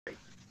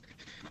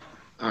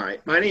All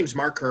right, my name's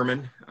Mark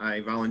Herman.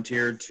 I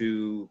volunteered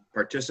to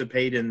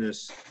participate in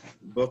this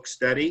book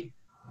study,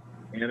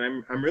 and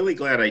I'm really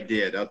glad I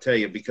did. I'll tell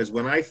you, because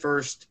when I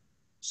first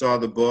saw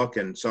the book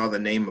and saw the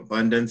name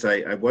Abundance,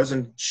 I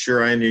wasn't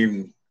sure I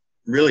even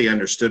really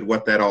understood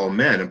what that all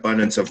meant.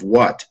 Abundance of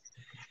what?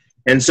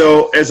 And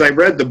so as I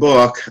read the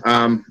book,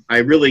 I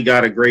really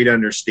got a great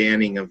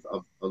understanding of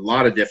a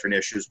lot of different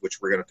issues, which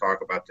we're going to talk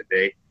about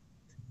today.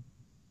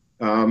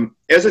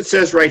 As it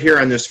says right here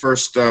on this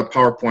first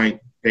PowerPoint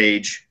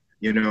page,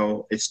 you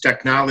know, it's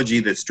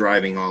technology that's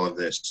driving all of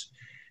this.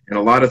 And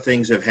a lot of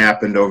things have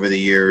happened over the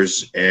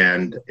years,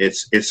 and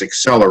it's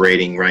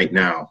accelerating right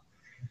now.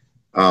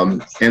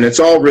 And it's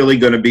all really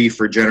going to be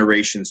for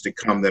generations to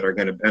come that are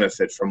going to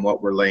benefit from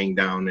what we're laying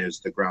down as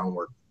the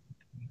groundwork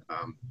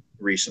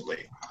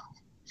recently.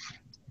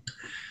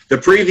 The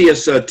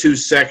previous two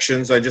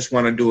sections, I just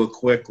want to do a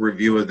quick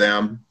review of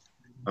them.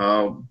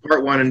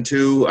 Part 1 and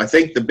 2, I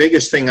think the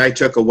biggest thing I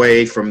took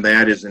away from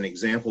that is an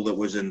example that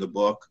was in the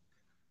book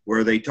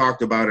where they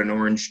talked about an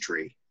orange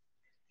tree.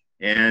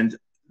 And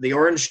the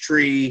orange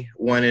tree,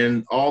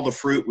 when all the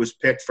fruit was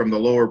picked from the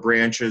lower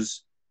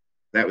branches,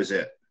 that was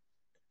it.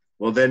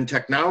 Well, then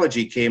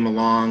technology came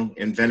along,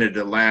 invented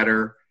a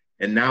ladder,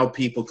 and now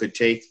people could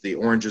take the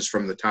oranges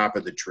from the top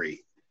of the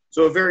tree.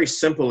 So a very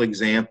simple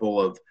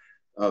example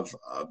of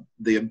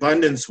the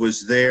abundance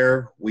was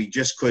there. We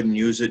just couldn't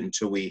use it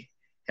until we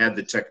had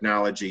the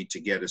technology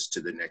to get us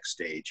to the next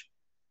stage.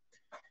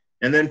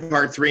 And then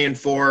part 3 and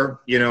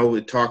 4, you know,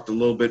 it talked a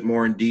little bit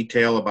more in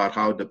detail about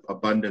how the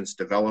abundance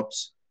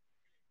develops.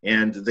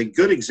 And the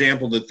good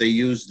example that they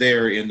use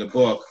there in the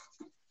book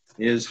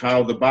is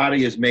how the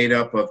body is made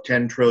up of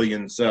 10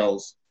 trillion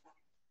cells.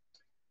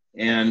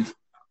 And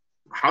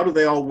how do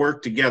they all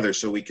work together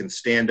so we can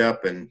stand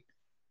up and,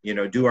 you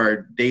know, do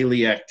our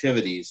daily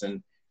activities?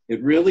 And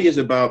it really is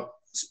about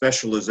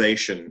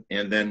specialization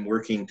and then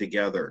working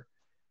together.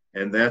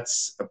 And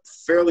that's a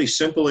fairly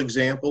simple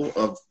example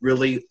of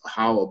really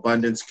how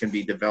abundance can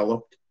be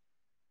developed.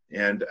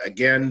 And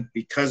again,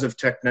 because of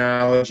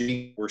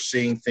technology, we're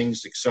seeing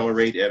things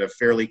accelerate at a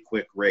fairly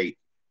quick rate.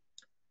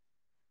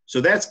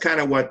 So that's kind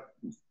of what,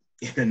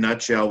 in a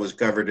nutshell, was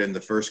covered in the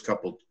first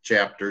couple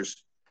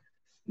chapters.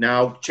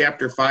 Now,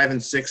 chapter 5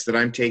 and 6 that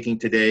I'm taking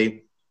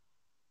today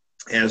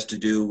has to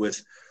do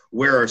with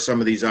where are some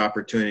of these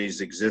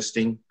opportunities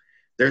existing.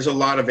 There's a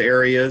lot of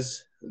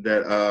areas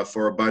that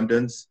for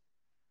abundance.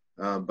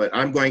 But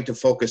I'm going to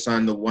focus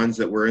on the ones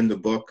that were in the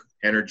book: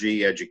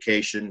 energy,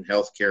 education,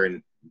 healthcare,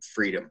 and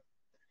freedom.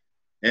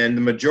 And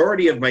the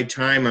majority of my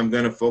time, I'm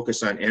going to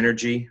focus on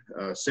energy,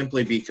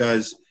 simply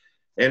because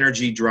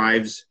energy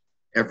drives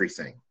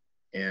everything.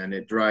 And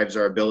it drives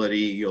our ability,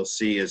 you'll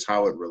see, is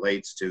how it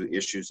relates to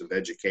issues of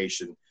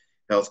education,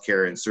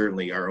 healthcare, and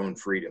certainly our own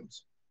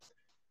freedoms.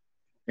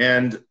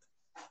 And,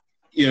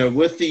 you know,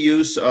 with the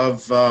use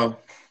of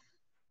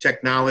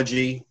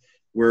technology,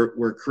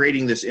 we're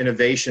creating this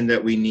innovation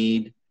that we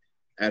need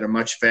at a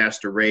much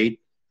faster rate.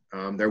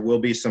 There will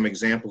be some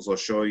examples I'll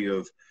show you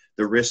of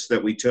the risks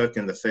that we took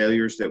and the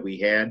failures that we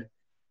had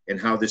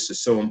and how this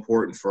is so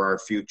important for our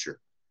future.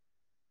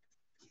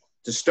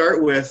 To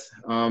start with,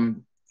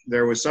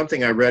 there was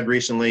something I read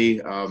recently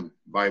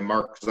by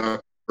Mark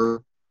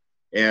Zuckerberg,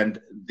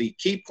 and the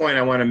key point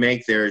I want to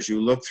make there as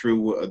you look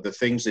through the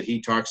things that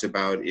he talks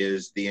about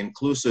is the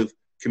inclusive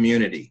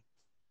community.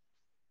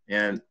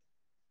 And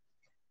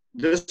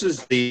this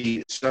is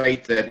the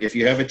site that, if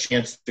you have a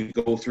chance to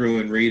go through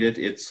and read it,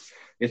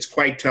 it's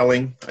quite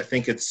telling. I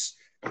think it's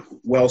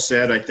well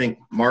said. I think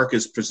Mark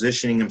is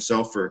positioning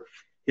himself for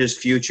his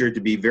future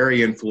to be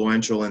very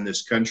influential in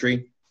this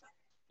country.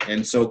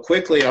 And so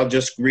quickly, I'll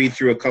just read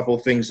through a couple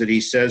of things that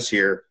he says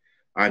here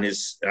on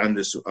this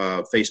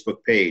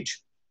Facebook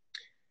page.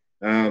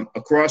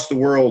 Across the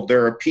world,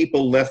 there are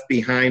people left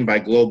behind by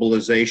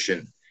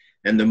globalization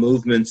and the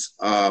movements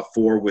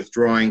for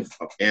withdrawing,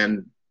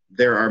 and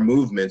there are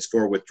movements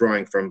for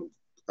withdrawing from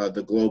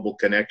the global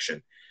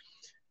connection.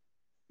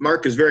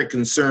 Mark is very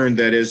concerned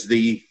that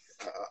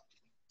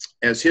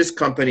as his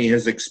company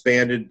has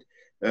expanded,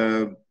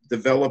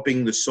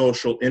 developing the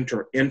social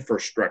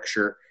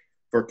infrastructure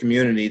for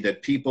community,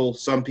 that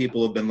some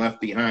people have been left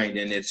behind,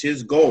 and it's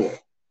his goal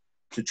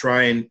to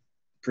try and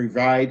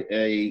provide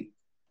a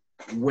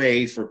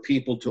way for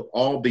people to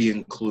all be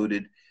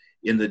included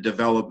in the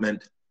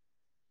development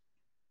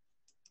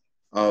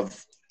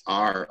of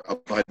our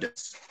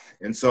abundance.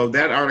 And so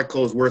that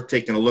article is worth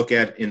taking a look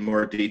at in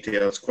more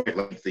detail. It's quite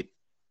lengthy.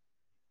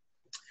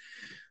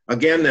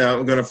 Again,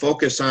 I'm going to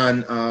focus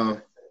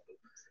on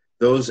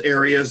those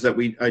areas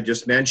that I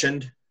just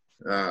mentioned.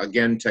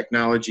 Again,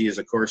 technology is,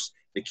 of course,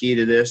 the key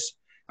to this.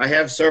 I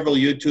have several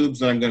YouTubes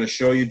that I'm going to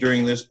show you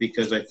during this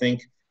because I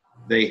think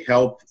they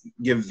help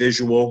give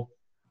visual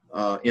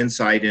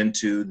insight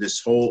into this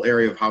whole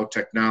area of how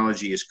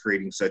technology is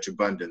creating such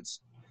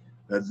abundance.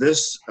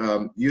 This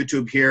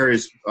YouTube here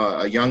is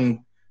a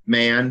young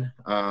man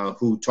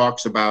who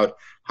talks about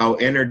how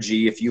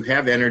energy, if you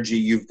have energy,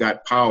 you've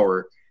got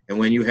power. And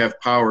when you have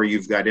power,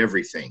 you've got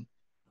everything.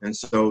 And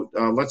so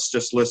let's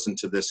just listen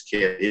to this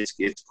kid.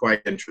 It's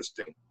quite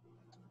interesting.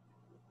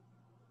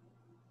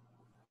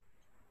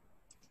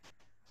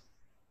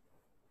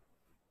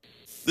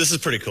 This is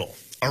pretty cool.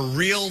 A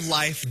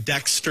real-life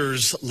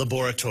Dexter's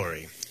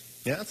Laboratory.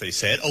 Yeah, they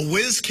say it. A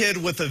whiz kid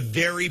with a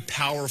very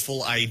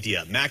powerful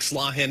idea. Max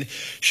Lahin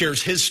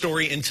shares his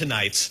story in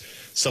tonight's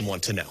Someone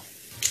to Know.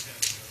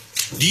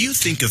 Do you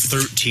think a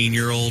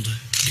 13-year-old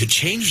could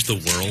change the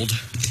world?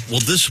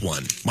 Well, this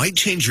one might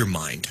change your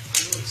mind.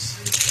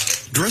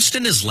 Dressed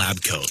in his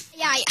lab coat,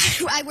 yeah,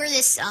 I wear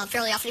this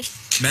fairly often.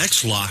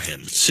 Max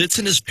Lahin sits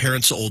in his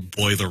parents' old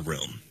boiler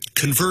room,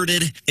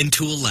 converted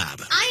into a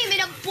lab. I am in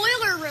a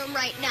boiler room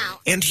right now.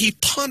 And he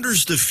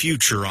ponders the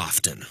future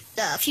often.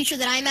 The future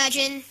that I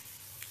imagine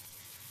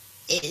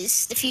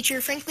is the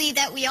future, frankly,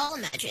 that we all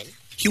imagine.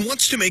 He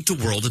wants to make the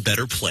world a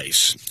better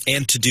place.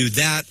 And to do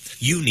that,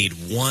 you need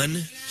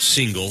one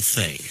single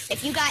thing.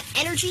 If you got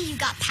energy, you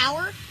got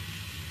power,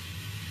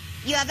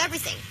 you have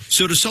everything.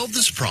 So to solve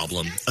this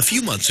problem, a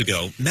few months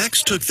ago,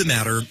 Max took the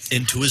matter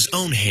into his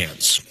own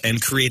hands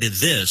and created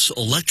this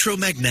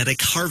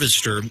electromagnetic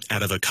harvester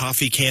out of a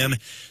coffee can,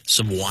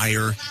 some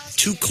wire,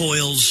 2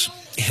 coils,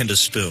 and a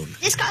spoon.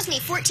 This cost me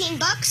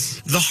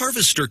 $14. The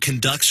harvester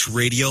conducts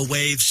radio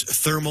waves,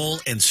 thermal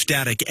and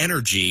static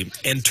energy,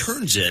 and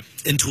turns it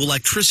into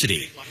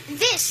electricity.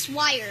 This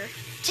wire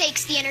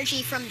takes the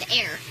energy from the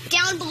air.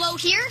 Down below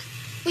here,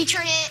 we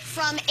turn it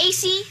from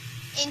AC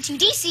into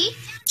DC.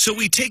 So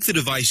we take the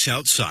device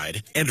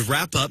outside and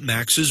wrap up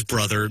Max's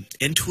brother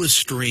into a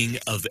string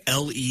of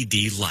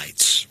LED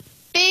lights.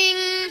 Bing!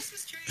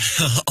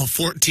 A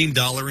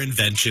 $14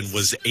 invention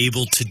was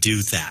able to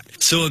do that.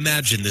 So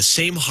imagine the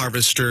same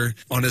harvester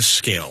on a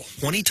scale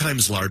 20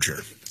 times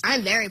larger.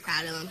 I'm very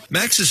proud of him.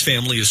 Max's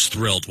family is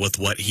thrilled with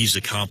what he's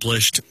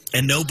accomplished,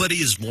 and nobody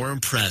is more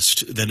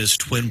impressed than his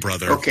twin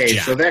brother, Okay,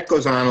 Jack. so that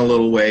goes on a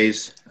little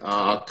ways.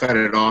 I'll cut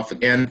it off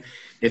again.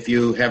 If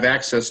you have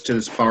access to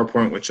this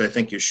PowerPoint, which I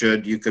think you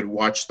should, you could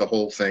watch the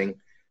whole thing.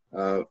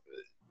 The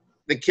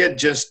kid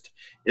just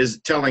is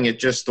telling it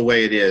just the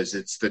way it is.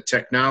 It's the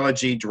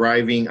technology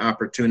driving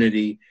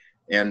opportunity,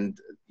 and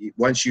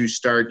once you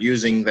start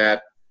using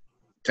that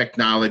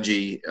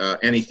technology,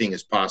 anything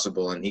is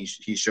possible, and he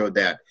showed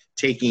that.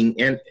 Creating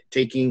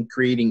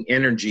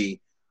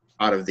energy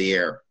out of the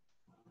air.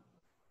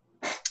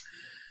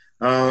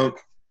 Right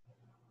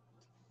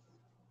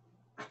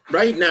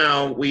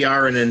now, we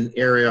are in an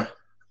era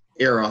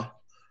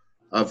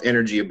of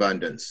energy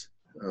abundance.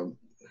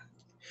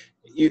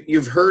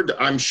 You've heard,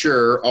 I'm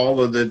sure,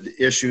 all of the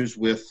issues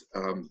with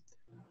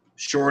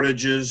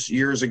shortages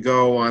years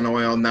ago on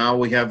oil. Now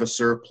we have a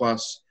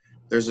surplus.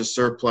 There's a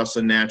surplus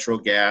of natural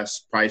gas.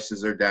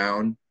 Prices are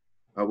down,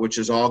 which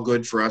is all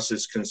good for us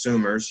as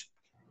consumers.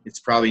 It's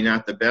probably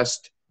not the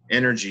best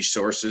energy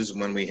sources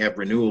when we have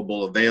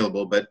renewable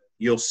available, but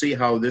you'll see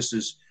how this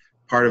is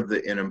part of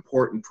an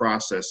important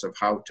process of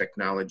how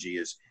technology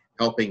is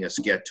helping us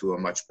get to a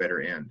much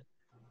better end.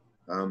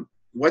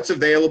 What's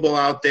available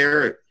out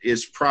there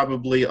is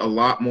probably a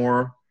lot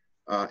more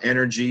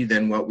energy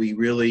than what we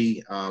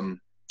really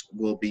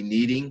will be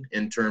needing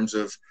in terms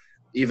of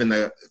even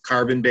the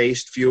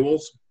carbon-based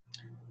fuels.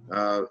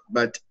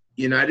 But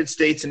United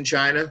States and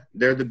China,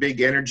 they're the big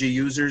energy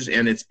users,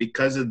 and it's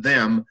because of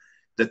them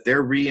that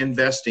they're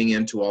reinvesting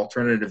into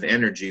alternative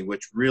energy,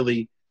 which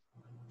really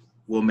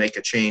will make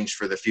a change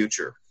for the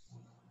future.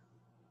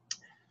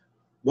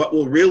 What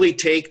will really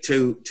take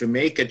to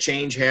make a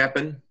change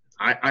happen,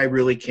 I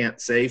really can't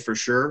say for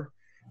sure.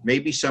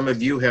 Maybe some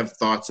of you have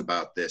thoughts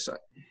about this.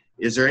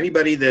 Is there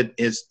anybody that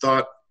has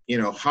thought, you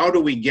know, how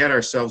do we get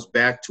ourselves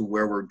back to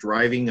where we're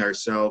driving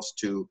ourselves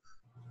to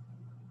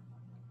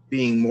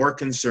being more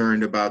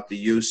concerned about the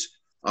use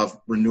of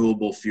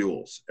renewable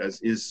fuels?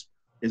 Is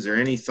there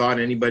any thought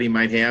anybody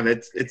might have?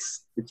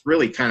 It's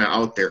really kind of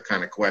out there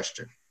kind of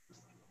question.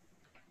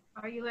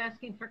 Are you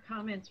asking for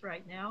comments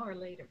right now or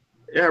later?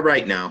 Yeah,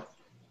 right now.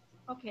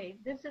 Okay,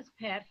 this is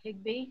Pat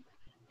Higby,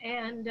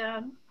 and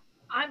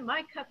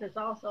my cup is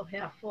also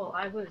half full.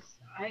 I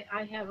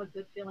have a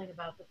good feeling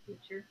about the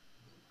future.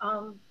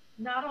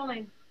 Not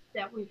only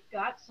that we've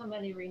got so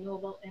many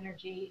renewable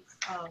energy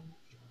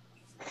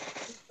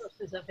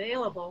resources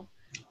available,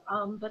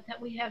 but that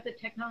we have the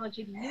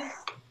technology to use.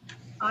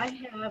 I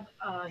have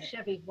a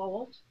Chevy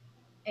Volt,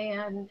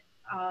 and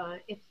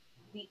it's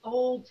the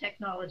old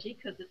technology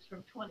because it's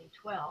from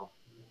 2012.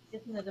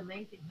 Isn't it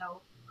amazing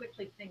how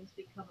quickly things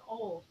become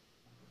old?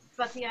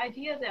 But the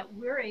idea that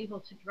we're able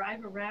to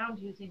drive around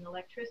using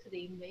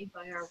electricity made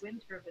by our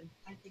wind turbines,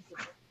 I think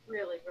is a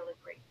really, really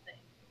great thing.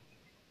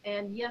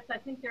 And yes, I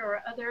think there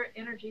are other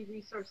energy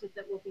resources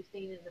that will be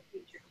seen in the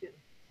future too.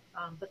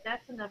 But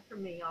that's enough for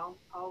me.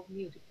 I'll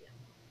mute again.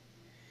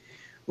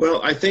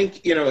 Well, I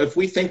think, you know, if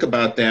we think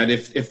about that,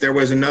 if there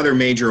was another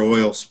major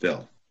oil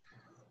spill,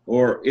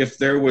 or if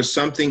there was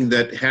something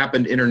that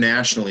happened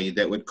internationally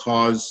that would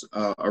cause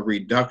a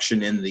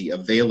reduction in the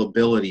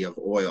availability of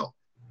oil,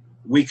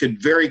 we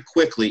could very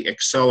quickly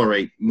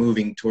accelerate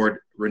moving toward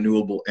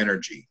renewable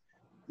energy.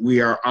 We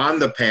are on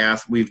the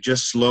path. We've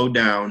just slowed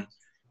down.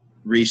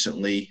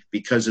 recently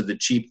because of the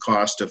cheap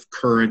cost of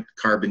current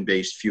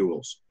carbon-based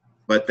fuels.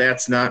 But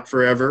that's not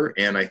forever,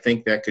 and I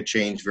think that could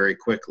change very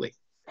quickly.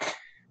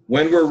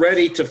 When we're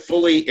ready to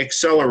fully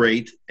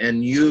accelerate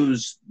and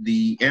use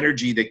the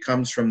energy that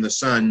comes from the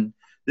sun,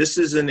 this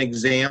is an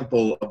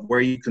example of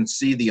where you can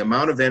see the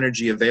amount of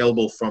energy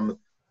available from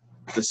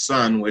the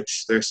sun,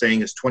 which they're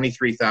saying is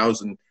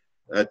 23,000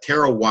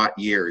 terawatt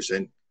years.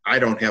 And I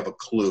don't have a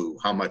clue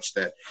how much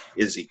that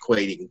is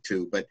equating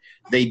to, but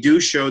they do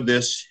show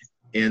this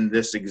in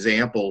this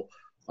example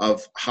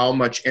of how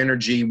much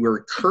energy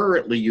we're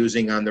currently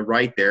using on the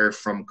right there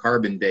from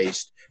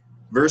carbon-based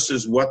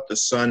versus what the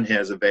sun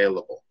has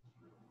available.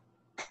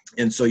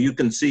 And so you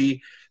can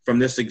see from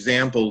this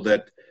example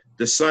that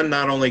the sun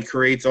not only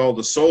creates all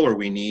the solar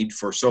we need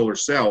for solar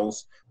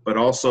cells, but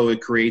also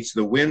it creates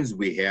the winds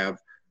we have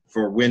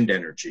for wind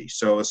energy.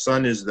 So the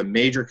sun is the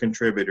major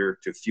contributor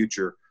to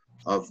future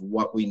of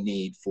what we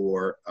need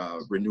for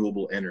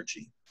renewable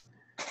energy.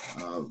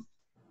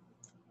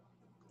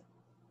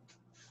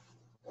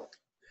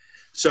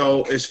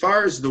 So as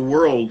far as the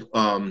world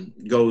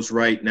goes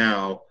right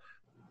now,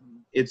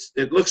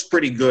 it looks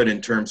pretty good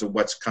in terms of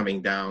what's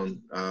coming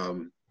down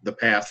the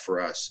path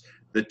for us.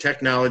 The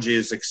technology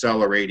is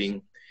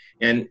accelerating,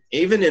 and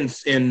even in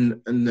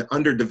the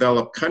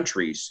underdeveloped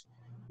countries,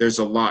 there's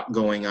a lot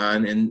going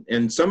on.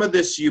 And some of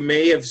this you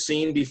may have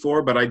seen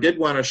before, but I did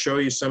want to show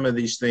you some of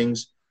these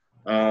things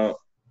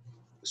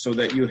so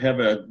that you have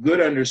a good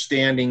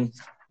understanding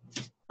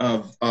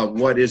of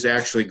what is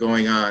actually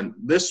going on.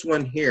 This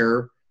one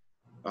here,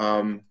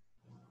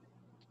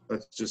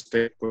 let's just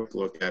take a quick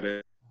look at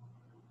it.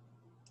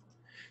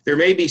 There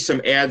may be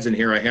some ads in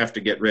here I have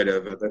to get rid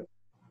of.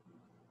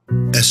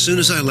 As soon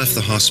as I left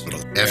the hospital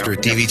after a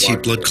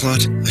DVT blood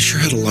clot, I sure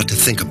had a lot to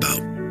think about.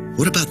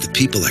 What about the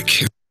people I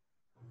care?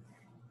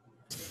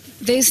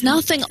 There's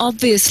nothing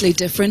obviously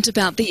different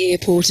about the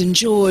airport in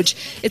George.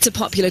 It's a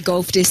popular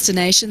golf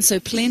destination, so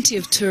plenty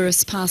of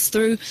tourists pass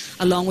through,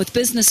 along with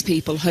business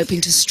people hoping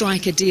to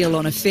strike a deal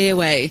on a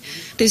fairway.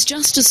 There's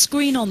just a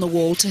screen on the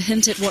wall to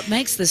hint at what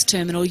makes this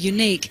terminal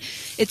unique.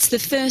 It's the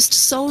first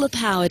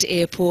solar-powered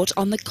airport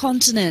on the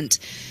continent.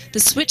 The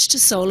switch to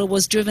solar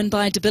was driven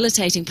by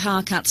debilitating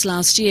power cuts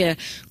last year,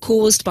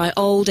 caused by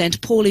old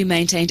and poorly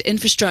maintained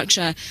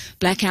infrastructure,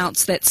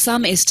 blackouts that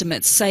some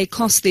estimates say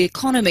cost the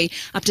economy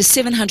up to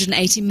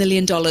 $780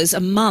 million a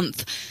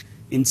month.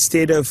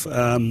 Instead of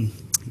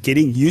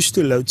getting used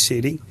to load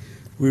shedding,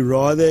 we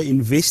rather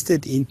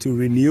invested into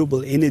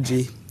renewable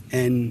energy,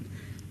 and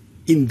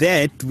in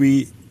that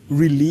we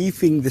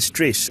relieving the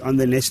stress on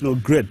the national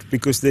grid,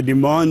 because the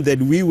demand that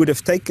we would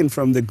have taken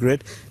from the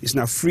grid is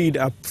now freed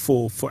up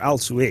for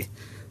elsewhere.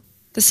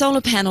 The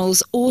solar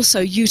panels also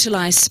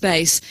utilise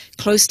space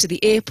close to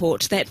the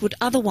airport that would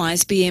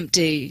otherwise be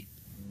empty.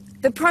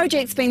 The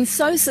project's been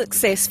so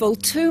successful,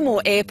 2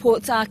 more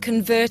airports are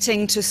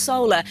converting to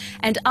solar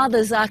and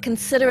others are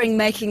considering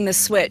making the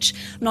switch.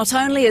 Not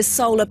only is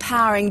solar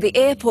powering the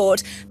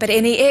airport, but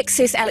any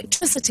excess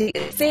electricity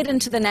is fed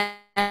into the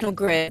national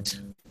grid.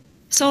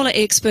 Solar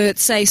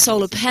experts say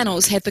solar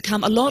panels have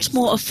become a lot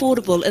more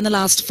affordable in the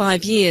last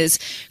 5 years,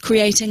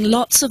 creating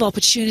lots of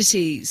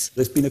opportunities.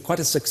 There's been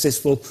quite a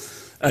successful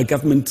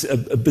government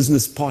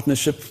business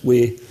partnership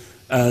where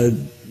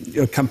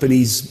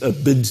companies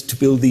bid to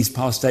build these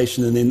power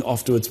stations, and then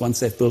afterwards, once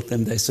they've built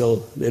them, they sell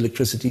the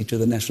electricity to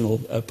the national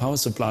power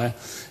supplier.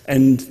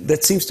 And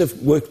that seems to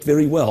have worked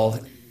very well.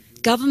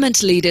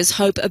 Government leaders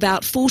hope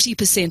about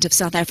 40% of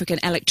South African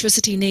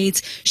electricity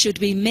needs should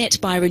be met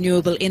by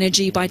renewable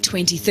energy by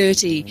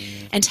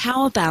 2030. And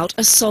how about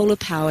a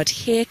solar-powered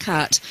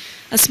haircut?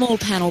 A small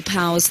panel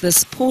powers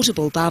this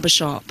portable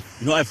barbershop.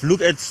 You know, I've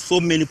looked at so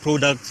many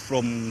products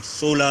from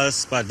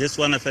solars, but this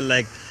one I felt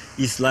like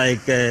it's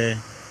like a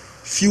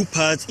few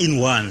parts in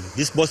one.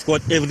 This box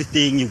got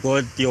everything. You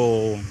got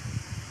your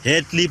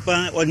hair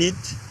clipper on it.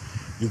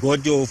 You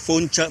got your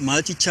phone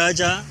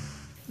multi-charger.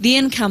 The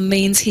income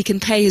means he can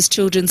pay his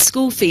children's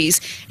school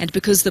fees, and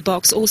because the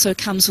box also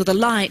comes with a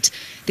light,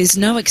 there's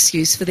no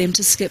excuse for them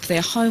to skip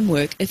their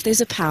homework if there's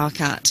a power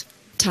cut.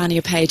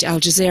 Tanya Page, Al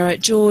Jazeera,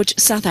 George,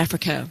 South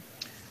Africa.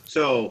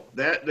 So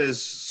that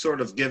is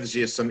sort of gives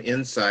you some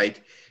insight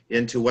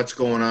into what's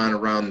going on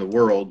around the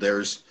world.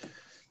 There's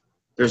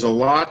a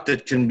lot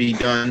that can be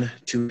done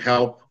to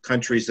help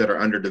countries that are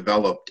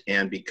underdeveloped,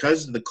 and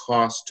because of the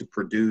cost to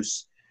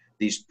produce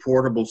these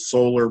portable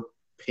solar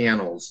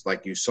panels,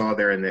 like you saw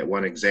there in that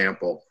one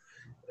example,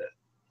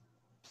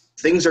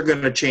 things are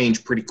going to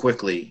change pretty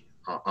quickly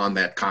on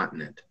that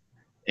continent.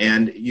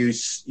 And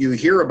you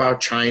hear about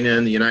China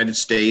and the United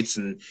States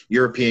and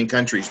European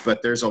countries,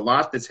 but there's a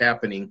lot that's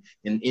happening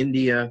in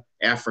India,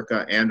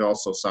 Africa, and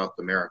also South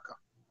America.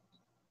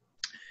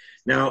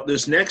 Now,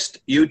 this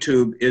next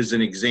YouTube is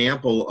an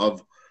example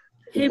of...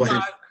 Hey,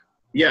 Mark.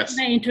 Yes.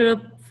 Can I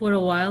interrupt for a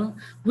while?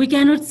 We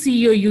cannot see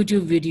your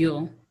YouTube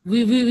video.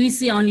 We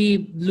see only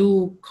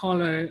blue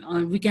color.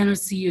 We cannot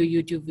see your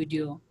YouTube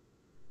video.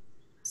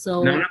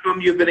 So none of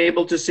them you've been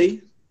able to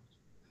see?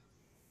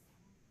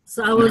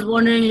 So I was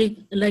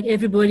wondering, like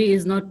everybody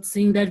is not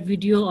seeing that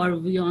video, or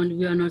we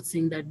are not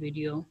seeing that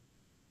video.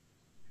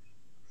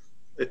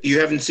 You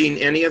haven't seen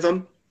any of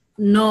them?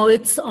 No,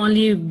 it's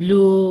only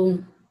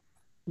blue,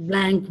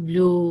 blank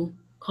blue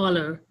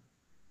color.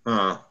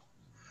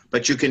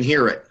 But you can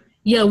hear it.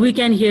 Yeah, we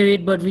can hear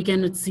it, but we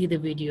cannot see the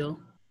video.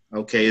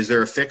 Okay, is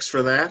there a fix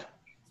for that?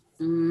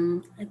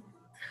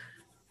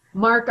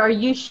 Mark, are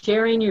you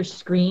sharing your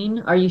screen?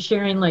 Are you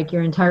sharing like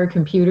your entire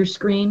computer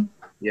screen?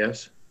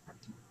 Yes.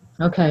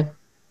 Okay.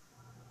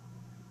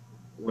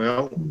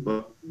 Well,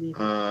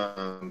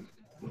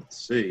 let's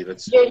see.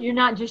 You're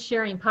not just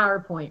sharing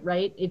PowerPoint,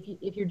 right?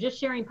 If you're just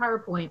sharing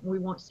PowerPoint, we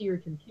won't see your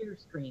computer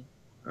screen.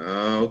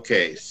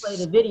 Okay. Play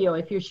the video.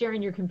 If you're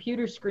sharing your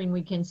computer screen,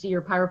 we can see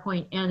your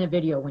PowerPoint and the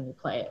video when you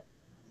play it.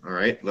 All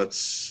right.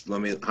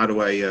 How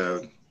do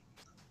I,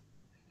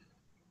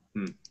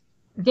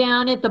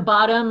 Down at the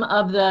bottom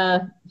of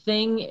the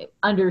thing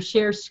under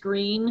share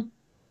screen,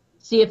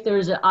 see if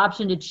there's an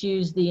option to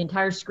choose the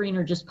entire screen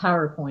or just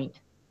PowerPoint.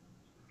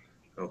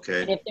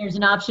 Okay. And if there's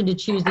an option to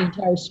choose the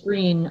entire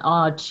screen,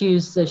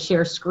 choose the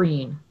share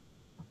screen.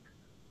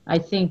 I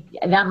think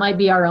that might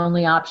be our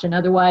only option.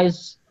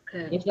 Otherwise,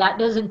 if that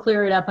doesn't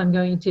clear it up, I'm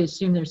going to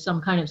assume there's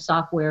some kind of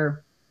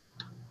software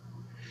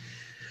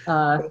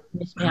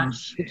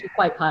mismatch, which is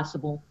quite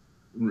possible.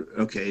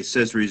 Okay, it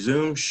says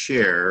resume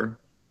share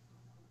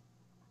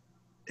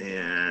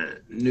and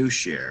new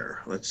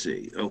share. Let's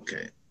see.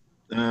 Okay.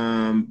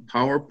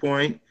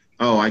 PowerPoint.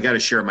 Oh, I got to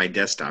share my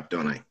desktop,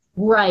 don't I?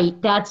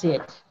 Right, that's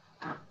it.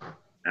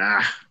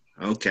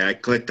 Okay. I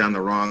clicked on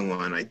the wrong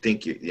one. I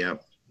think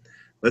yep.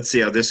 Let's see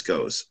how this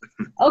goes.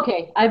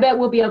 Okay, I bet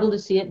we'll be able to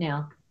see it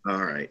now.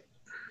 All right.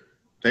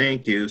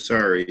 Thank you.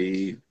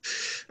 Sorry.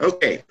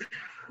 Okay.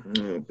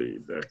 We'll be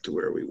back to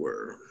where we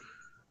were.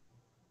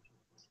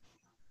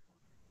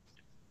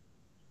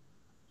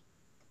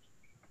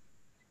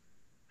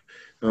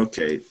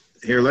 Okay,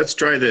 here, let's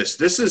try this.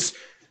 This is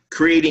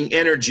creating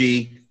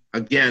energy,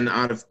 again,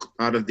 out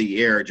of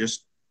the air.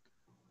 Just,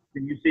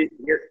 can you see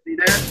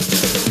that?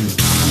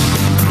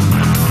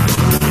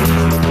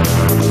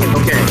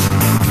 Okay.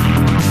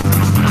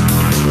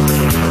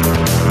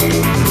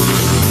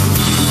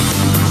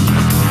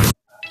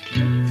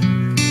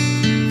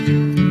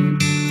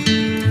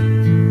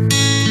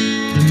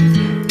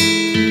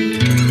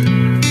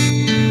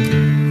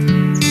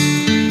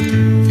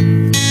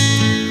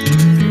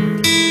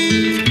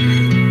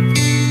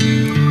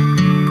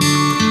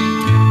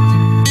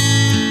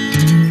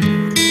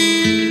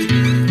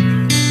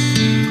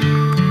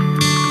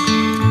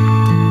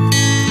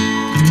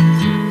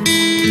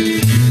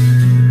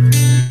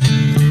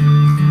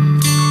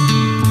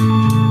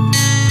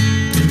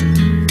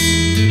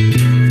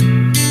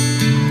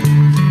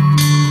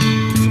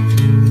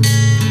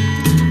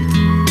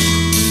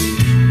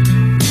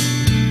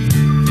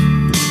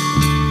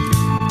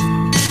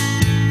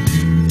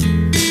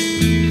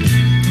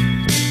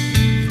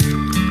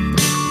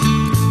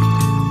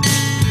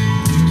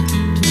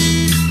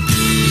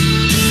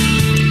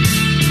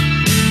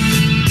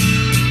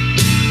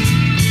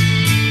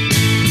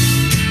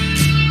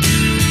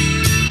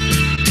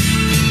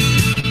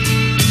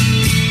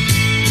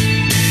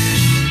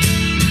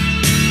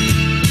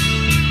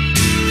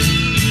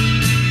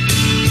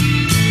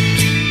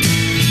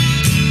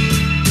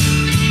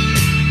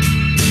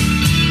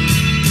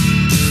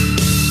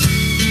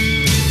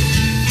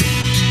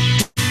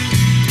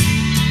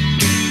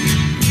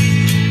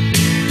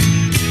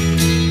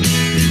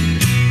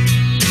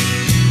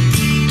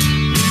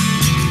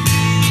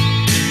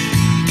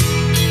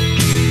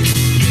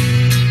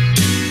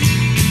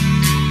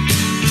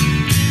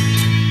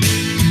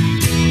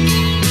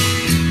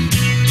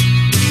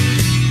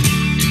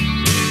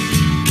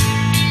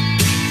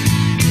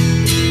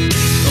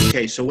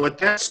 So what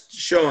that's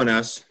showing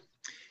us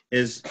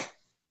is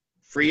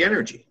free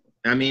energy.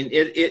 I mean,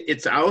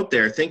 it's out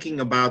there. Thinking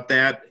about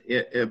that,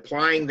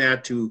 applying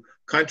that to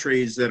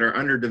countries that are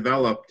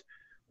underdeveloped,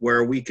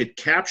 where we could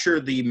capture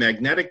the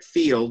magnetic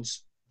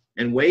fields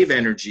and wave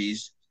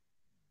energies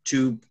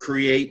to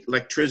create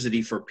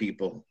electricity for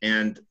people.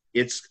 And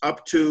it's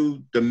up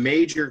to the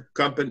major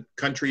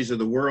countries of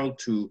the world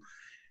to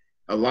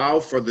allow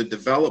for the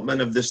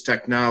development of this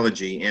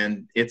technology.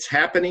 And it's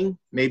happening,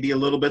 maybe a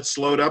little bit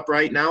slowed up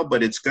right now,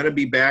 but it's going to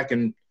be back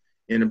in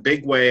a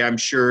big way, I'm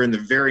sure, in the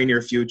very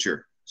near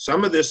future.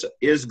 Some of this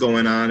is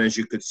going on, as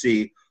you could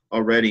see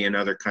already in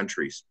other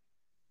countries.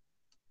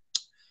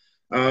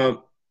 I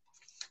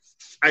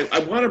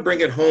want to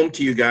bring it home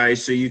to you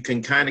guys so you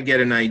can kind of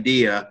get an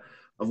idea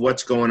of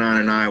what's going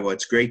on in Iowa.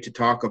 It's great to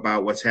talk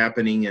about what's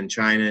happening in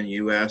China and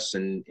US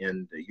and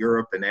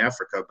Europe and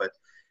Africa, but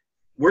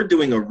we're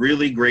doing a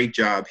really great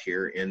job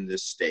here in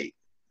this state.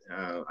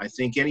 I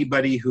think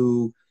anybody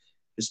who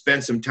has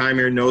spent some time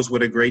here knows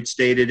what a great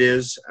state it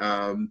is.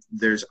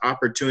 There's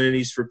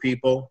opportunities for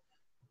people.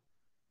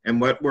 And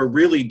what we're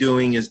really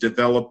doing is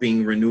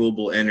developing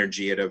renewable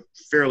energy at a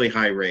fairly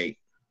high rate.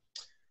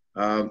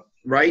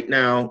 Right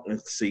now,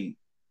 let's see,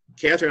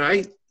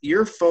 Catherine,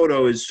 your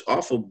photo is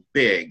awful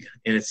big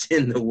and it's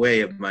in the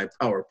way of my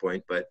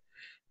PowerPoint, but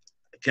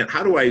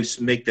how do I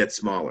make that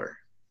smaller?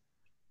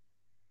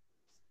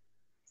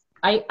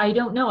 I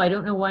don't know. I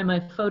don't know why my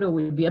photo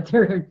would be up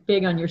there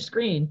big on your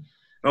screen.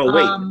 Oh,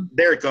 wait,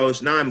 there it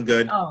goes. Now I'm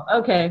good. Oh,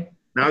 okay.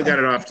 Now I got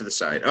it off to the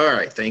side. All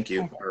right, thank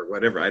you, or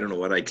whatever. I don't know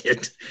what I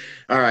did.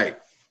 All right.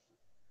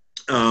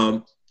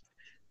 Iowa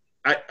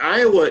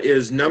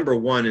is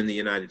 #1 in the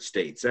United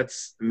States.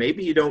 That's,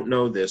 maybe you don't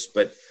know this,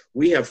 but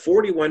we have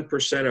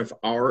 41% of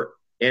our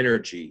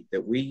energy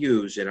that we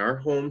use in our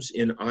homes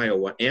in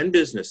Iowa and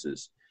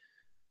businesses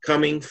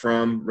coming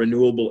from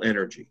renewable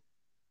energy.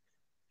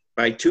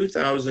 By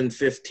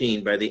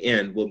 2015, by the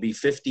end, will be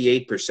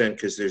 58%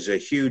 because there's a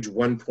huge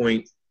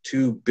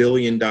 $1.2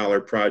 billion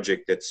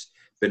project that's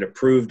been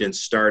approved and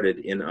started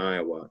in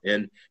Iowa.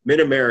 And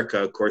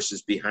Mid-America, of course,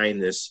 is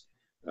behind this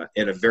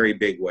in a very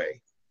big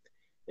way.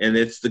 And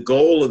it's the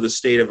goal of the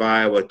state of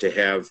Iowa to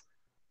have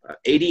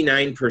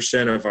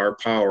 89% of our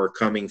power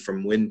coming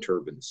from wind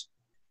turbines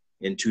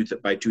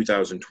by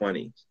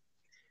 2020.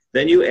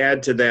 Then you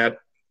add to that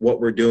what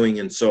we're doing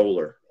in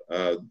solar.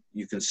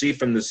 You can see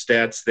from the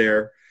stats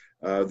there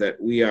that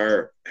we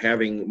are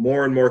having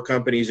more and more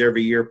companies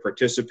every year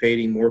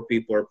participating. More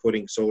people are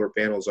putting solar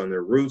panels on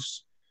their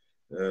roofs.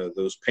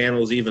 Those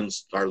panels even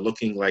are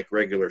looking like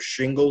regular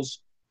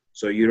shingles,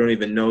 so you don't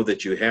even know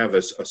that you have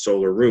a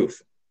solar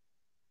roof.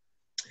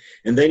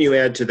 And then you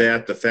add to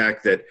that the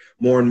fact that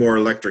more and more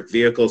electric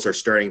vehicles are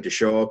starting to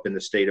show up in the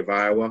state of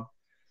Iowa.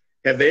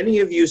 Have any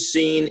of you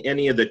seen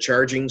any of the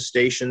charging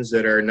stations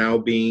that are now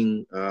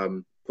being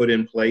put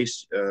in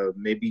place,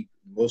 maybe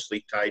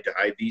mostly tied to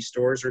IV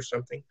stores or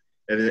something?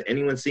 Has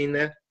anyone seen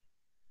that?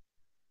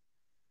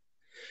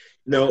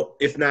 No,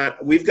 if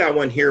not, we've got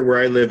one here where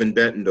I live in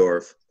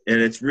Bettendorf, and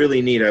it's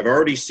really neat. I've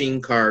already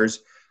seen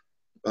cars.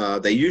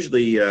 They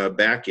usually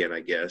back in, I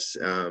guess.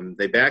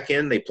 They back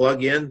in, they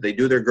plug in, they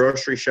do their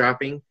grocery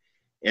shopping,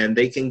 and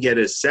they can get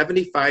a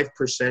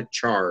 75%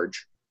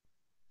 charge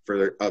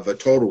of a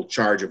total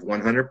charge of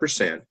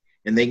 100%,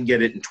 and they can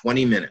get it in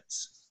 20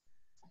 minutes.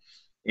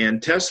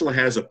 And Tesla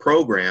has a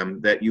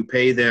program that you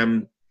pay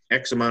them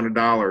X amount of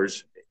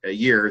dollars a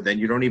year, then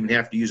you don't even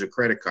have to use a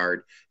credit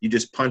card. You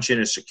just punch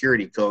in a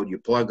security code, you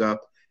plug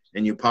up,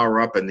 and you power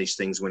up on these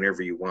things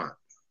whenever you want.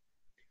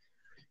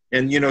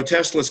 And, you know,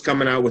 Tesla's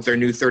coming out with their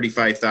new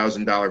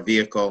 $35,000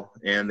 vehicle,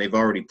 and they've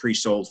already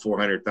pre-sold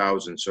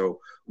 400,000.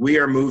 So we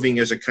are moving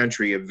as a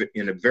country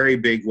in a very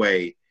big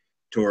way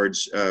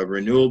towards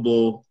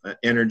renewable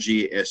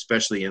energy,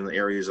 especially in the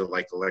areas of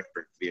like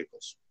electric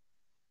vehicles.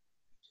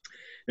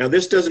 Now,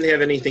 this doesn't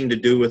have anything to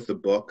do with the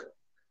book.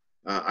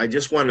 I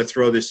just want to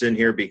throw this in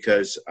here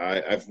because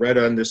I've read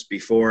on this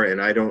before,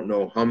 and I don't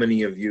know how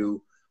many of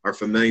you are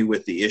familiar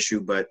with the issue,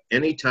 but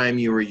anytime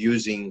you are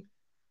using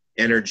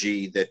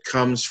energy that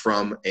comes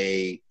from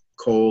a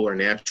coal or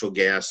natural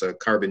gas, a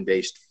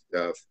carbon-based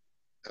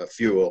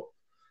fuel,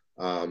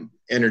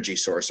 energy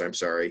source, I'm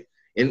sorry,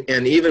 and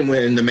even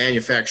when in the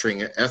manufacturing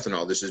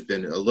ethanol, this has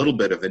been a little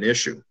bit of an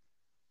issue.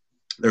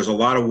 There's a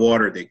lot of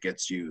water that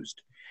gets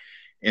used.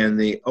 And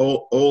the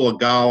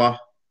Olagala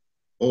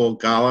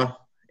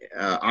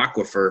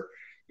aquifer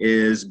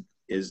is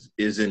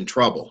in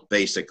trouble,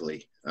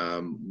 basically.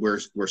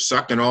 We're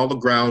sucking all the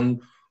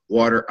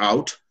groundwater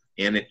out,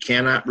 and it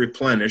cannot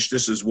replenish.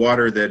 This is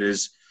water that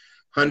is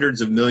hundreds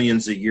of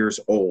millions of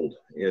years old.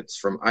 It's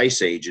from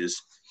ice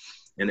ages,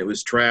 and it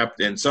was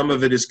trapped, and some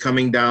of it is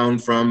coming down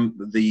from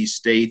the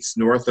states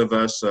north of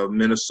us,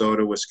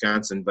 Minnesota,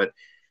 Wisconsin, but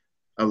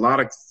a lot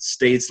of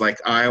states like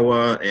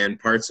Iowa and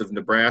parts of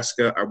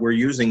Nebraska, we're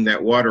using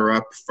that water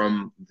up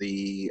from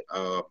the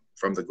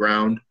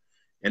ground,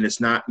 and it's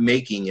not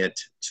making it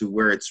to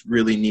where it's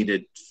really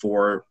needed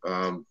for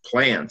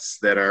plants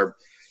that are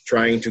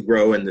trying to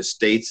grow in the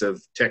states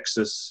of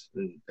Texas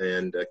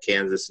and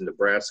Kansas and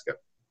Nebraska.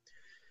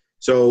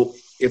 So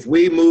if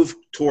we move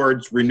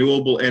towards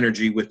renewable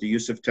energy with the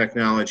use of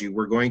technology,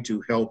 we're going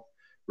to help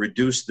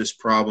reduce this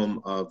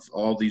problem of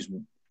all these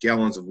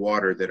gallons of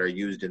water that are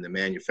used in the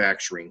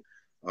manufacturing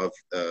of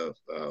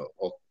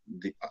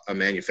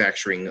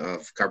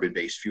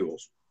carbon-based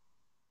fuels.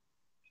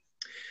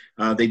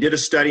 They did a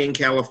study in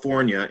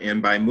California,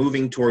 and by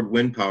moving toward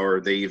wind power,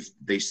 they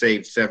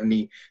saved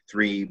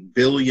 73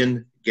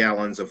 billion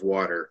gallons of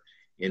water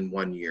in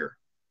 1 year.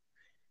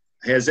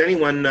 Has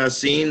anyone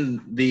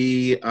seen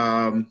the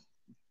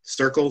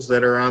circles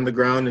that are on the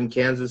ground in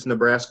Kansas,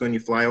 Nebraska when you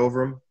fly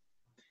over them?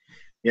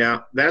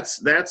 Yeah,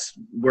 that's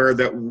where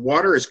the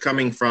water is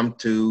coming from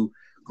to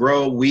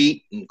grow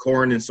wheat and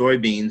corn and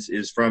soybeans,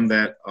 is from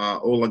that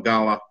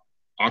Olagala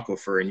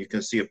aquifer, and you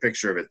can see a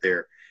picture of it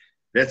there.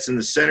 That's in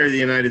the center of the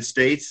United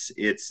States.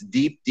 It's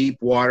deep, deep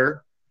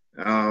water.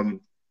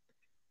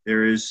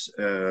 There is,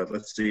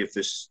 let's see if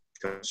this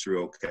comes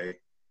through okay.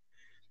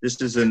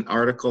 This is an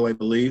article, I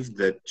believe,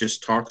 that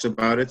just talks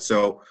about it.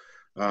 So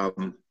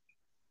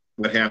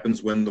what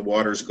happens when the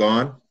water's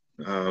gone?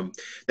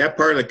 That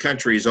part of the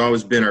country has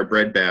always been our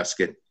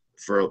breadbasket,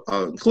 for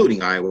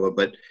including Iowa,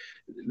 but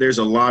there's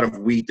a lot of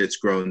wheat that's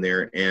grown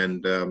there,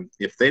 and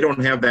if they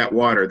don't have that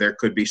water, there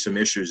could be some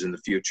issues in the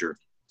future.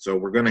 So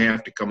we're going to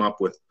have to come up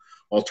with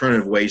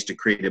alternative ways to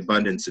create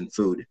abundance in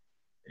food.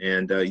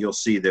 And you'll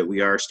see that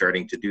we are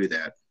starting to do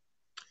that,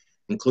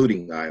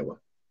 including Iowa.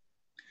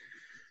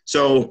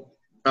 So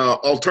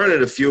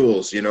alternative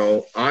fuels, you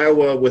know,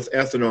 Iowa with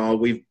ethanol,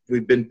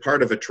 we've been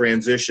part of a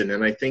transition,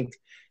 and I think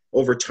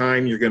over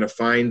time you're going to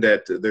find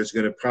that there's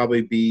going to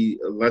probably be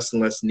less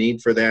and less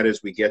need for that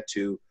as we get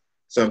to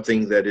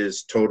something that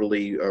is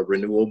totally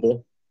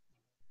renewable.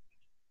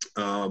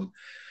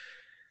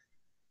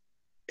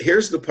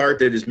 Here's the part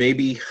that is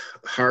maybe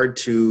hard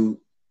to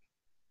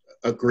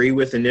agree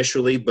with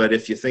initially, but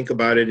if you think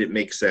about it, it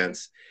makes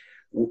sense.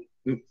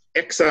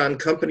 Exxon,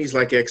 companies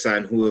like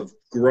Exxon, who have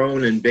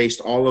grown and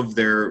based all of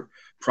their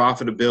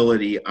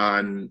profitability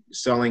on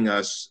selling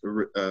us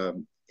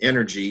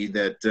energy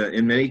that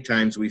in many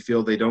times we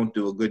feel they don't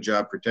do a good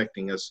job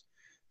protecting us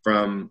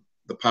from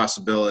the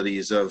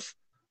possibilities of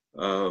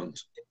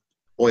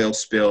oil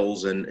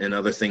spills and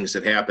other things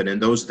that happen,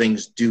 and those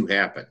things do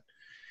happen.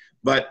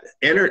 But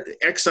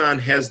Exxon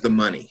has the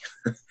money,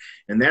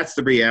 and that's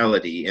the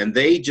reality. And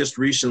they just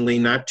recently,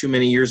 not too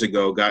many years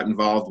ago, got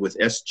involved with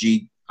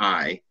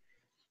SGI.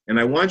 And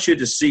I want you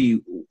to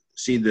see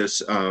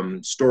this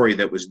story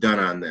that was done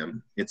on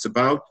them. It's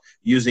about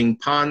using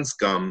pond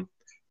scum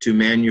to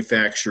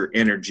manufacture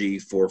energy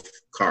for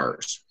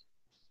cars.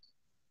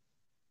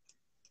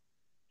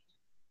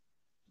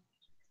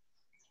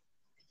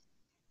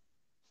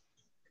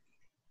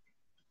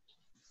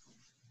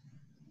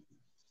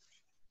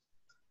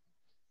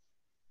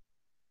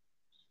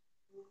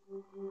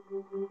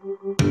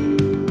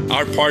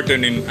 Our partner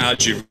in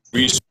algae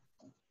research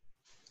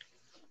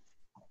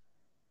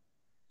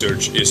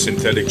is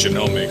synthetic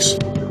genomics.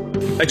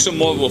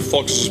 ExxonMobil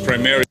focuses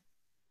primarily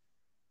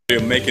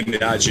on making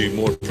the algae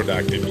more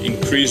productive,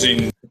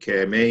 increasing...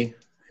 Okay, I may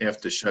have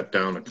to shut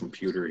down a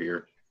computer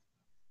here.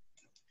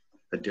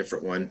 A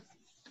different one.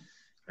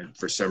 And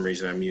for some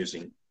reason I'm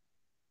using...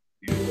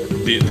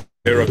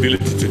 their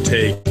ability to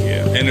take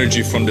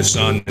energy from the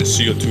sun and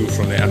CO2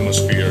 from the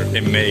atmosphere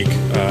and make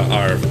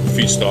our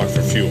feedstock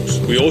for fuels.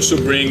 We also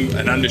bring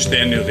an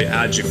understanding of the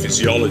algae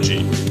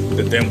physiology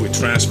that then we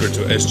transfer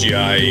to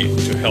SGI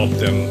to help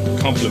them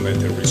complement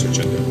their research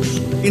endeavors.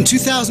 In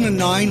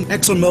 2009,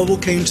 ExxonMobil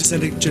came to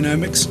synthetic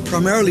genomics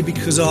primarily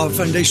because of our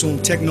foundational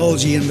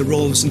technology and the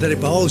role of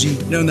synthetic biology,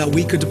 knowing that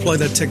we could deploy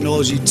that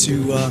technology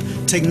to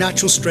take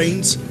natural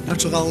strains,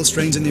 natural algal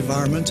strains in the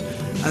environment,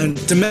 and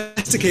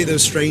domesticate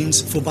those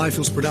strains for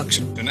biofuels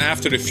production. And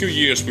after a few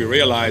years, we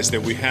realized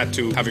that we had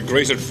to have a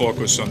greater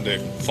focus on the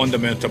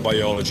fundamental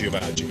biology of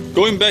algae.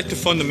 Going back to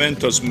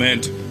fundamentals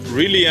meant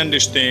really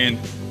understand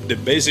the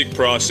basic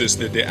process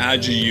that the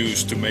algae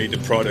use to make the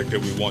product that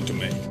we want to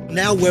make.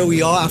 Now where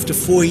we are after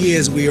 4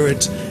 years, we are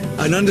at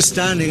an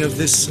understanding of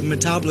this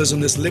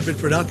metabolism, this lipid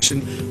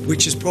production,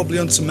 which is probably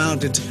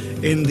unsurmounted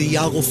in the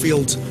algal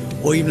field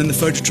or even in the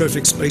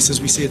phototrophic space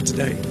as we see it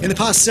today. In the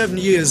past 7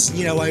 years,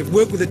 I've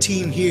worked with a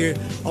team here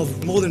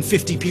of more than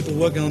 50 people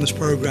working on this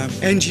program.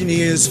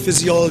 Engineers,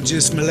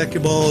 physiologists,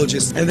 molecular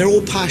biologists, and they're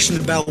all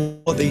passionate about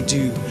what they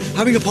do.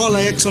 Having a partner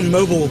like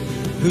ExxonMobil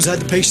who's had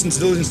the patience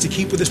and diligence to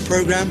keep with this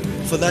program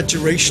for that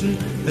duration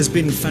has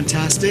been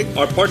fantastic.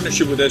 Our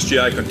partnership with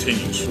SGI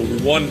continues. What we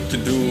want to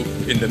do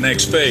in the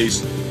next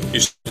phase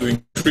is to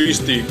increase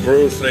the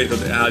growth rate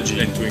of the algae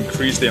and to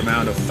increase the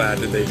amount of fat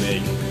that they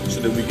make so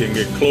that we can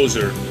get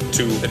closer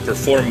to a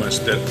performance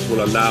that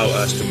will allow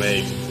us to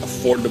make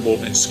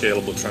affordable and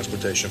scalable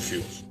transportation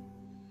fuels.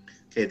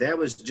 Okay, that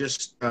was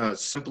just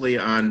simply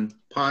on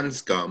pond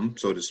scum,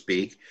 so to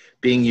speak,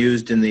 being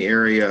used in the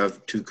area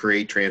to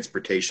create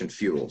transportation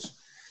fuels.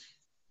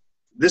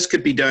 This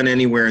could be done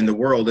anywhere in the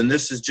world, and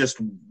this is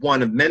just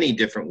one of many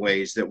different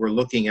ways that we're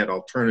looking at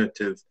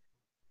alternative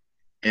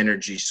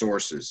energy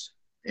sources.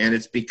 And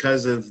it's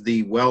because of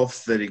the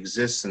wealth that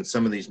exists in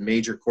some of these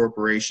major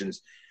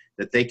corporations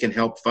that they can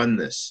help fund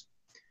this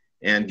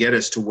and get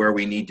us to where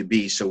we need to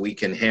be so we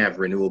can have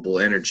renewable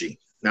energy.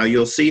 Now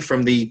you'll see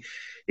from the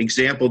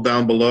example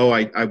down below,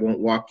 I won't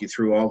walk you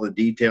through all the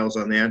details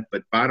on that,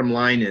 but bottom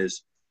line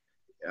is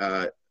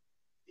let's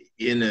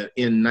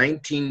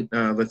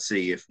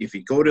see, if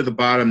you go to the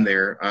bottom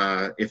there,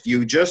 if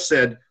you just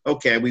said,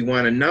 okay, we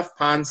want enough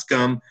pond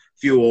scum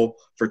fuel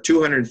for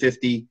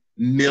 250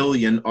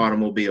 million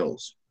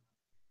automobiles,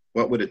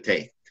 what would it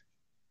take?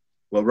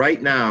 Well,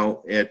 right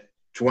now at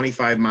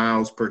 25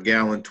 miles per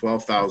gallon,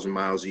 12,000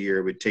 miles a year,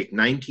 it would take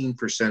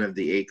 19% of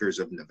the acres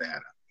of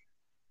Nevada.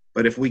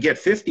 But if we get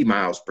 50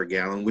 miles per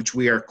gallon, which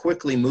we are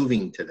quickly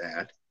moving to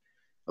that,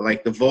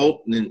 like the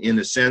Volt, in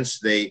a sense,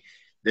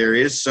 there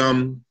is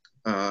some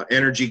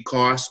energy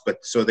cost,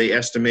 but so they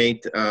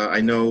estimate,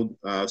 I know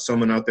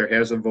someone out there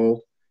has a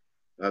Volt,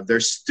 they're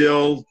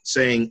still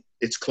saying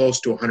it's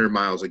close to 100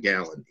 miles a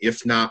gallon,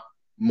 if not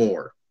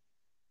more.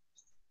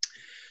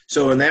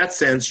 So in that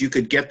sense, you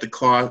could get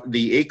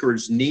the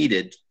acres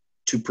needed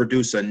to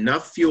produce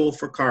enough fuel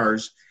for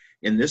cars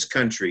in this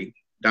country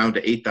down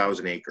to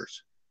 8,000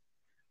 acres,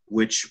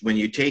 which when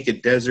you take a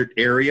desert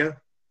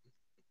area,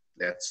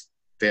 that's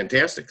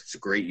fantastic. It's a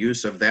great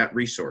use of that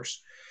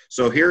resource.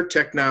 So here,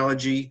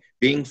 technology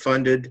being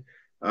funded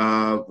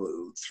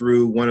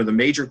through one of the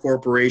major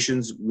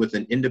corporations with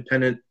an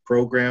independent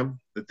program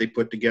that they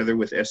put together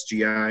with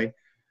SGI,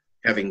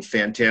 having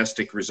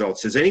fantastic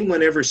results. Has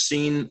anyone ever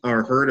seen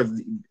or heard of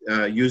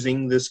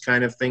using this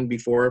kind of thing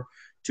before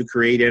to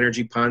create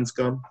energy pond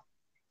scum?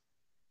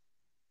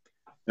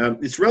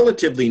 It's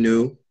relatively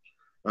new,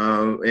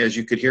 as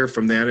you could hear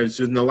from that. It's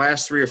in the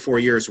last 3 or 4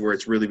 years where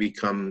it's really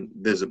become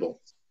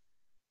visible.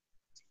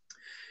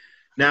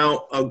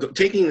 Now,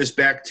 taking this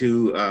back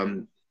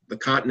to the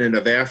continent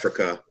of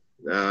Africa,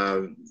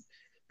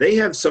 they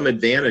have some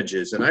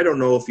advantages, and I don't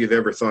know if you've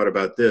ever thought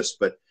about this,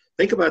 but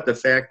think about the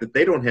fact that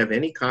they don't have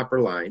any copper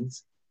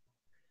lines.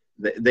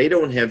 They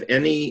don't have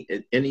any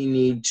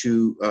need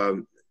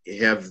to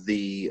have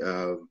the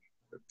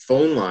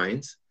phone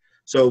lines.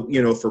 So,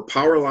 you know, for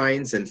power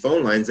lines and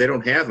phone lines, they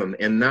don't have them.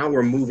 And now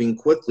we're moving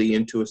quickly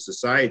into a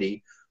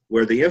society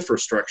where the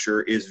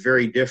infrastructure is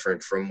very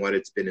different from what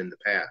it's been in the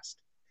past.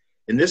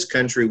 In this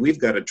country, we've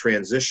got to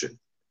transition.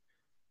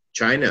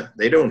 China,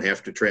 they don't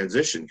have to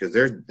transition because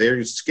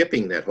they're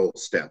skipping that whole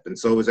step, and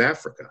so is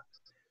Africa.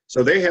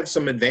 So they have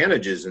some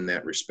advantages in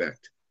that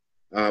respect.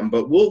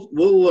 But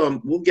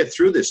we'll get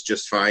through this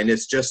just fine.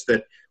 It's just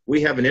that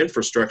we have an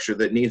infrastructure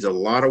that needs a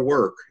lot of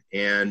work,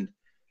 and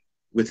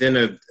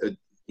within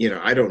you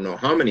know, I don't know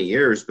how many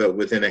years, but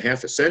within a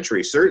half a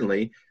century,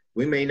 certainly,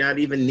 we may not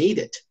even need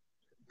it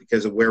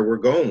because of where we're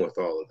going with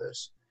all of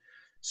this.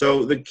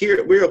 So the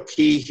real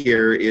key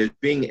here is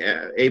being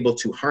able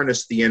to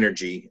harness the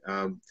energy,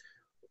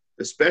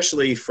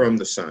 especially from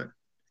the sun.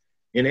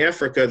 In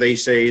Africa, they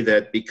say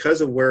that because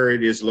of where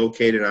it is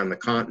located on the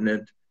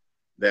continent,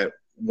 that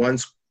 1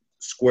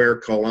 square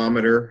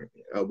kilometer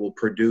will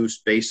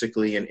produce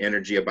basically an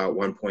energy about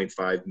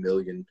 1.5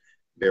 million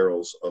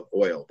barrels of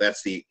oil.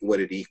 That's what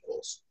it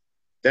equals.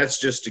 That's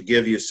just to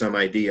give you some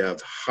idea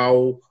of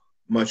how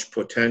much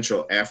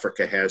potential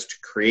Africa has to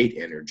create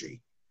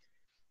energy.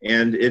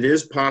 And it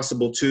is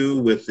possible too,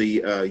 with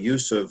the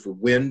use of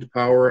wind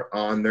power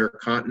on their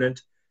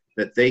continent,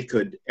 that they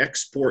could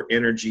export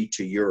energy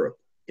to Europe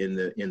in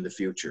the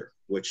future,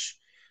 which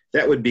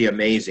that would be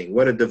amazing.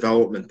 What a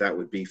development that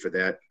would be for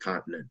that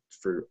continent,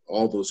 for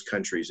all those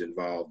countries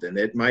involved. And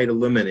it might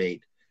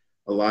eliminate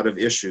a lot of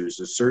issues,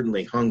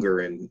 certainly hunger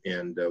and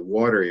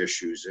water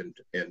issues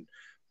and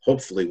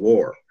hopefully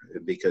war,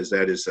 because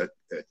that is a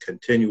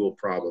continual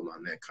problem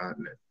on that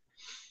continent.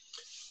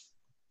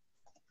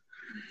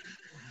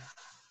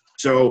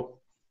 So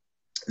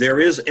there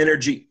is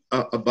energy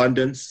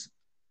abundance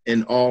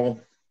in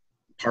all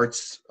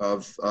parts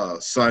of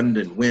sun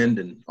and wind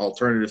and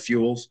alternative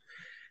fuels.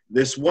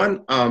 This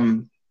one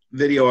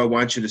video I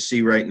want you to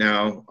see right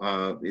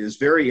now is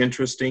very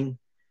interesting.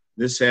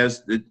 This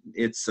has,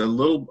 it's a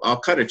little, I'll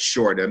cut it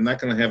short. I'm not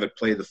going to have it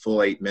play the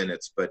full 8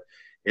 minutes, but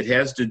it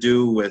has to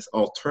do with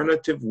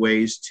alternative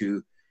ways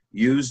to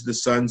use the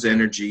sun's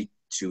energy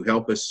to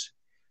help us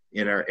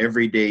in our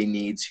everyday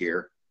needs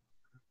here.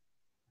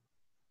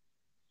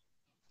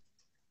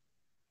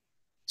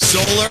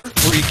 Solar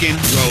freaking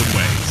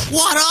roadways.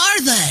 What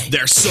are they?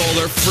 They're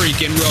solar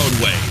freaking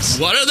roadways.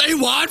 What do they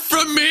want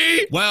from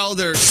me? Well,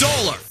 they're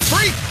solar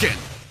freaking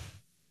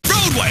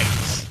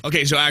roadways.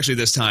 Okay, so actually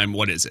this time,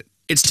 what is it?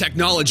 It's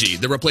technology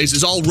that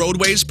replaces all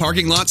roadways,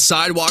 parking lots,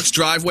 sidewalks,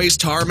 driveways,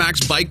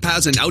 tarmacs, bike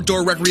paths, and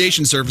outdoor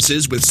recreation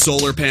surfaces with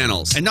solar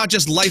panels. And not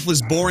just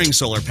lifeless, boring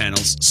solar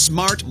panels.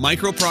 Smart,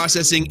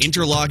 microprocessing,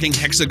 interlocking,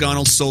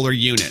 hexagonal solar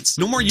units.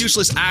 No more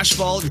useless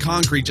asphalt and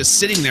concrete just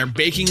sitting there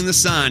baking in the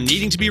sun,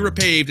 needing to be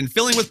repaved and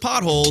filling with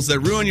potholes that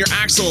ruin your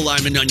axle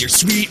alignment on your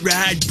sweet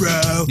ride,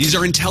 bro. These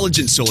are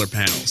intelligent solar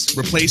panels.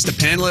 Replace a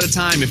panel at a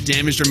time if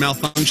damaged or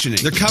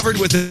malfunctioning. They're covered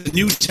with a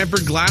new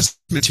tempered glass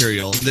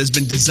material that has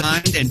been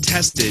designed and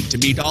tested to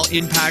meet all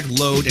impact,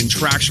 load, and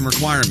traction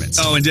requirements.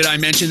 Oh, and did I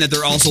mention that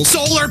they're also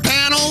solar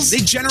panels? They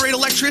generate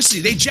electricity.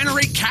 They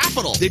generate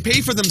capital. They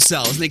pay for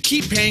themselves, and they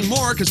keep paying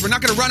more because we're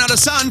not going to run out of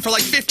sun for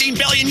like 15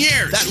 billion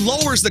years. That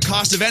lowers the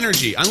cost of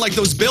energy, unlike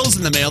those bills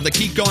in the mail that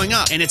keep going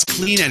up. And it's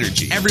clean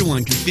energy.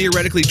 Everyone can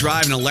theoretically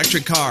drive an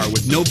electric car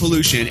with no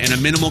pollution and a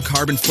minimal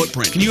carbon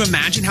footprint. Can you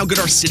imagine how good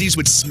our cities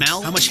would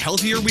smell? How much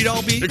healthier we'd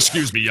all be?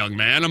 Excuse me, young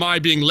man. Am I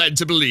being led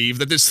to believe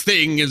that this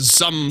thing is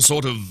some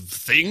sort of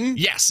thing?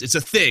 Yes, it's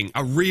a thing.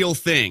 A real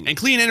thing. And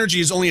clean energy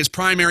is only its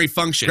primary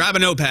function. Grab a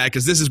notepad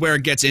because this is where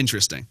it gets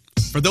interesting.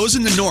 For those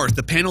in the north,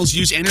 the panels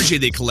use energy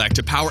they collect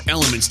to power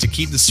elements to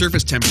keep the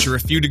surface temperature a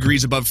few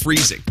degrees above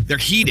freezing. They're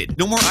heated.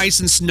 No more ice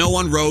and snow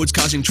on roads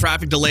causing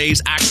traffic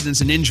delays,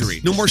 accidents, and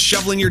injury. No more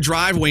shoveling your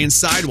driveway and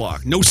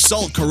sidewalk. No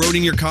salt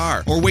corroding your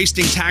car or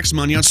wasting tax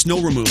money on snow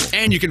removal.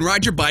 And you can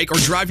ride your bike or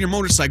drive your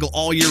motorcycle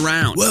all year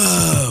round.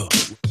 Whoa!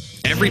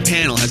 Every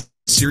panel has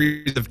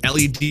series of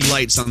LED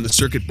lights on the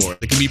circuit board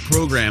that can be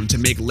programmed to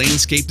make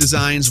landscape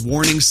designs,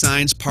 warning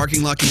signs,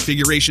 parking lot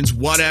configurations,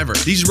 whatever.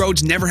 These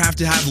roads never have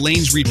to have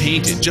lanes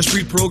repainted, just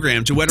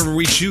reprogrammed to whatever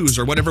we choose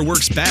or whatever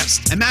works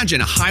best.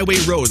 Imagine a highway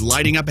road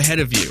lighting up ahead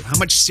of you. How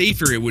much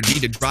safer it would be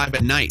to drive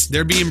at night.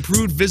 There'd be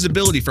improved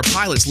visibility for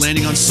pilots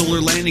landing on solar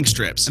landing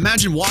strips.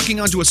 Imagine walking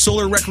onto a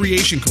solar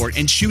recreation court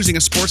and choosing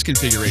a sports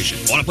configuration.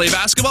 Want to play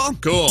basketball?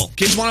 Cool.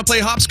 Kids want to play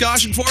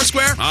hopscotch and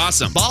Foursquare?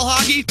 Awesome. Ball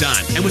hockey?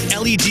 Done. And with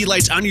LED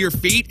lights under your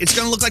feet, it's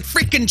going to look like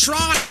freaking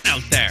Tron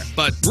out there.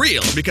 But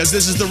real, because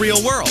this is the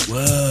real world.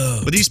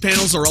 Whoa. But these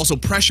panels are also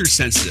pressure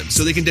sensitive,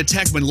 so they can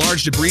detect when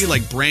large debris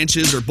like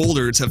branches or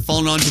boulders have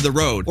fallen onto the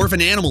road, or if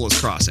an animal is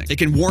crossing. They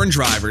can warn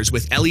drivers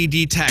with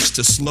LED text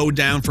to slow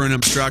down for an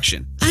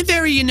obstruction. I'm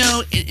very,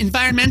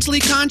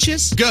 environmentally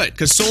conscious. Good,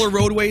 because solar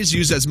roadways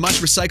use as much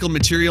recycled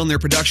material in their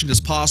production as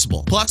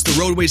possible. Plus, the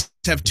roadways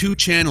have two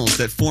channels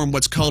that form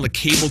what's called a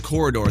cable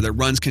corridor that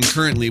runs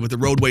concurrently with the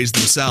roadways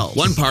themselves.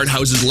 One part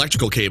houses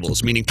electrical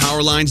cables, meaning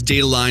power lines,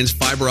 data lines,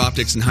 fiber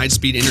optics, and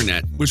high-speed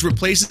internet, which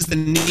replaces the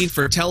need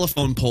for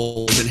telephone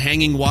poles and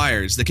hanging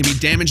wires that can be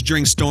damaged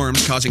during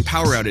storms, causing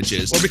power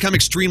outages, or become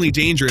extremely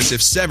dangerous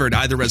if severed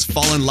either as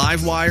fallen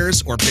live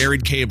wires or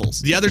buried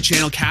cables. The other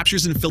channel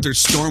captures and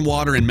filters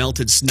stormwater and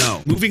melted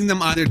snow, moving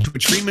them either to a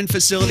treatment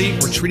facility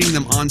or treating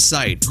them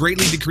on-site,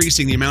 greatly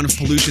decreasing the amount of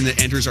pollution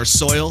that enters our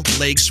soil,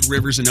 lakes,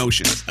 rivers, and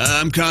oceans.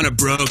 I'm kinda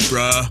broke,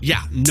 bruh.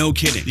 Yeah, no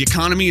kidding. The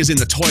economy is in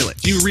the toilet.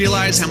 Do you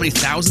realize how many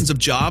thousands of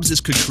jobs this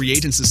could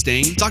create and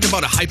sustain? Talk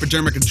about a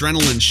hypodermic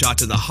adrenaline shot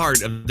to the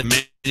heart of the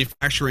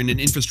manufacturing and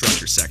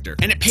infrastructure sector.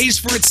 And it pays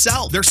for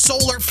itself. They're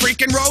solar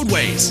freaking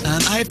roadways.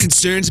 I have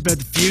concerns about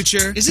the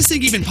future. Is this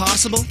thing even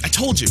possible? I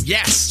told you,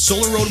 yes.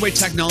 Solar roadway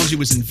technology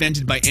was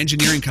invented by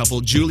engineering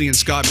couple Julie and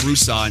Scott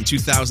Broussard in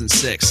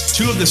 2006.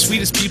 Two of the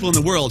sweetest people in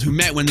the world who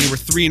met when they were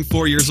 3 and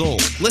 4 years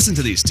old. Listen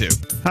to these two.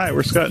 Hi,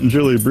 we're Scott and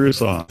Julie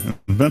Broussard,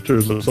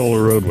 inventors of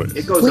solar roadways.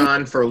 It goes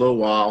on for a little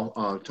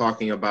while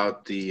talking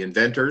about the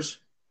inventors.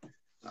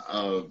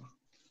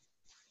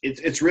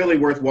 It's really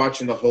worth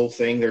watching the whole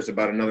thing. There's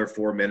about another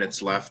 4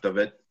 minutes left of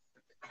it.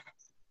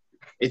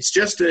 It's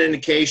just an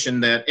indication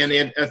that,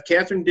 and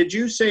Catherine, did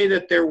you say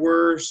that there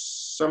were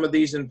some of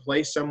these in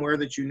place somewhere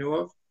that you knew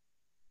of?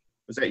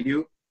 Was that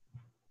you?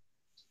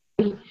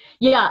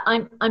 Yeah,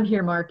 I'm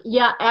here, Mark.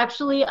 Yeah,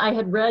 actually, I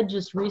had read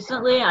just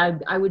recently,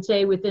 I would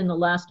say within the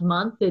last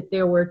month, that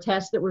there were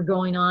tests that were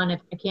going on.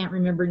 I can't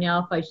remember now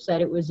if I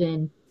said it was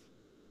in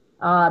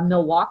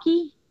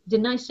Milwaukee.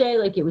 Didn't I say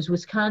like it was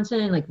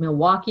Wisconsin, like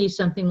Milwaukee,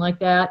 something like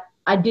that?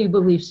 I do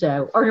believe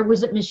so. Or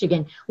was it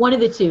Michigan? One of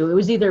the two. It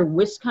was either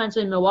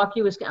Wisconsin,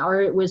 Milwaukee, Wisconsin,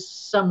 or it was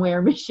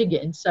somewhere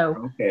Michigan.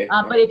 So, okay.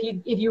 But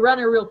if you run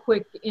a real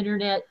quick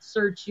internet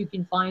search, you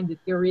can find that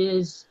there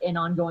is an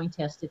ongoing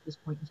test at this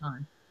point in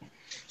time.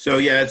 So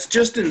yeah, it's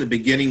just in the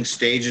beginning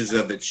stages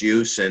of its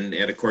use, and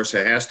of course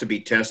it has to be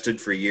tested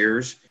for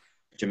years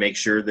to make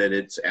sure that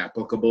it's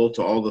applicable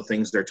to all the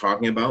things they're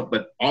talking about,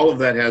 but all of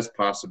that has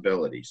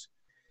possibilities.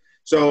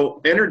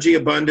 So energy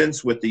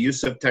abundance with the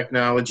use of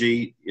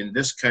technology in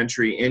this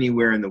country,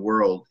 anywhere in the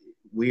world,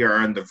 we are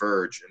on the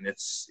verge, and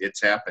it's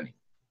happening.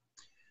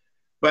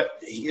 But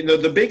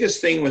the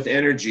biggest thing with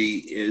energy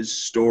is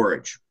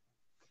storage,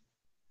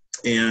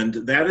 and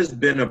that has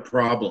been a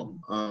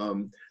problem.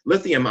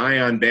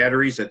 Lithium-ion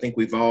batteries, I think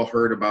we've all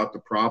heard about the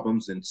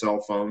problems in cell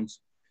phones.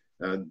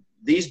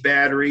 These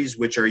batteries,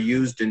 which are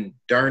used in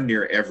darn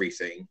near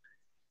everything,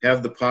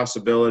 have the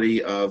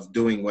possibility of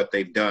doing what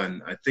they've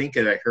done. I think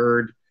that I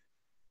heard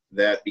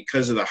that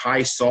because of the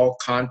high salt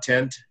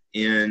content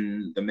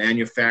in the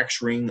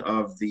manufacturing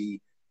of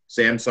the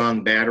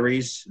Samsung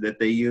batteries that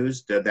they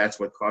used, that's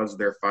what caused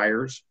their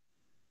fires.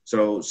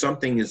 So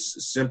something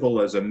as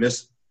simple as a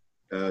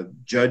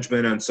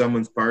misjudgment on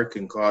someone's part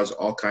can cause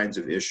all kinds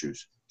of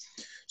issues.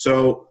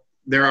 So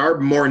there are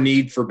more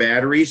need for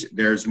batteries.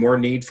 There's more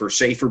need for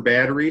safer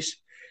batteries.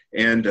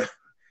 And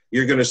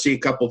you're going to see a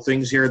couple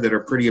things here that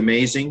are pretty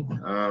amazing,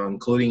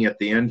 including at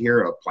the end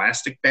here, a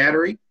plastic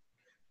battery.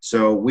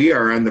 So we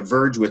are on the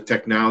verge with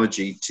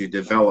technology to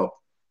develop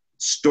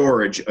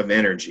storage of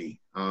energy.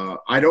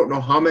 I don't know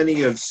how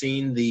many have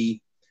seen the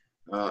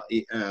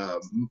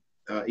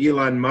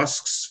Elon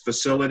Musk's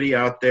facility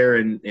out there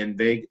in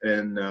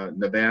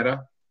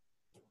Nevada,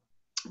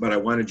 but I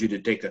wanted you to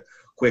take a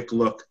quick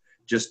look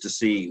just to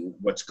see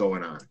what's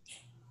going on.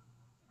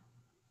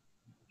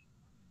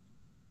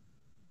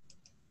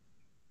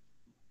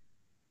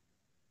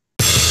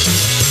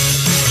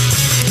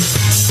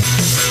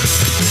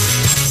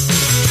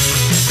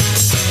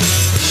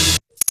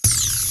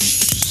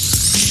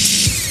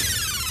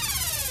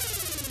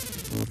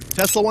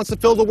 Tesla wants to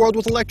fill the world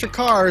with electric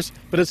cars,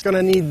 but it's going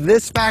to need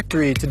this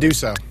factory to do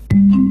so.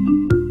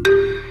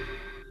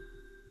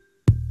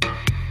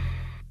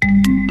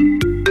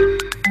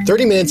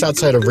 "30 minutes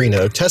outside of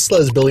Reno, Tesla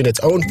is building its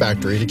own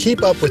factory to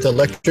keep up with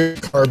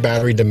electric car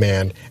battery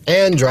demand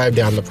and drive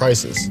down the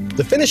prices.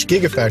 The finished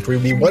Gigafactory will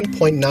be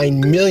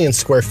 1.9 million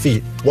square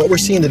feet. What we're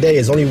seeing today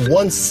is only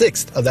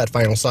 1/6 of that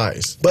final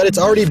size. But it's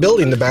already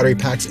building the battery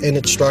packs in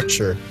its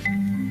structure.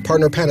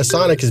 Partner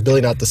Panasonic is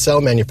building out the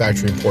cell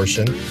manufacturing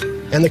portion,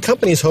 and the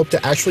companies hope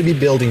to actually be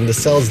building the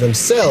cells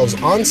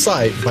themselves on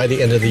site by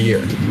the end of the year.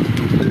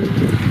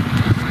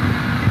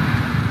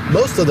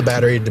 Most of the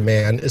battery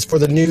demand is for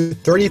the new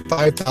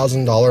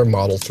 $35,000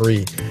 Model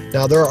 3.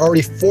 Now, there are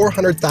already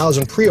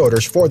 400,000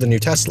 pre-orders for the new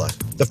Tesla.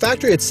 The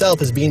factory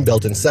itself is being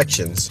built in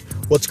sections.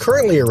 What's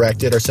currently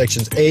erected are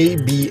sections A,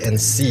 B, and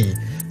C.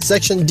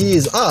 Section D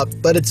is up,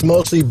 but it's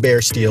mostly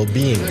bare steel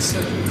beams.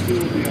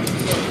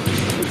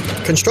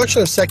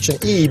 Construction of Section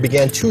E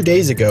began 2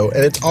 days ago,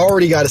 and it's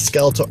already got a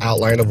skeletal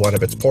outline of one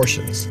of its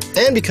portions.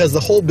 And because the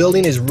whole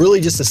building is really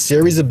just a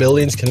series of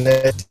buildings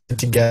connected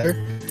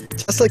together,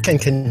 Tesla can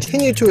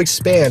continue to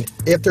expand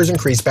if there's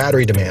increased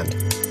battery demand.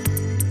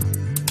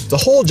 The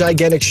whole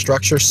gigantic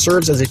structure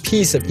serves as a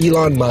piece of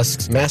Elon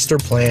Musk's master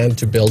plan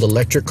to build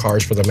electric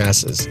cars for the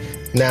masses.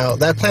 Now,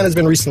 that plan has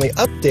been recently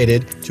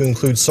updated to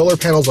include solar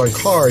panels on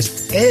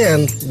cars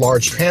and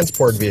large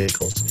transport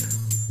vehicles.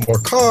 More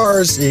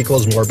cars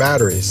equals more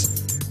batteries.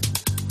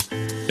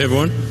 Hey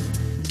everyone.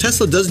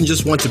 Tesla doesn't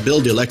just want to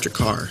build the electric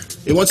car.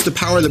 It wants to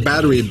power the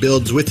battery it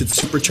builds with its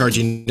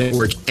supercharging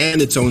network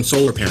and its own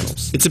solar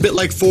panels. It's a bit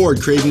like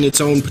Ford creating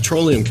its own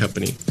petroleum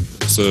company.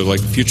 So like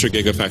future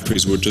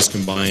gigafactories would just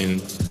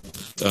combine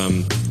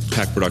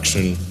pack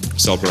production,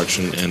 cell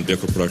production, and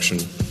vehicle production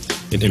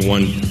in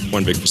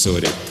one big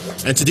facility.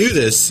 And to do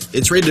this,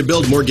 it's ready to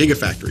build more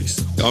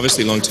gigafactories.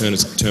 Obviously, long term,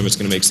 it's going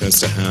to make sense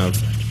to have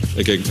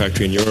a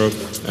gigafactory in Europe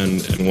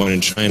and one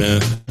in China.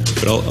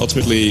 But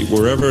ultimately,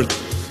 wherever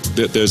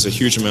there's a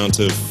huge amount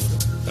of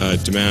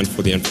demand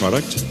for the end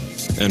product,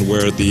 and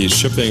where the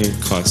shipping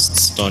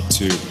costs start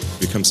to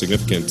become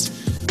significant,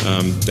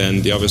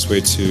 then the obvious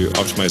way to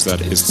optimize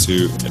that is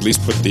to at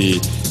least put the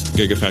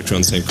gigafactory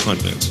on the same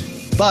continent.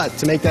 But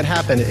to make that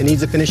happen, it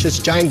needs to finish this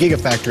giant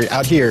gigafactory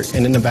out here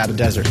in the Nevada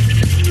desert.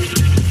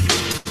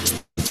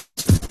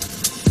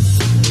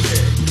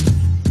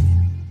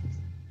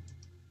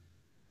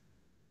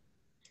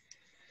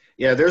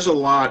 Yeah, there's a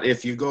lot.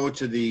 If you go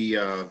to the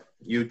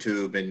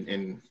YouTube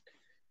and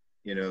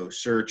you know,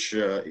 search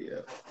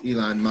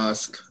Elon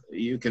Musk,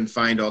 you can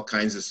find all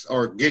kinds of,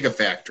 or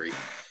Gigafactory,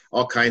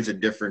 all kinds of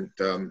different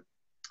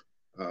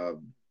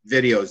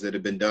videos that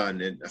have been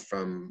done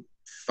from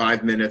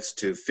 5 minutes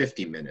to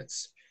 50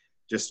 minutes.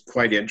 Just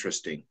quite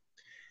interesting.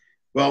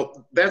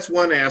 Well, that's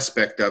one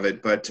aspect of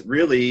it, but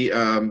really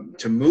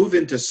to move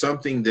into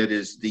something that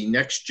is the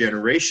next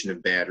generation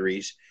of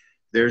batteries,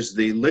 there's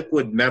the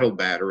liquid metal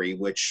battery,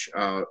 which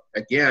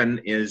again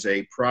is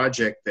a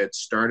project that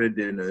started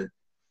in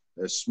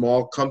a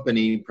small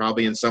company,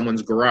 probably in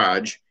someone's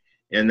garage,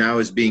 and now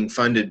is being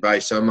funded by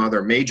some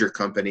other major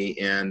company.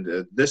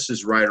 And this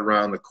is right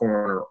around the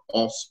corner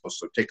also,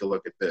 so take a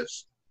look at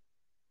this.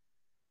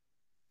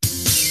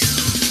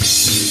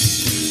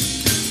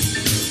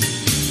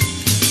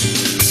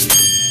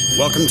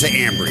 Welcome to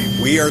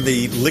Ambri. We are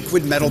the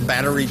liquid metal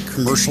battery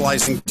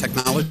commercializing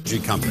technology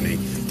company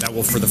that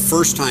will for the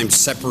first time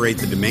separate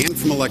the demand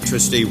from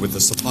electricity with the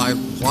supply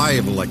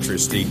of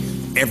electricity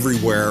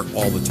everywhere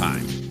all the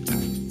time.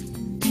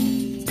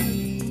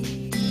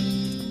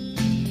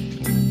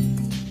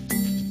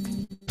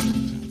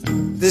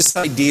 This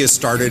idea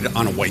started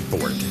on a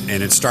whiteboard,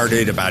 and it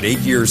started about 8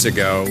 years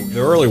ago.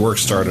 The early work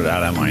started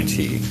at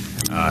MIT,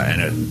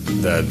 and at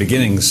the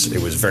beginnings,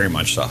 it was very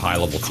much a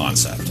high-level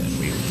concept, and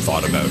we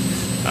thought about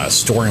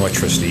storing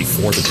electricity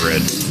for the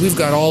grid. We've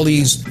got all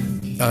these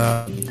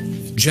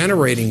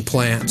generating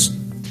plants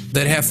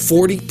that have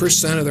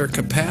 40% of their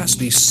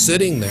capacity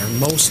sitting there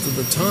most of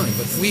the time.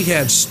 But if we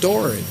had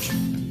storage,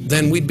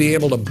 then we'd be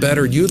able to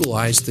better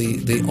utilize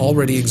the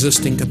already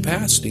existing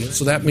capacity.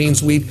 So that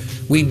means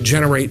we'd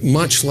generate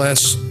much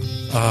less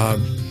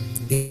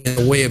in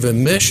the way of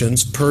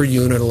emissions per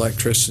unit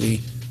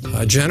electricity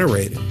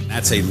generated.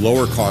 That's a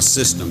lower cost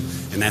system,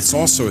 and that's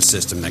also a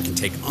system that can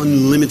take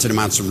unlimited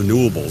amounts of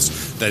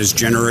renewables that is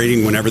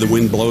generating whenever the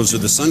wind blows or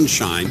the sun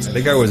shines. I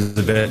think I was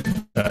a bit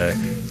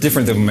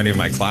different than many of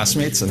my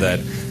classmates in that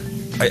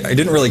I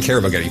didn't really care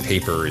about getting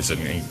papers and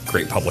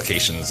great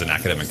publications in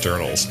academic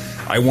journals.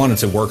 I wanted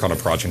to work on a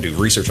project and do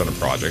research on a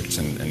project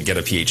and get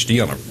a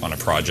PhD on a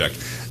project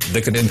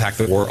that could impact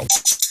the world.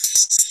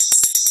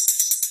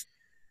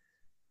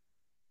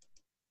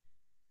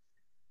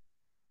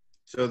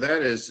 So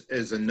that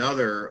is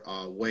another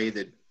way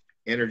that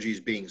energy is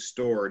being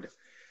stored.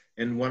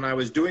 And when I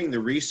was doing the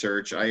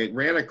research, I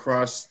ran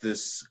across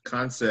this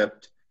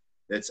concept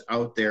that's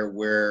out there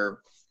where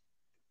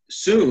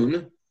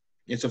soon,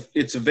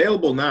 it's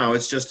available now,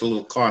 it's just a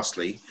little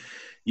costly.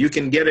 You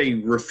can get a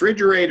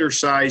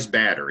refrigerator-sized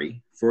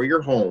battery for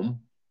your home,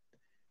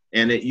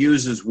 and it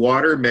uses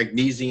water,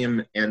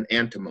 magnesium, and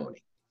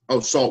antimony. Oh,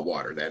 salt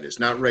water, that is,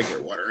 not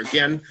regular water.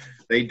 Again,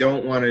 they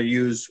don't want to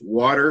use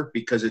water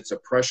because it's a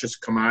precious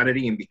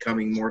commodity and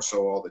becoming more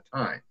so all the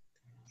time.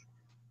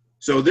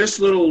 So this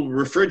little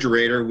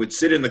refrigerator would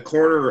sit in the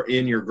corner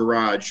in your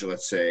garage,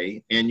 let's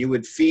say, and you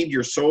would feed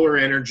your solar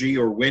energy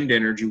or wind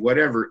energy,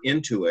 whatever,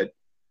 into it,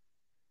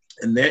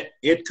 and that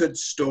it could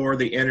store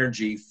the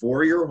energy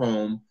for your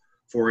home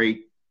for a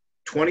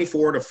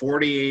 24 to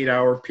 48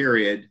 hour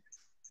period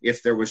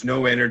if there was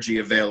no energy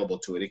available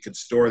to it. It could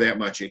store that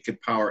much. It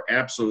could power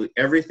absolutely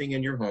everything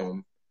in your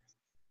home.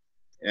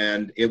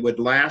 And it would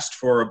last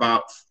for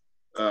about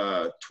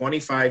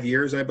 25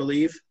 years, I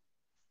believe,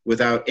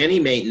 without any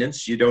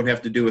maintenance. You don't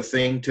have to do a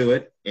thing to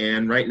it.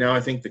 And right now, I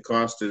think the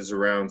cost is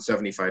around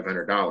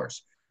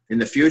 $7,500. In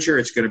the future,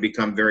 it's going to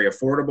become very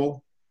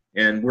affordable.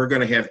 And we're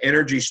going to have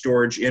energy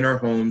storage in our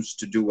homes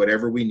to do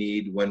whatever we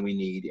need when we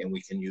need. And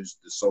we can use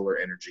the solar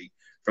energy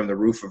from the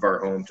roof of our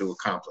home to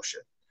accomplish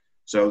it.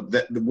 So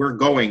we're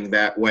going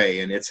that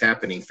way, and it's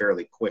happening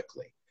fairly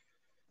quickly.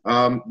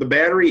 The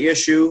battery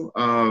issue,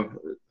 I'm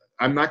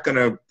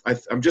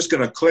just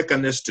going to click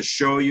on this to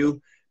show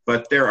you,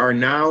 but there are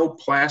now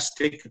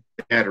plastic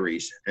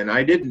batteries. And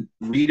I didn't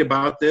read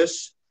about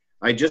this.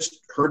 I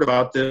just heard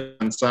about this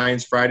on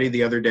Science Friday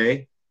the other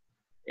day.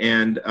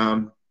 And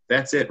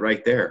that's it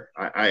right there.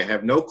 I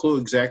have no clue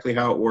exactly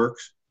how it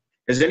works.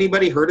 Has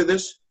anybody heard of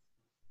this?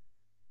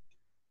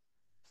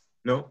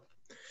 No?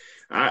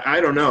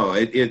 I don't know.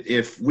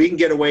 If we can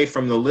get away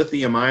from the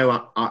lithium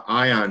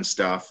ion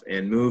stuff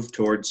and move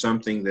towards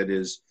something that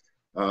is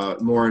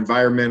more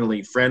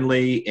environmentally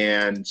friendly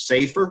and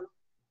safer,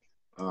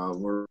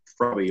 we're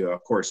probably,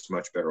 of course,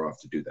 much better off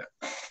to do that.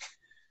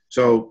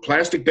 So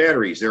plastic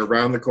batteries, they're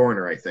around the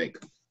corner, I think.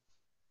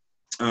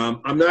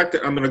 I'm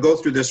going to go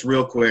through this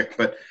real quick,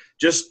 but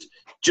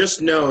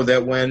just know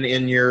that when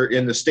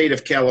in the state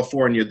of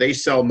California, they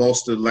sell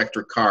most of the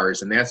electric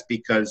cars, and that's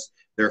because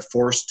they're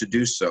forced to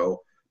do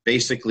so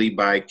basically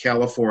by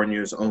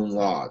California's own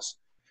laws.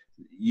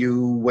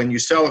 When you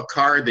sell a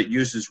car that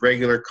uses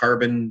regular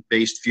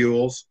carbon-based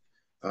fuels,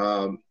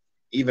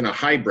 even a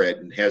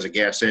hybrid has a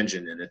gas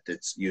engine in it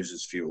that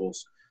uses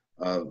fuels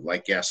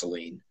like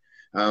gasoline.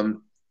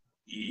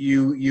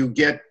 You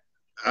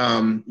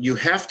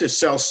have to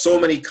sell so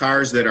many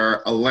cars that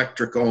are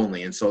electric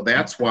only, and so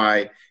that's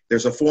why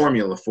there's a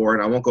formula for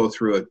it. I won't go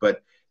through it,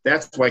 but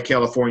that's why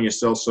California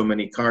sells so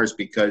many cars,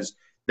 because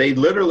they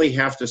literally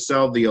have to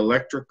sell the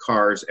electric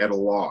cars at a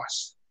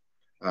loss.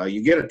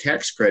 You get a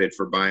tax credit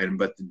for buying them,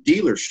 but the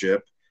dealership,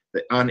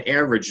 on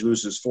average,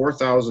 loses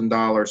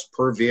 $4,000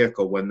 per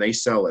vehicle when they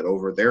sell it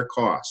over their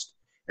cost,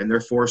 and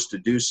they're forced to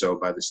do so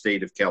by the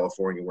state of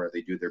California where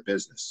they do their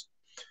business.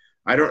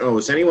 I don't know,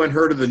 has anyone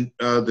heard of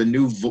the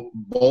new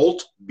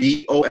Bolt,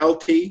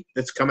 B-O-L-T,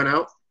 that's coming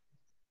out?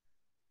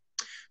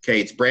 Okay,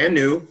 it's brand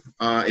new.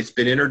 It's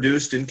been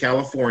introduced in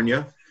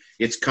California.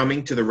 It's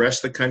coming to the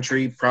rest of the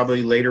country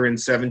probably later in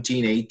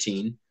 17,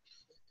 18.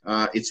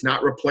 It's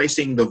not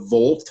replacing the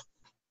Volt.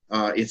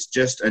 It's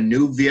just a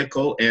new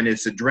vehicle, and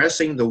it's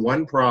addressing the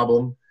one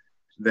problem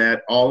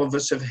that all of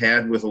us have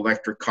had with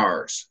electric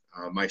cars,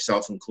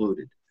 myself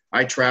included.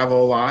 I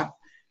travel a lot.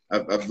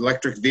 An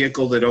electric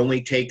vehicle that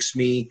only takes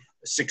me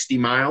 60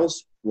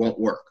 miles won't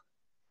work.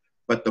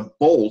 But the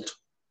Bolt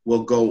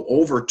will go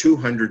over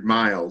 200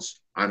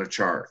 miles on a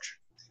charge.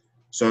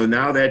 So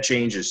now that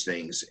changes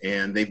things,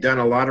 and they've done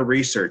a lot of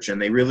research, and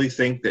they really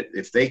think that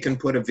if they can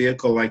put a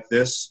vehicle like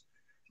this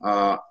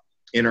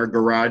in our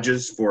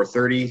garages for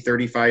 $30,000,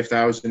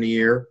 $35,000 a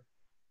year,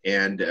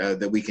 and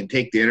that we can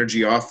take the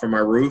energy off from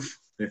our roof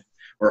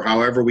or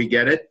however we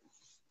get it,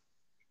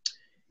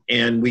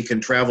 and we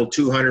can travel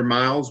 200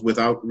 miles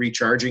without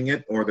recharging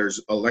it, or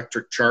there's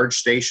electric charge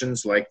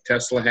stations like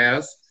Tesla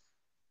has,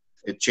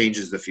 it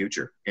changes the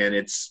future, and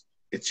it's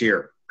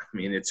here. I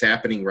mean, it's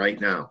happening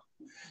right now.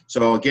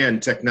 So again,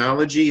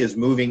 technology is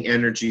moving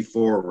energy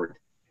forward.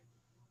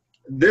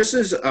 This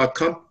is a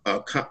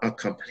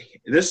company.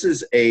 This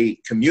is a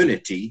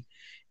community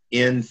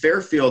in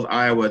Fairfield,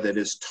 Iowa that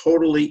is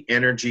totally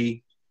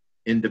energy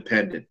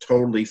independent,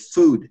 totally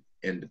food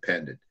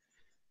independent.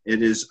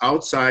 It is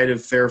outside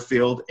of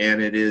Fairfield,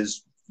 and it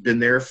has been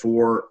there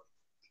for,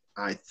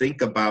 I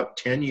think, about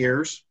 10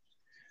 years.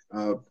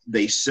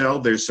 They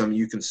sell,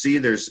 you can see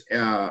there's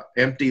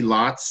empty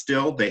lots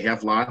still. They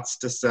have lots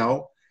to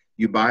sell.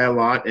 You buy a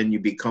lot and you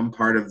become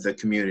part of the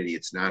community.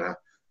 It's not a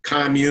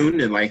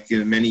commune like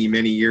many,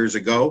 many years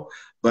ago,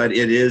 but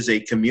it is a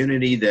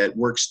community that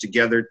works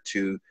together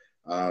to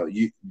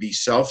be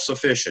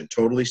self-sufficient,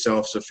 totally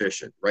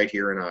self-sufficient right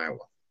here in Iowa.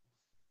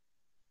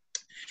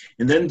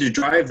 And then to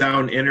drive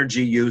down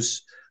energy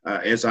use,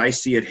 as I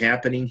see it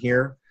happening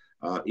here,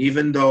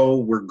 even though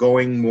we're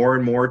going more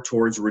and more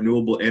towards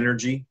renewable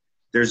energy,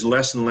 there's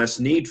less and less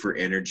need for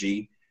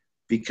energy,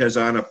 because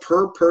on a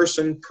per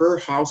person, per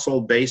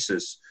household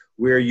basis,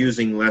 we're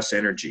using less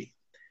energy.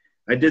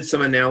 I did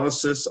some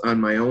analysis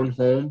on my own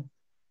home,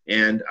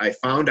 and I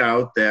found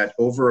out that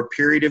over a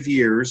period of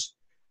years,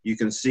 you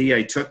can see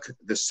I took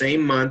the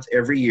same month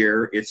every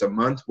year. It's a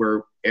month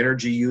where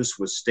energy use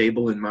was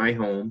stable in my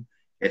home.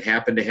 It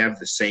happened to have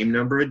the same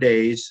number of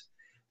days.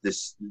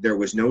 There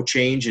was no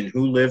change in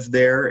who lived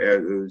there.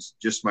 It was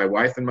just my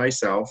wife and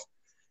myself,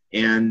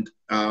 and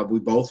we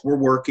both were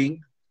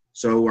working,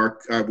 so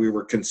we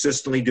were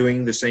consistently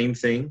doing the same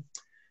thing.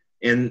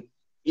 And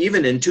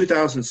even in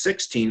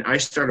 2016, I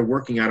started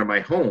working out of my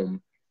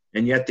home,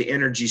 and yet the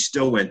energy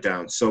still went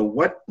down. So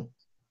what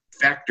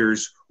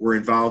factors were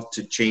involved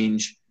to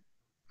change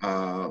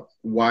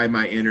why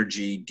my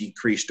energy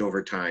decreased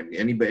over time.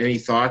 Any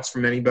thoughts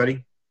from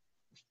anybody?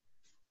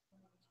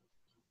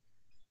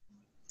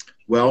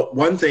 Well,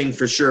 one thing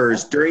for sure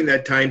is during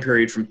that time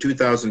period from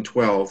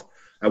 2012,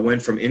 I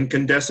went from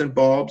incandescent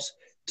bulbs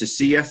to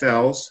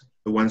CFLs,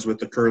 the ones with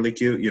the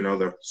curlicue, you know,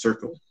 the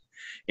circle,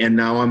 and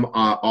now I'm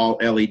all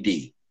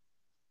LED.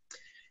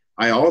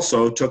 I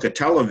also took a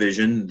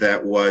television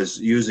that was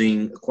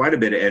using quite a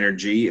bit of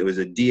energy. It was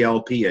a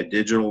DLP, a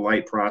digital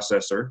light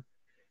processor,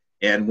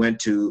 and went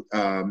to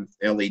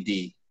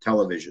LED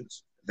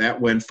televisions.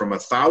 That went from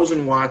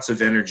 1,000 watts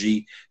of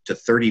energy to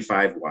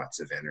 35 watts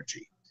of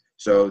energy.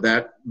 So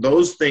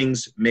those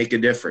things make a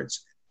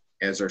difference.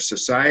 As our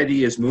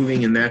society is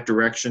moving in that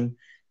direction,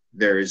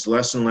 there is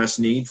less and less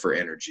need for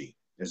energy.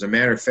 As a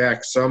matter of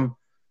fact, some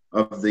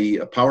of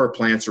the power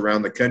plants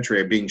around the country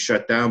are being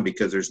shut down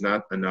because there's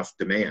not enough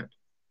demand.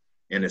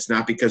 And it's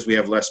not because we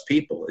have less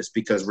people, it's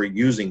because we're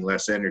using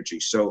less energy.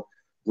 So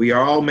we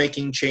are all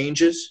making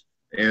changes,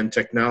 and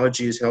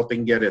technology is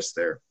helping get us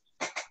there.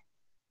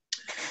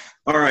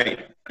 All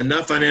right,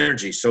 enough on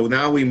energy. So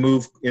now we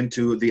move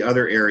into the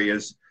other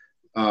areas.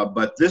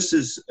 But this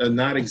is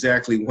not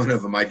exactly one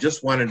of them. I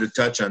just wanted to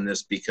touch on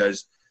this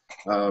because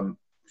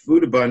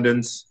food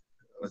abundance,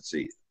 let's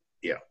see,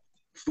 yeah.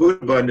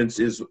 Food abundance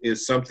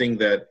is something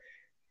that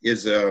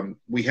is,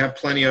 we have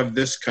plenty of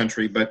this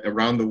country, but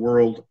around the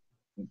world,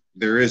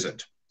 there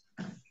isn't.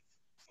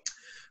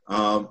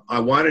 I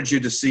wanted you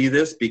to see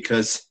this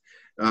because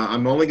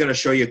I'm only going to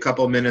show you a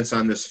couple minutes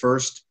on this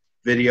first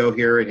video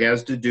here. It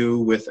has to do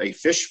with a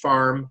fish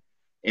farm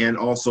and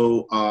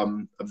also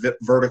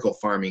vertical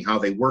farming, how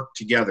they work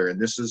together. And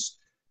this is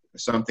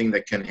something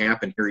that can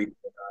happen here.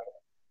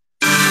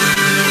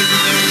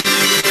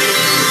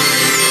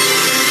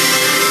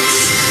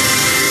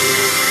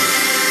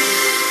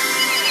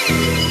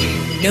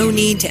 No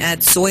need to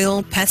add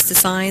soil,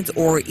 pesticides,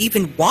 or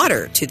even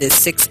water to this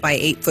 6 by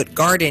 8 foot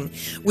garden,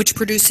 which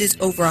produces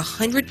over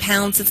 100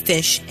 pounds of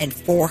fish and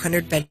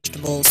 400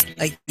 vegetables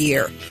a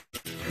year.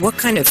 What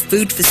kind of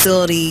food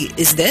facility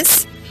is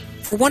this?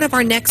 For one of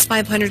our next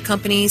 500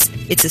 companies,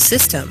 it's a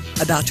system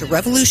about to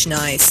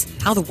revolutionize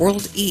how the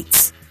world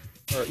eats.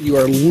 You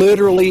are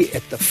literally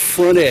at the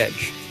front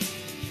edge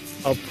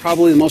of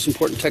probably the most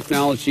important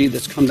technology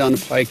that's come down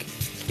the pike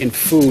in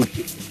food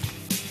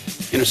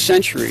in a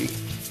century.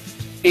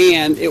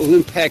 And it will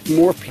impact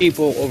more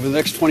people over the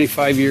next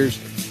 25 years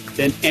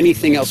than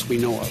anything else we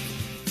know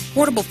of.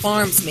 Portable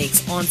Farms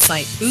makes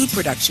on-site food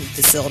production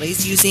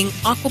facilities using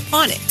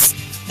aquaponics,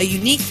 a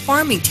unique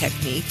farming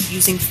technique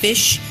using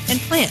fish and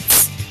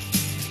plants.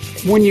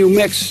 When you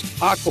mix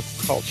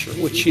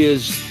aquaculture, which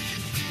is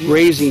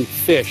raising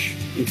fish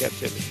in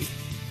captivity,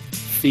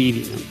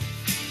 feeding them,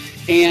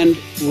 and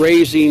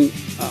raising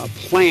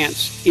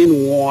plants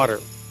in water,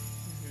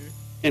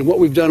 and what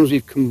we've done is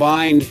we've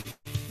combined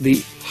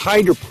the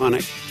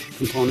hydroponic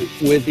component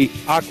with the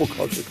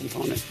aquaculture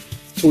component.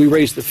 So we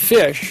raise the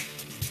fish,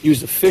 use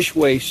the fish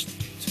waste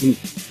to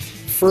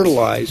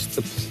fertilize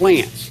the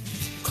plants.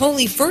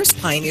 Coley first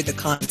pioneered the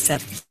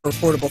concept for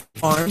portable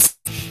farms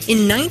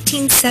in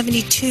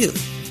 1972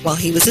 while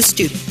he was a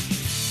student.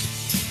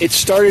 It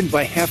started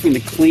by having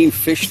to clean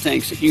fish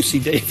tanks at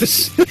UC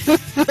Davis.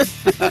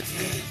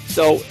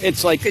 So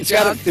it's like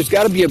there's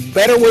got to be a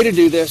better way to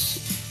do this.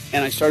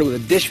 And I started with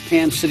a dish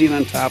pan sitting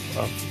on top of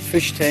a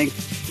fish tank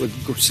with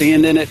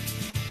sand in it.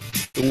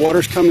 The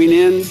water's coming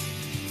in.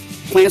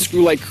 Plants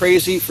grew like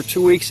crazy for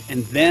 2 weeks,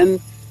 and then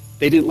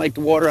they didn't like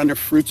the water on their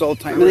fruits all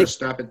the time. I'm going to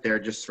stop it there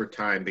just for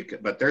time,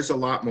 but there's a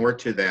lot more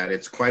to that.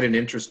 It's quite an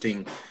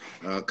interesting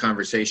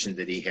conversation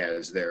that he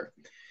has there.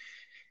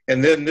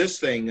 And then this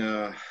thing,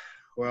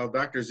 well,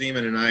 Dr.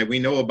 Zeman and I, we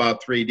know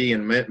about 3D,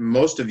 and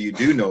most of you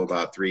do know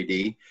about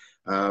 3D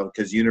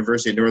because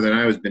University of Northern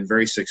Iowa has been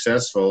very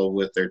successful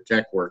with their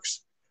TechWorks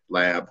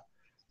lab.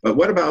 But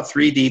what about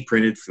 3D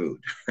printed food?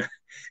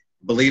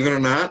 Believe it or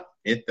not,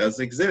 it does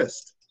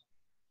exist.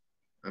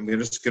 I'm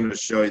just going to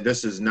show you.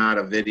 This is not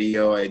a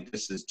video.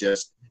 This is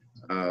just,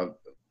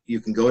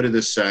 you can go to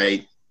the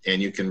site and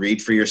you can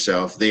read for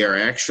yourself. They are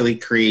actually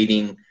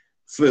creating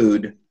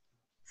food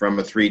from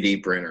a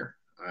 3D printer.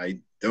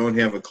 I don't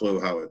have a clue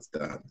how it's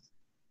done.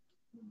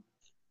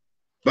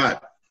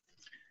 But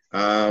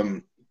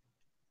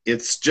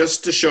it's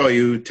just to show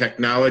you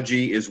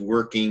technology is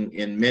working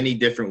in many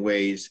different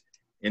ways,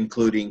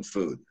 including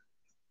food.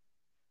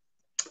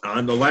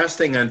 The last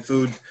thing on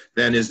food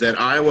then is that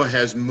Iowa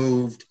has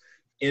moved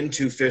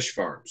into fish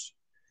farms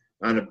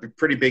on a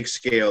pretty big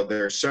scale.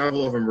 There are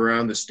several of them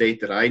around the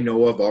state that I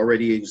know of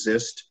already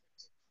exist.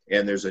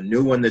 And there's a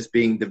new one that's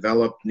being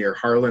developed near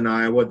Harlan,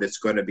 Iowa, that's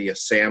going to be a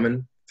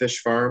salmon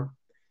fish farm.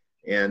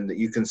 And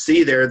you can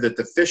see there that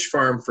the fish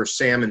farm for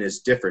salmon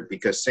is different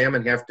because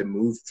salmon have to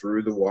move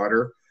through the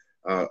water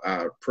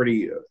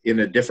in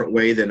a different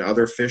way than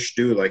other fish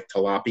do, like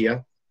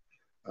tilapia.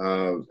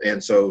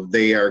 And so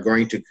they are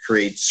going to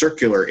create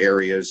circular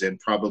areas and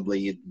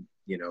probably,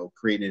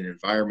 create an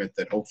environment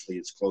that hopefully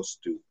is close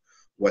to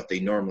what they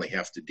normally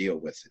have to deal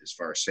with as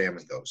far as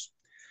salmon goes.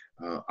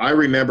 I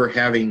remember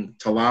having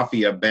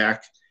tilapia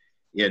back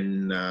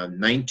in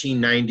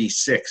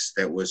 1996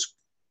 that was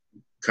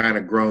kind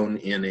of grown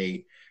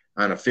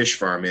on a fish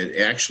farm. It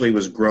actually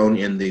was grown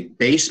in the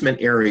basement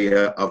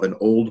area of an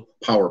old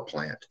power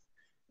plant.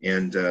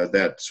 And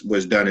that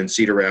was done in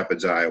Cedar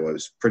Rapids, Iowa. It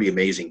was pretty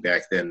amazing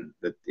back then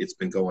that it's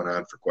been going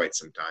on for quite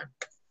some time.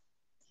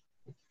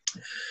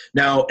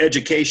 Now,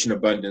 education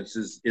abundance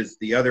is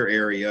the other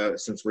area,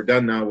 since we're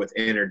done now with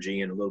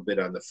energy and a little bit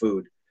on the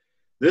food.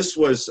 This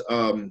was,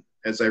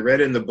 as I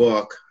read in the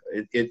book,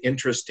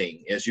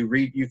 interesting. As you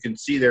read, you can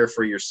see there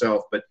for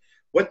yourself, but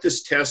what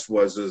this test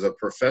was is a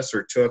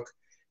professor took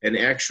and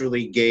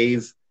actually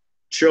gave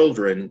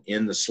children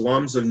in the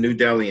slums of New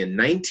Delhi in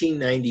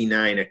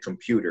 1999 a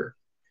computer.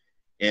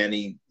 And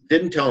he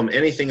didn't tell them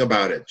anything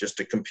about it,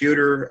 just a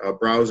computer, a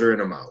browser,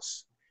 and a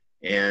mouse.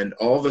 And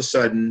all of a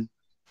sudden,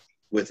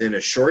 within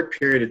a short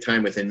period of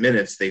time, within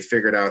minutes, they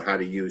figured out how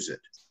to use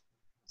it.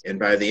 And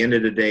by the end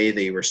of the day,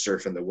 they were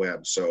surfing the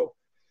web. So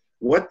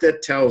what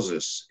that tells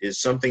us is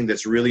something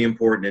that's really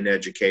important in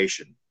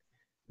education,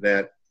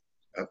 that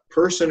a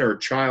person or a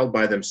child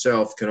by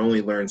themselves can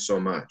only learn so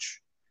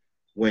much.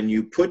 When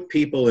you put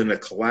people in a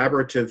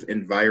collaborative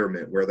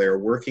environment where they're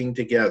working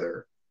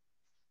together,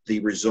 the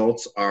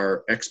results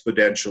are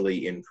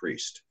exponentially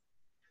increased.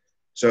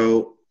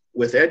 So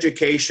with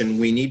education,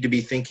 we need to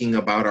be thinking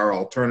about our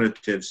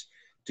alternatives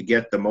to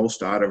get the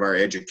most out of our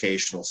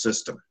educational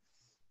system.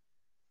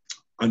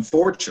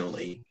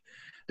 Unfortunately,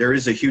 there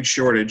is a huge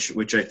shortage,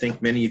 which I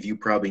think many of you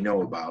probably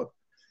know about,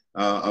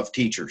 of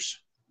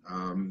teachers.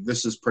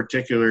 This is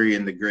particularly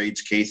in the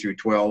grades K through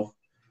 12.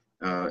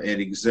 It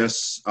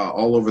exists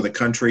all over the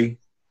country.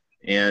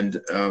 And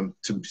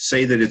to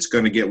say that it's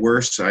going to get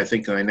worse, I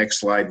think my next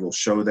slide will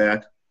show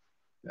that.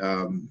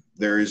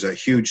 There is a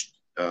huge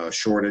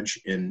shortage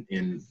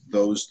in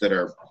those that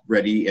are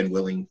ready and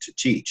willing to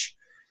teach.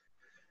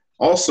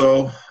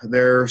 Also,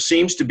 there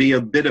seems to be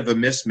a bit of a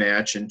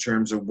mismatch in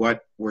terms of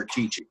what we're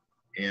teaching.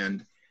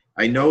 And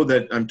I know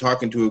that I'm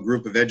talking to a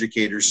group of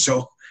educators,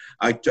 so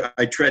I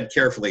tread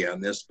carefully on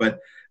this, but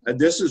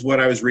this is what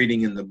I was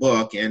reading in the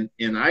book, and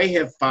I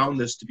have found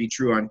this to be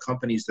true on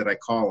companies that I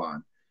call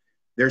on.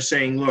 They're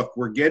saying, look,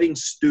 we're getting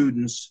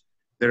students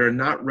that are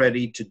not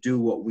ready to do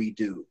what we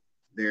do.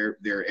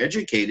 They're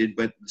educated,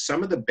 but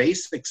some of the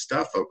basic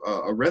stuff,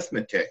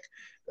 arithmetic,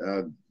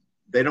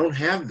 they don't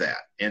have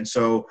that. And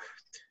so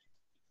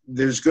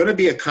there's going to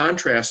be a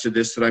contrast to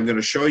this that I'm going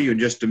to show you in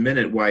just a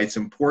minute, why it's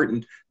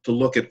important to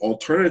look at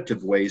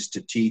alternative ways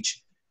to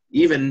teach,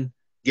 even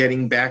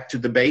getting back to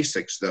the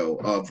basics, though,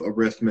 of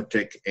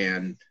arithmetic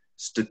and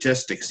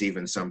statistics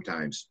even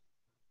sometimes.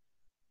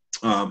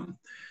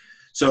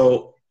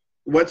 So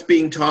what's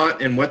being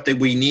taught and what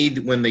we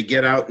need when they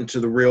get out into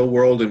the real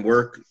world and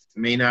work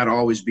may not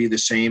always be the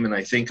same, and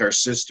I think our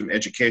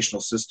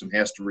educational system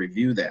has to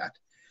review that.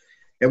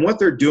 And what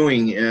they're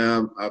doing,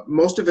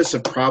 most of us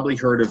have probably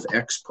heard of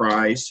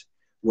XPRIZE.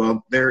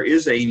 Well, there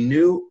is a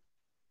new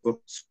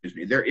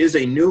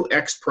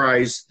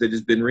XPRIZE that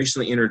has been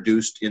recently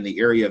introduced in the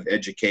area of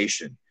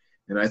education.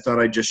 And I thought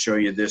I'd just show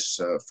you this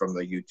from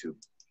the YouTube.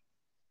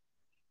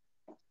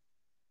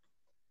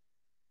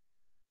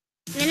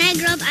 When I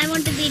grow up, I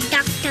want to be a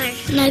doctor.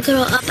 When I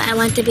grow up, I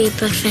want to be a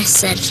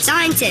professor.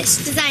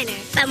 Scientist. Designer.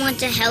 I want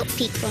to help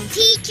people.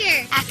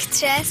 Teacher.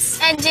 Actress.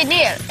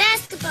 Engineer.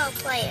 Basketball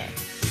player.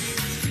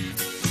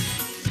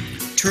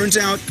 Turns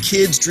out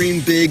kids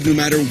dream big no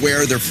matter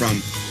where they're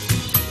from.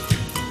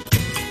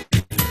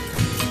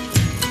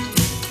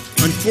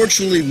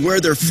 Unfortunately, where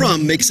they're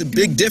from makes a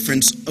big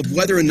difference of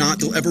whether or not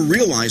they'll ever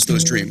realize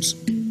those dreams.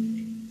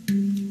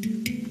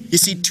 You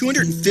see,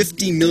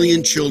 250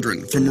 million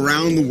children from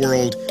around the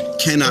world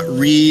cannot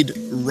read,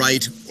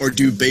 write, or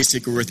do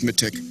basic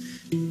arithmetic.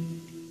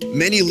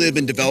 Many live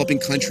in developing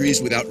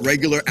countries without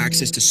regular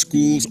access to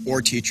schools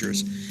or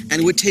teachers, and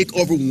it would take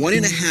over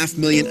 1.5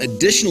 million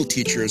additional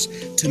teachers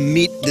to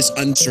meet this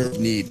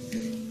unserved need.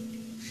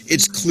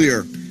 It's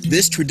clear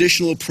this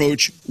traditional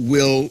approach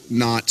will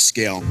not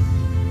scale.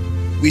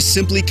 We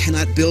simply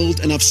cannot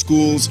build enough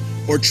schools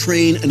or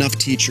train enough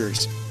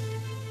teachers.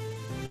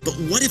 But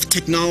what if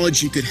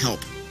technology could help?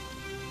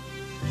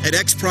 At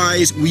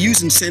XPRIZE, we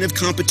use incentive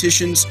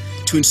competitions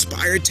to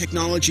inspire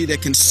technology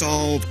that can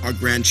solve our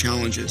grand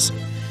challenges.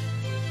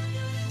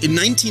 In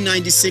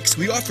 1996,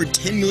 we offered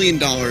 $10 million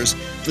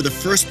for the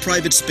first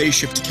private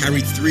spaceship to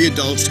carry 3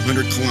 adults to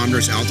 100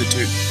 kilometers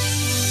altitude.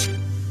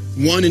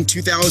 One in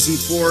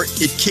 2004,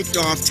 it kicked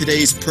off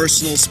today's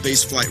personal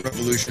spaceflight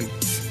revolution.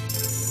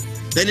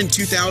 Then in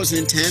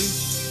 2010,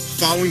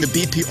 following the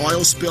BP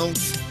oil spill,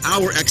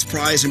 our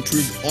XPRIZE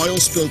improved oil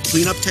spill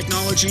cleanup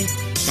technology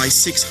by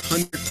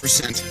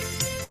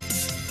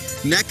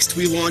 600%. Next,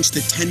 we launched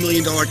the $10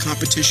 million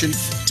competition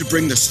to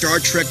bring the Star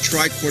Trek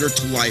tricorder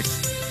to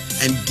life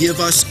and give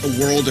us a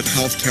world of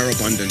healthcare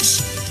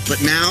abundance.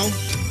 But now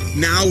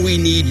we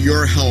need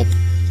your help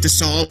to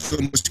solve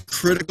the most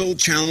critical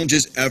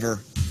challenges ever,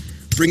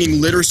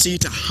 bringing literacy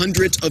to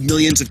hundreds of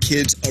millions of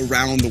kids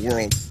around the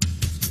world.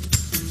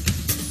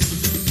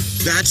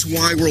 That's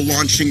why we're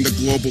launching the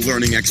Global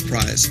Learning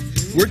XPRIZE.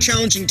 We're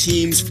challenging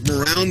teams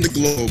from around the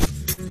globe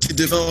to to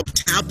develop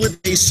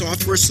tablet-based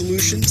software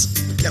solutions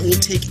that will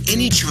take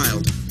any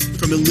child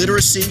from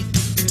illiteracy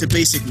to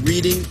basic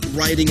reading,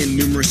 writing, and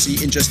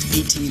numeracy in just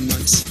 18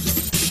 months.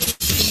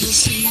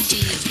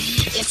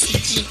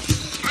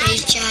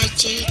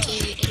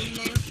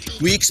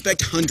 We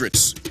expect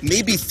hundreds,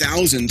 maybe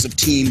thousands of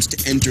teams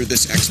to enter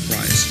this X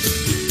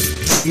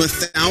Prize. From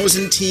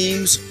 1,000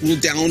 teams, we'll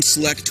down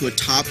select to a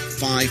top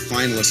 5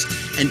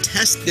 finalists and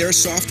test their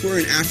software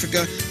in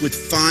Africa with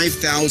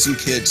 5,000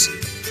 kids.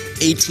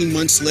 18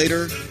 months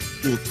later,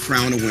 we'll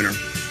crown a winner.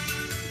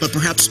 But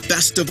perhaps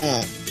best of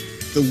all,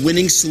 the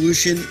winning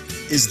solution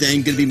is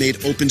then going to be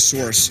made open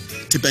source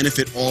to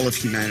benefit all of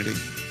humanity.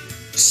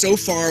 So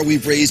far,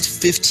 we've raised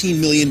 $15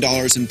 million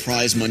in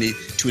prize money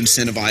to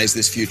incentivize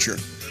this future.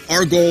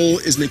 Our goal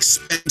is an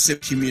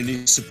expansive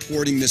community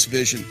supporting this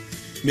vision,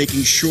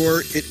 making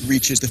sure it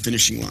reaches the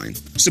finishing line.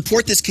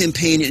 Support this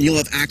campaign and you'll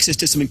have access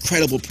to some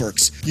incredible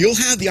perks. You'll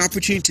have the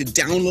opportunity to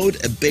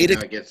download a beta.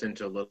 It gets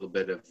into a little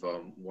bit of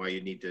why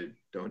you need to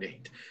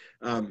donate.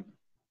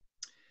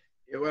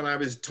 When I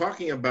was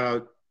talking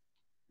about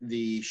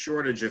the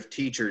shortage of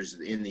teachers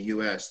in the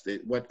U.S.,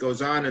 what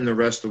goes on in the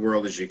rest of the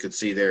world, as you could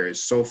see there,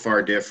 is so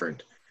far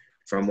different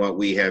from what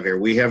we have here.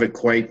 We have it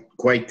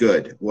quite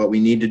good. What we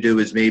need to do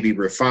is maybe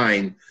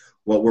refine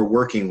what we're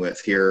working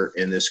with here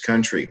in this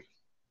country.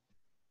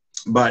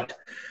 But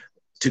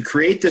to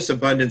create this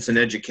abundance in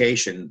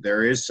education,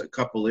 there is a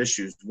couple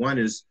issues. One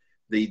is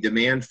the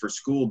demand for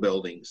school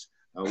buildings.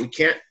 We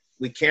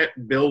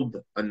can't build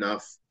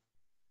enough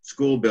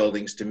school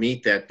buildings to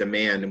meet that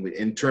demand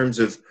in terms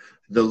of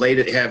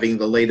having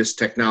the latest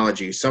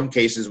technology. Some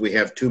cases we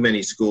have too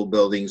many school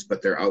buildings,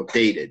 but they're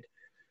outdated.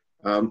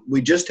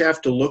 We just have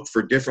to look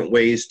for different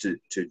ways to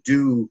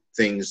do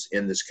things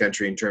in this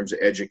country in terms of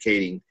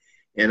educating.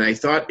 And I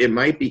thought it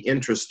might be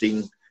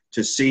interesting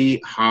to see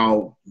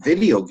how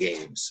video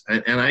games,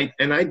 and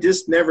I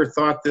just never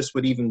thought this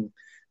would even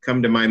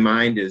come to my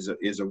mind as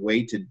a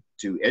way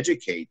to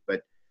educate,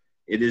 but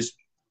it is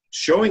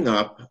showing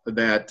up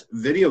that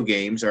video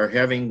games are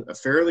having a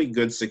fairly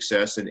good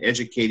success in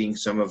educating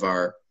some of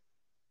our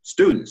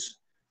students.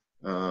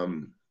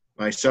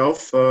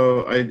 Myself,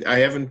 I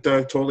haven't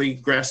totally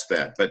grasped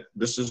that, but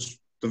this is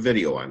the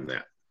video on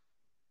that.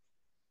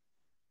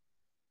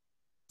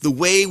 The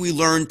way we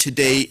learn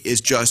today is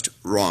just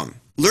wrong.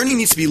 Learning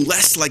needs to be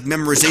less like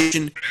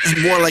memorization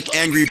and more like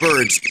Angry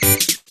Birds.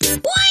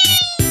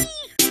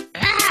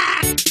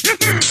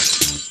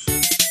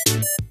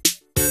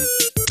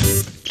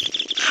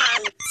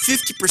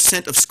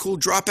 50% of school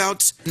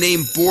dropouts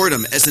name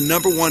boredom as the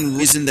 #1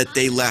 reason that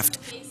they left.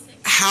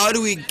 How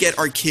do we get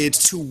our kids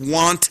to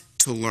want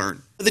to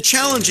learn? The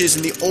challenge is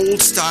in the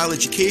old-style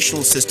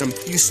educational system,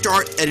 you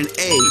start at an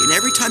A, and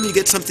every time you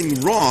get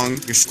something wrong,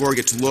 your score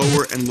gets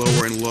lower and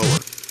lower and lower.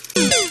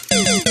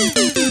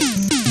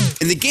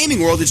 In the gaming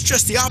world, it's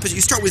just the opposite.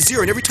 You start with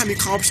 0, and every time you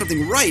accomplish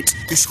something right,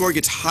 your score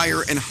gets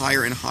higher and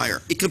higher and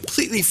higher. It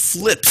completely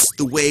flips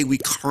the way we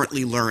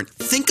currently learn.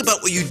 Think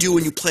about what you do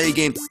when you play a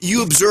game.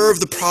 You observe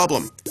the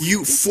problem,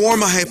 you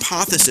form a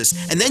hypothesis,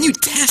 and then you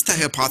test that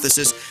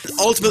hypothesis, and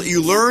ultimately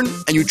you learn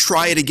and you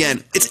try it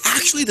again. It's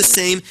actually the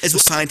same as the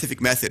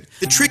scientific method.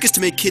 The trick is to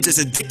make kids as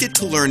addicted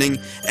to learning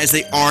as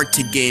they are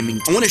to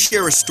gaming. I want to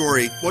share a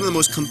story, one of the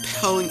most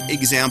compelling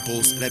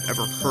examples that I've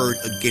ever heard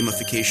of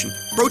gamification.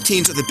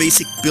 Proteins are the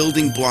basic building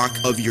block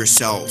of your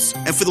cells.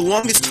 And for the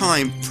longest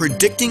time,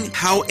 predicting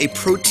how a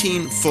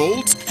protein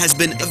folds has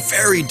been a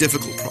very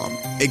difficult problem.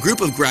 A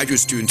group of graduate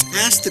students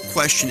asked the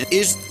question,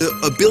 is the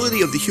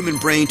ability of the human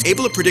brain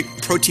able to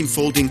predict protein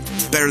folding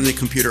better than the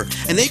computer?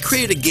 And they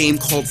created a game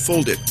called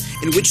Foldit,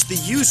 in which the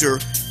user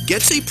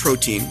gets a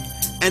protein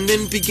and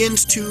then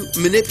begins to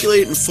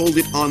manipulate it and fold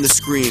it on the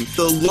screen.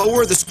 The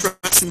lower the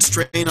stress and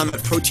strain on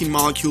that protein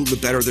molecule, the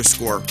better their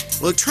score.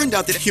 Well, it turned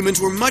out that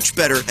humans were much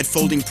better at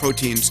folding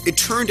proteins. It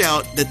turned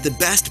out that the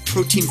best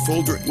protein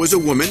folder was a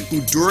woman who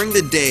during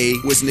the day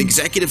was an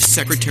executive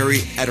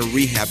secretary at a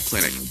rehab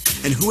clinic,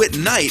 and who at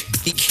night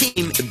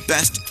became the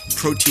best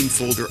protein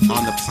folder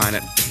on the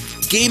planet.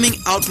 Gaming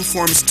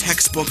outperforms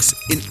textbooks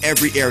in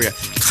every area.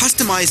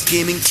 Customized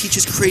gaming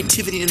teaches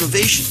creativity and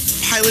innovation.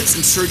 Pilots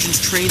and surgeons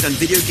trained on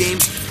video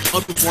games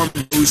outperform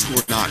those who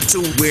are not.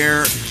 So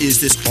where is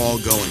this all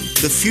going?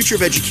 The future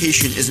of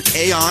education is an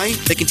AI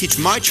that can teach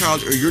my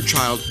child or your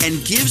child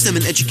and gives them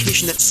an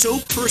education that's so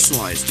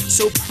personalized,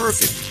 so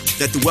perfect,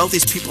 that the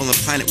wealthiest people on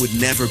the planet would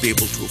never be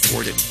able to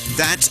afford it.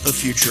 That's a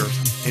future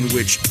in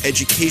which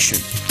education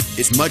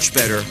is much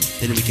better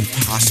than we can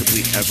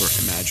possibly ever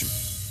imagine.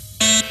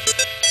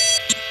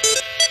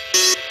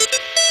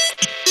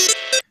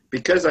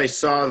 Because I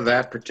saw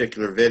that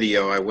particular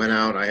video, I went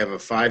out, I have a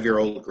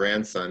 5-year-old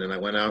grandson, and I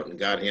went out and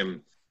got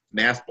him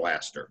Math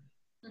Blaster.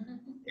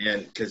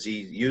 And because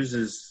he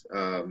uses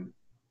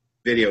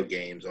video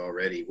games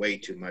already way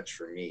too much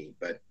for me,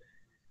 but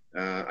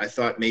I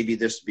thought maybe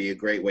this would be a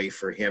great way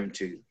for him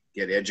to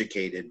get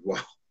educated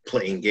while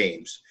playing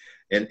games.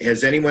 And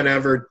has anyone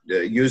ever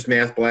used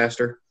Math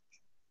Blaster?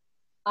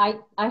 I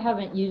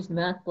haven't used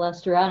Math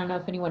Blaster. I don't know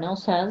if anyone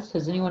else has.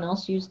 Has anyone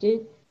else used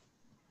it?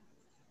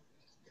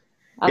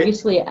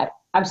 Obviously,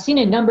 I've seen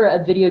a number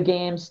of video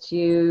games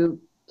to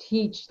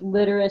teach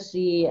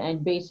literacy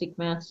and basic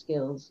math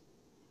skills.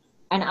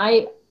 And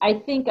I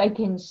think I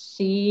can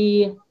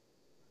see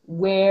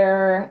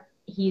where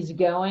he's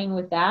going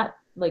with that,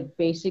 like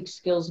basic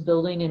skills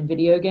building in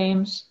video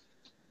games.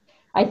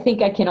 I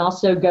think I can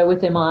also go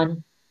with him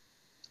on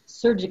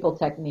surgical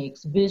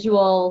techniques,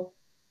 visual,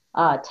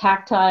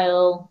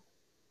 tactile,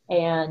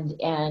 and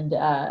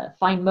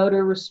fine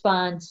motor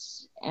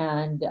response,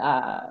 and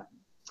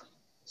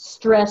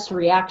stress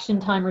reaction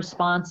time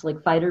response,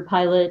 like fighter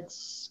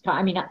pilots.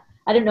 I mean,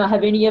 I don't know,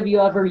 have any of you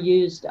ever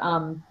used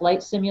flight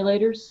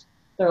simulators?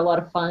 They're a lot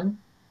of fun.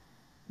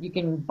 You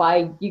can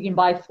buy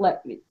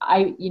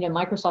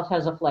Microsoft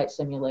has a flight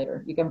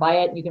simulator. You can buy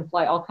it, you can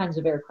fly all kinds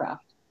of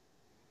aircraft.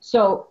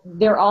 So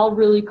they're all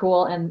really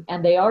cool and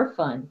they are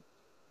fun.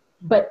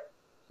 But,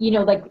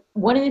 like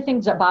one of the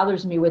things that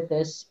bothers me with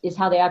this is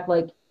how they act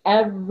like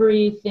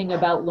everything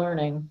about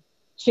learning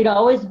it's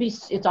always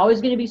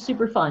going to be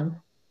super fun.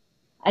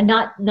 And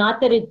not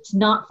that it's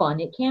not fun,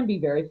 it can be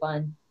very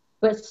fun,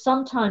 but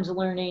sometimes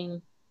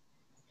learning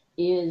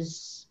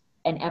is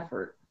an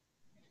effort.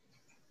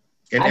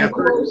 An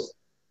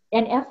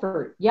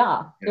effort,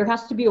 yeah. There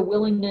has to be a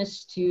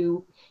willingness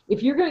to,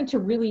 if you're going to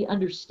really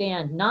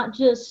understand, not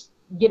just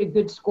get a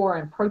good score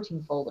on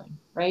protein folding,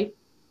 right?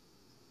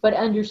 But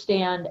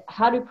understand,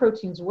 how do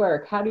proteins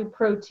work? How do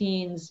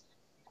proteins,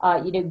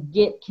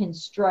 get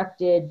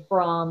constructed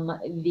from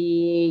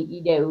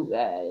the,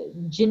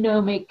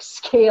 genomic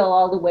scale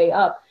all the way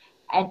up,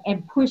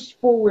 and push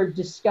forward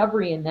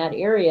discovery in that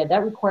area?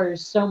 That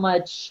requires so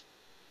much,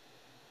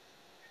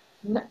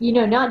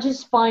 not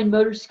just fine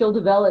motor skill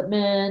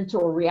development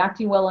or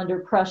reacting well under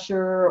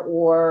pressure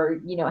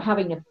or,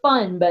 having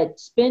fun, but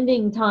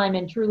spending time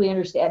and truly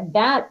understand.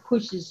 That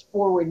pushes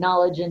forward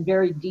knowledge in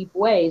very deep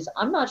ways.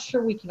 I'm not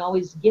sure we can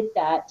always get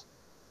that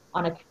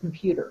on a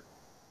computer,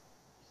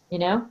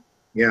 Yeah.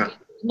 There's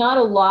not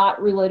a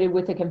lot related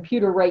with a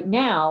computer right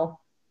now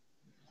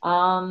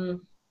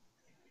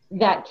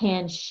that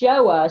can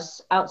show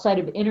us, outside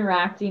of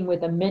interacting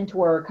with a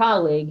mentor or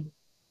colleague,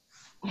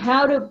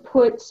 how to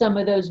put some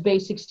of those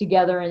basics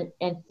together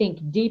and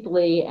think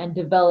deeply and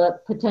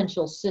develop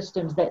potential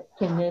systems that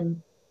can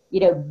then,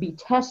 be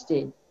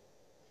tested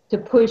to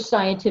push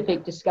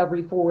scientific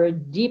discovery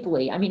forward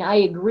deeply. I mean, I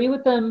agree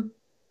with them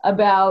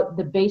about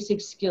the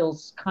basic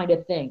skills kind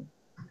of thing.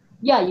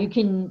 Yeah, you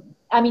can,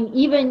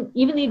 even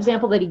the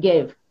example that he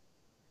gave,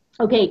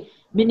 okay,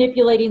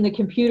 manipulating the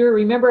computer.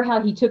 Remember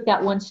how he took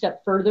that one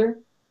step further,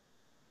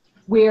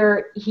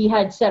 where he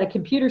had set a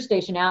computer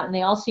station out and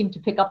they all seemed to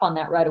pick up on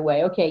that right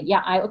away. Okay,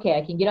 yeah, I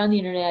can get on the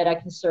internet, I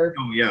can surf.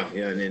 Oh, yeah.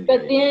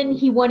 But then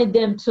he wanted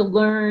them to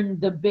learn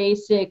the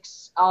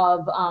basics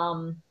of,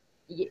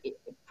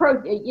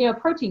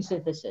 protein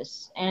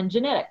synthesis and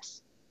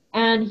genetics.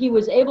 And he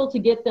was able to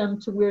get them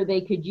to where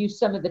they could use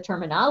some of the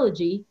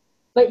terminology,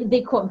 but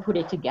they couldn't put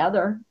it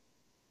together.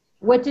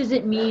 What does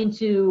it mean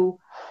to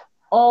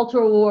alter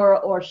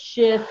or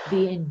shift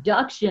the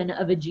induction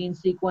of a gene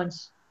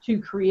sequence to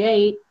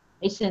create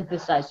a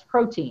synthesized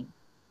protein?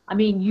 I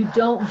mean, you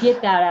don't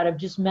get that out of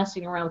just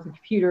messing around with the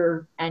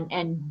computer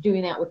and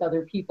doing that with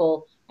other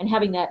people and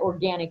having that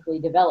organically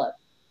develop.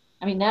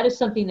 I mean, that is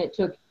something that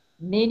took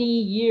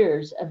many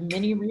years of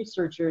many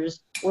researchers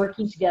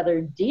working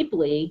together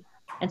deeply,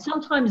 and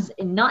sometimes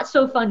in not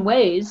so fun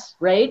ways,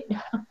 right?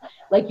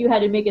 Like you had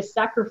to make a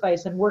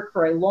sacrifice and work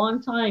for a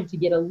long time to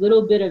get a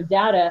little bit of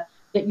data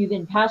that you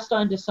then passed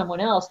on to someone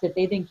else that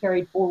they then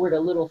carried forward a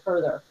little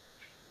further.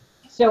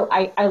 So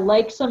I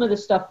like some of the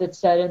stuff that's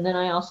said, and then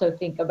I also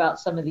think about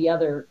some of the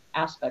other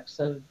aspects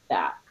of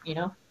that,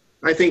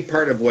 I think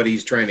part of what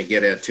he's trying to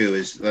get at, too,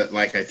 is,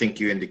 like I think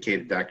you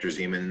indicated, Dr.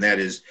 Zeman, and that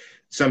is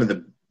some of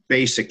the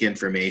basic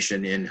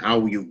information in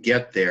how you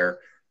get there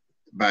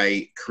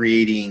by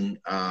creating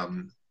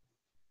an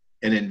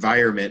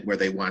environment where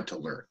they want to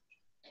learn.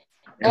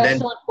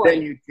 And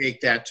then you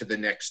take that to the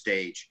next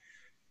stage.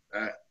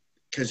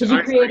 Because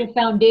you create a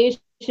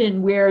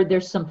foundation where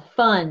there's some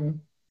fun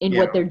in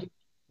what they're doing,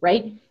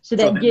 right? So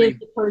that gives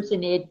the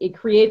person, it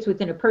creates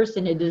within a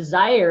person a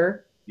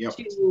desire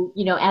to,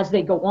 as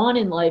they go on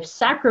in life,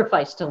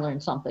 sacrifice to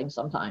learn something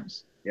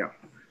sometimes. Yeah.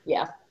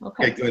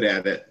 Okay. Get good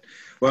at it.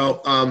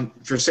 Well,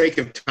 for sake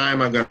of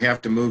time, I'm going to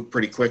have to move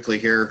pretty quickly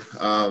here.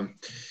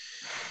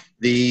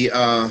 They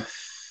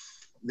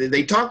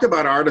talked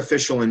about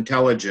artificial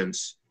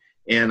intelligence,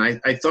 and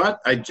I thought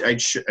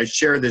I'd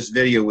share this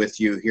video with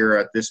you here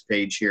at this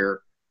page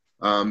here,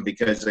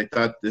 because I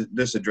thought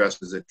this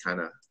addresses it kind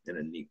of in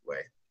a neat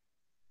way.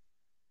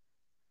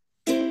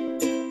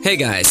 Hey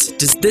guys,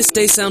 does this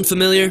day sound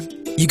familiar?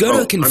 You go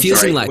to a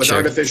confusing lecture. With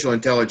artificial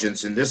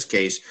intelligence, in this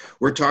case,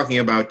 we're talking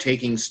about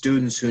taking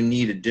students who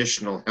need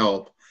additional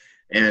help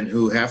and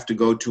who have to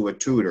go to a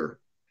tutor.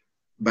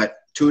 But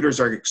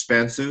tutors are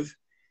expensive,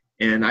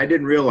 and I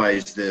didn't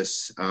realize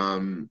this.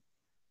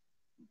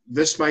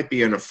 This might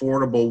be an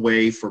affordable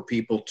way for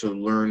people to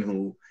learn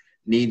who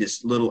need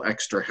this little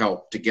extra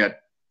help to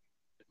get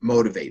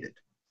motivated,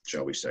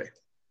 shall we say.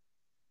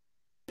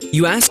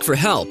 You ask for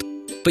help,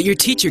 but your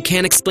teacher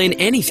can't explain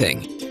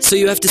anything. So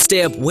you have to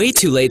stay up way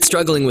too late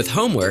struggling with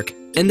homework,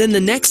 and then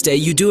the next day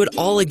you do it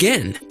all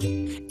again.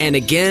 And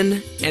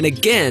again, and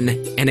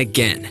again, and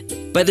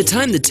again. By the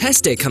time the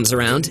test day comes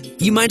around,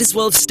 you might as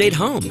well have stayed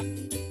home.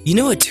 You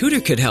know, a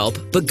tutor could help,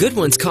 but good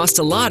ones cost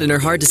a lot and are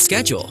hard to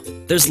schedule.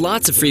 There's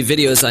lots of free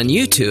videos on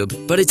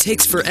YouTube, but it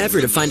takes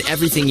forever to find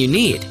everything you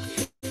need.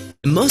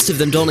 Most of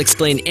them don't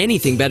explain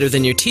anything better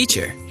than your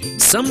teacher.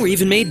 Some were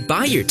even made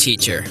by your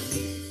teacher.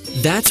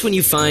 That's when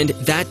you find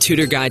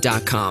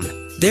ThatTutorGuy.com.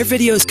 Their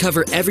videos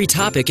cover every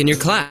topic in your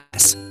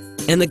class.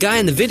 And the guy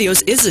in the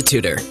videos is a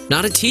tutor,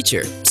 not a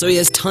teacher, so he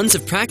has tons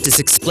of practice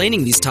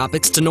explaining these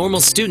topics to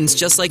normal students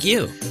just like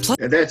you.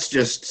 And that's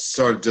just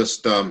sort of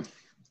just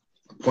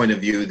point of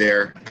view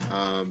there.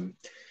 And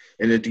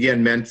it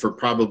again meant for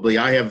probably,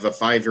 I have a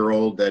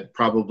 5-year-old that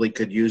probably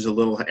could use a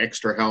little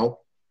extra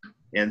help.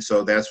 And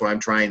so that's why I'm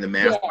trying the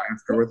math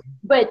after with him.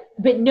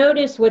 But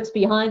notice what's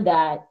behind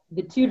that.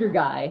 The tutor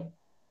guy,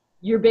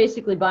 you're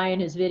basically buying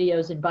his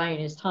videos and buying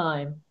his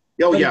time.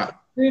 Oh, yeah.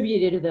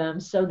 Distributed them,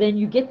 so then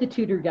you get the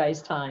tutor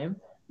guy's time.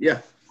 Yeah.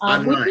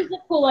 Which is a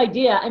cool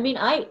idea. I mean,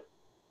 I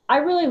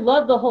really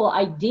love the whole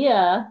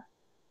idea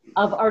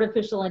of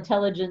artificial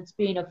intelligence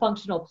being a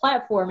functional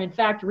platform. In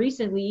fact,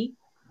 recently,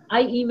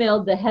 I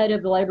emailed the head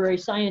of the Library of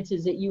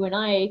Sciences at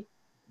UNI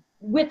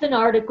with an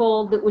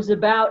article that was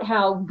about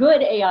how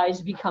good AI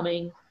is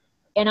becoming.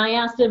 And I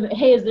asked him,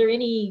 hey, is there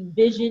any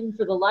vision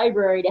for the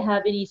library to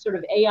have any sort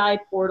of AI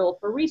portal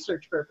for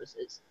research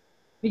purposes?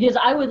 Because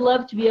I would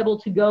love to be able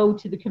to go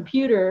to the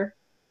computer,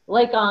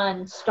 like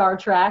on Star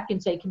Trek,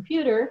 and say,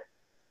 computer,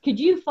 could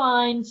you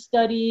find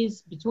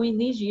studies between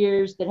these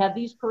years that have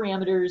these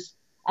parameters,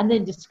 and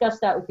then discuss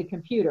that with the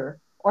computer,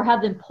 or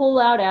have them pull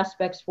out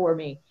aspects for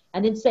me,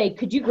 and then say,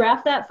 could you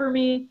graph that for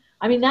me?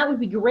 I mean, that would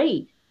be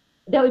great.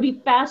 That would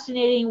be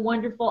fascinating,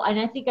 wonderful, and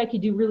I think I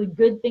could do really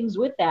good things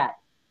with that.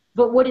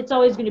 But what it's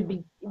always going to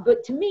be,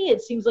 but to me,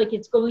 it seems like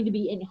it's going to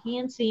be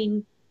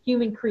enhancing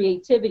human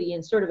creativity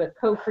in sort of a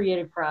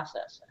co-creative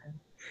process.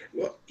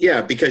 Well, yeah,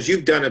 because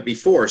you've done it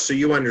before, so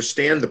you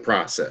understand the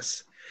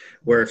process.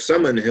 Where if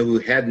someone who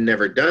had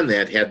never done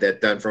that had that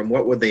done from,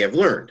 what would they have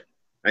learned?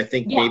 I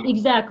think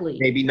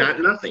maybe not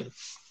nothing.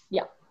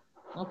 Yeah.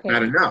 Okay.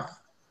 Not enough.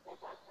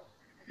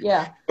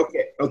 Yeah.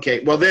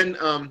 Okay. Well, then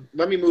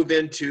let me move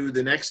into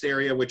the next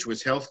area, which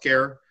was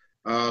healthcare,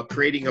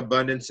 creating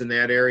abundance in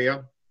that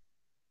area.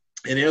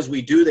 And as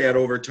we do that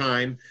over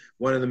time,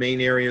 one of the main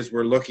areas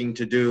we're looking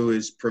to do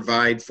is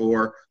provide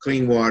for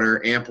clean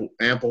water,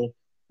 ample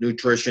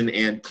nutrition,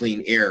 and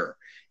clean air.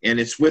 And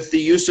it's with the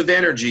use of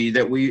energy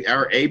that we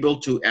are able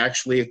to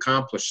actually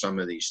accomplish some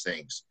of these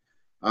things.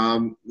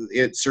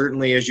 It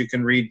certainly, as you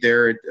can read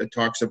there, it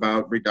talks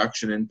about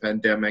reduction in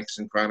pandemics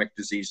and chronic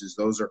diseases.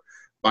 Those are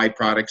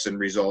byproducts and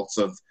results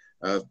of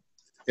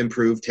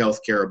improved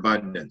healthcare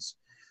abundance.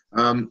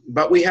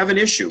 But we have an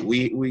issue.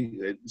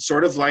 We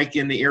sort of like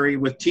in the area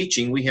with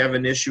teaching, we have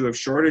an issue of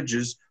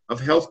shortages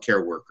of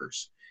healthcare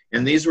workers.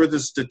 And these were the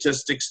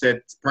statistics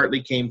that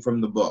partly came from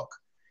the book.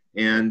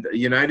 And the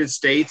United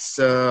States,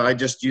 I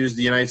just used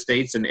the United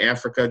States and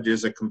Africa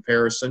as a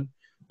comparison,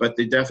 but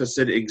the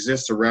deficit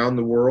exists around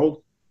the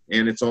world,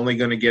 and it's only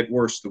going to get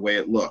worse the way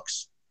it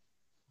looks.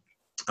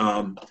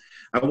 I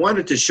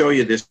wanted to show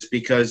you this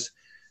because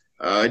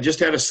I just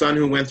had a son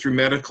who went through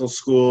medical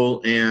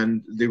school,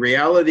 and the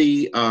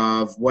reality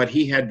of what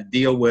he had to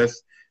deal with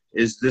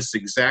is this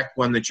exact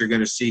one that you're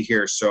going to see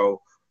here.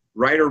 So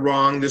right or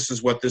wrong, this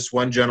is what this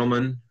one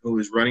gentleman who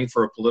was running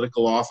for a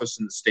political office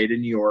in the state of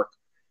New York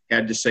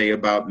had to say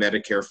about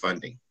Medicare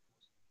funding.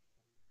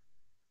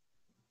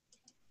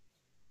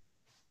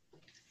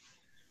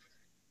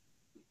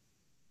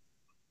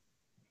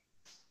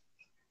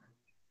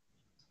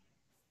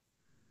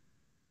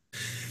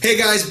 Hey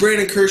guys,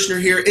 Brandon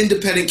Kirshner here,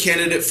 independent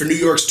candidate for New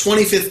York's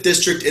 25th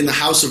District in the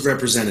House of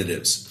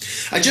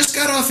Representatives. I just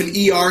got off an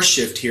ER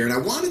shift here, and I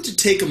wanted to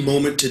take a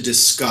moment to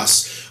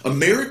discuss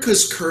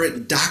America's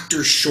current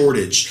doctor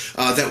shortage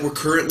that we're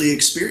currently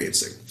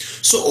experiencing.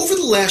 So over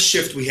the last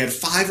shift, we had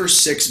 5 or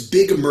 6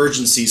 big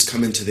emergencies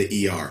come into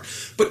the ER.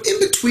 But in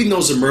between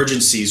those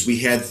emergencies, we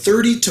had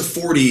 30 to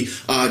 40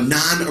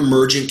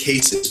 non-emergent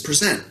cases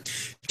present.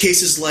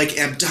 Cases like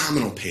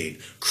abdominal pain,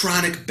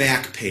 chronic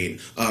back pain,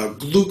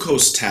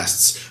 glucose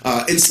tests,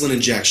 insulin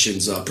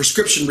injections,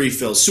 prescription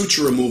refills,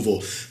 suture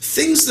removal,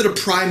 things that a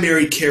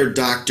primary care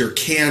doctor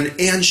can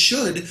and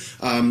should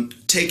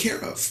take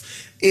care of.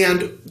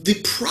 And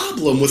the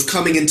problem with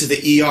coming into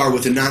the ER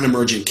with a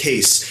non-emergent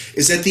case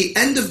is at the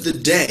end of the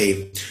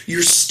day,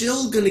 you're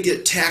still going to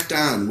get tacked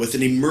on with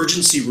an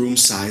emergency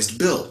room-sized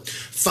bill.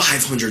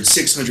 $500,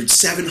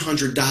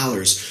 $600,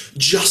 $700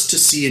 just to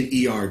see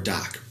an ER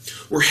doc.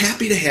 We're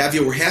happy to have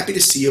you. We're happy to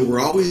see you.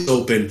 We're always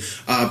open.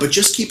 But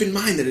just keep in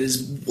mind that it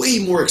is way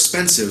more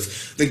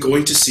expensive than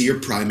going to see your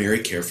primary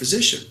care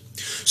physician.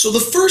 So the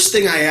first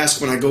thing I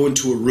ask when I go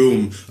into a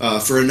room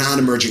for a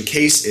non-emergent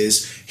case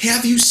is,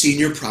 have you seen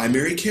your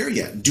primary care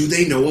yet? Do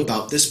they know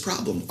about this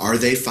problem? Are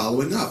they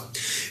following up?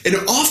 And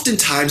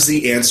oftentimes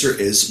the answer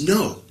is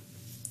no.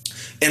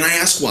 And I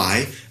ask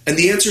why, And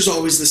the answer is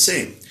always the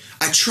same.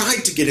 I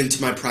tried to get into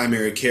my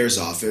primary care's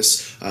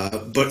office,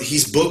 but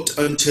he's booked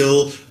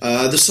until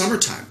the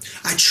summertime.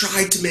 I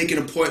tried to make an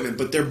appointment,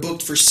 but they're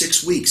booked for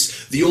 6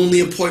 weeks. The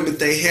only appointment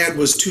they had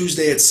was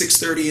Tuesday at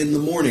 6:30 in the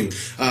morning,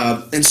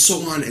 and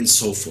so on and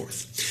so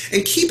forth.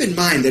 And keep in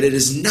mind that it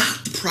is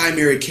not the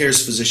primary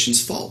care's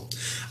physician's fault.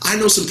 I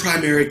know some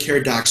primary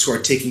care docs who are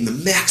taking the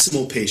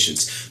maximal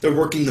patients. They're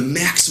working the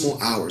maximal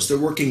hours. They're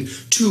working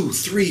 2,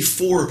 3,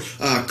 4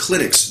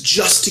 clinics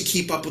just to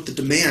keep up with the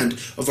demand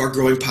of our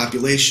growing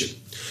population.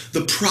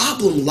 The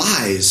problem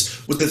lies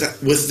with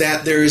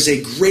that there is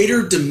a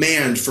greater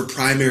demand for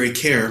primary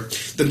care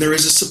than there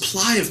is a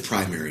supply of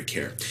primary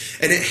care.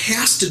 And it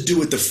has to do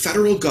with the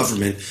federal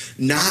government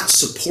not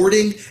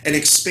supporting and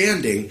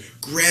expanding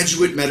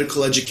graduate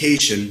medical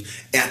education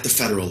at the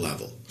federal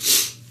level.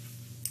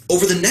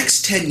 Over the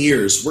next 10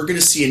 years, we're going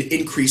to see an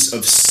increase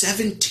of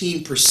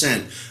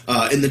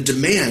 17% in the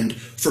demand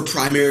for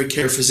primary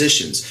care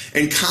physicians.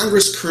 And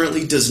Congress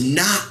currently does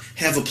not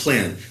have a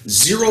plan,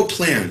 zero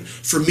plan,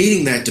 for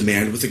meeting that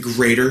demand with a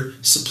greater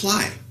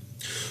supply.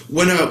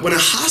 When a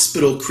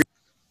hospital...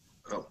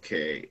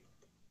 Okay.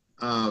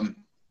 I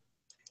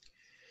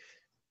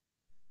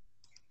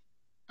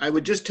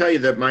would just tell you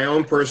that my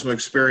own personal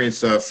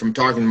experience from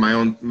talking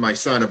to my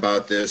son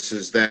about this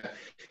is that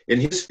in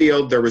his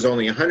field, there was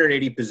only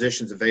 180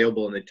 positions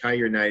available in the entire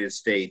United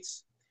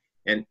States,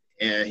 and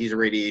he's a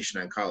radiation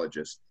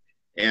oncologist.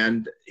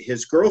 And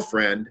his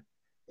girlfriend,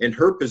 in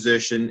her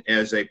position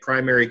as a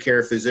primary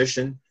care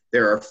physician,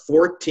 there are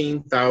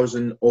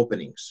 14,000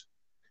 openings.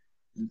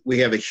 We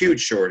have a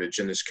huge shortage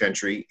in this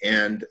country,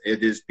 and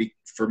it is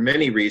for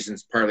many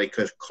reasons, partly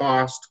because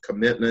cost,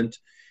 commitment,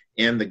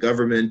 and the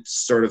government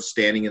sort of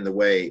standing in the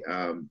way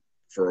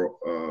for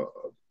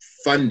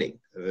funding.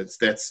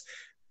 That's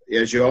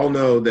as you all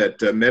know, that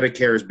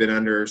Medicare has been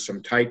under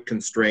some tight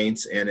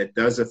constraints, and it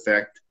does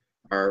affect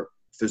our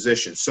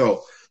physicians.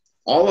 So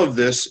all of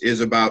this is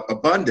about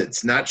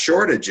abundance, not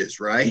shortages,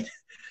 right?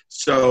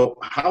 So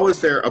how is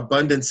there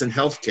abundance in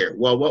healthcare?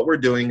 Well, what we're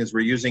doing is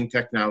we're using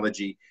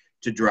technology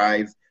to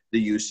drive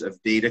the use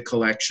of data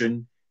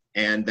collection,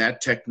 and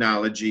that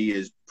technology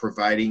is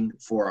providing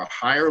for a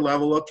higher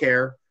level of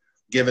care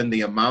given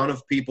the amount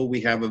of people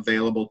we have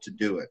available to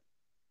do it.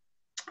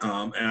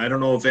 And I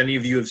don't know if any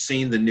of you have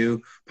seen the new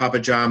Papa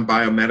John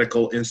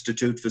Biomedical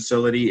Institute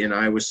facility in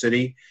Iowa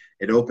City.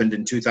 It opened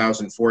in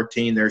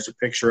 2014. There's a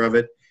picture of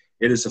it.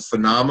 It is a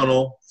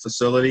phenomenal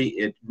facility.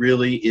 It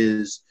really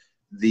is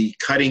the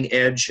cutting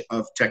edge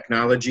of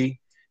technology,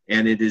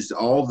 and it is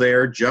all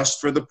there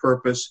just for the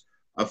purpose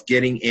of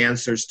getting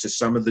answers to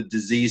some of the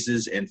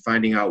diseases and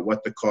finding out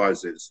what the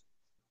cause is.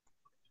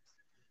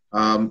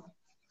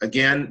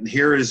 Again,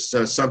 here is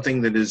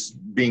something that is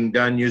being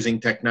done using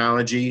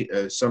technology.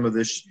 Some of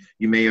this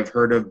you may have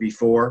heard of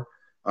before,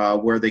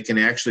 where they can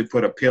actually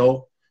put a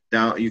pill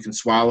down, you can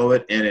swallow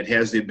it, and it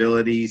has the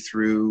ability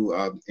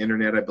through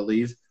internet, I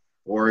believe,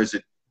 or is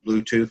it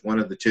Bluetooth, one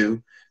of the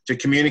two, to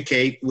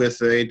communicate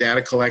with a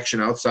data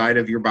collection outside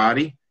of your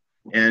body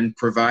and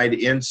provide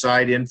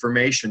inside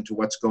information to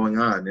what's going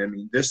on. I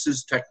mean, this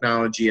is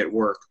technology at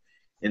work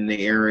in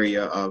the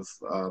area of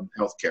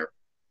healthcare.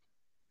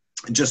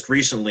 Just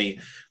recently,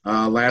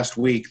 last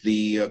week,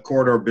 the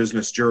Corridor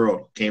Business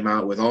Journal came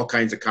out with all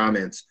kinds of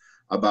comments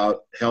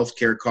about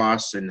healthcare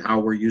costs and how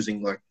we're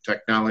using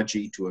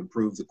technology to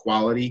improve the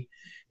quality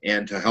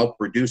and to help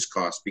reduce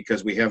costs,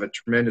 because we have a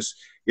tremendous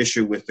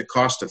issue with the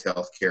cost of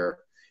healthcare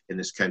in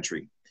this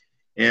country.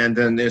 And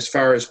then as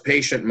far as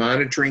patient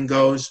monitoring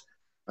goes,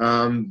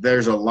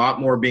 there's a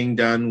lot more being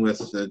done with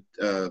the,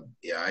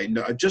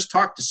 I just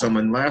talked to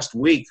someone last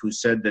week who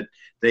said that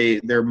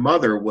their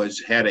mother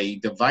had a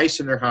device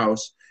in their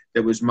house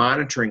that was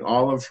monitoring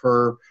all of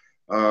her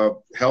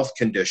health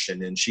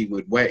condition, and she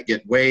would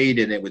get weighed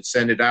and it would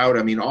send it out.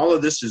 I mean, all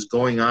of this is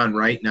going on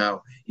right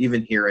now,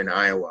 even here in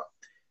Iowa.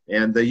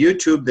 And the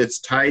YouTube that's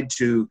tied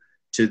to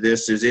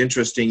this is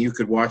interesting. You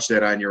could watch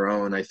that on your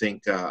own. I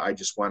think I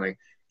just want to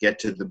get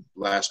to the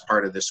last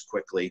part of this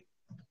quickly.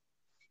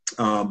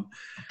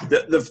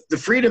 The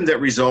freedom that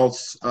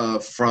results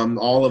from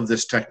all of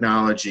this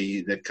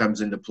technology that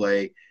comes into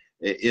play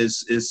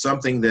is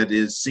something that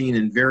is seen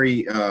in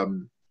very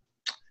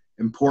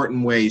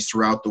important ways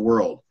throughout the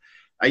world.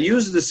 I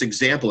use this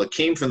example. It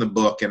came from the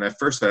book, and at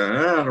first I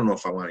don't know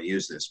if I want to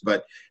use this,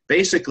 but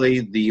basically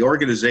the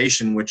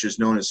organization, which is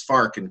known as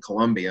FARC in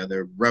Colombia,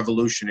 the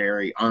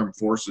Revolutionary Armed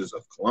Forces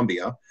of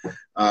Colombia,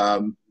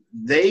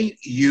 they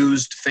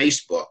used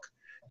Facebook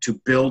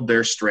to build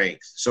their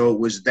strength. So it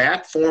was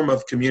that form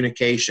of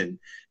communication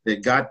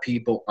that got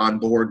people on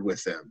board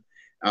with them.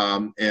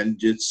 And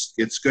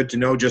it's good to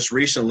know just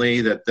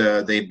recently that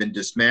they've been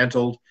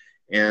dismantled,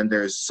 and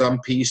there's some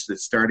peace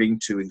that's starting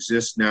to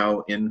exist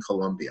now in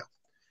Colombia.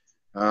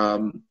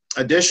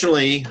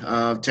 Additionally,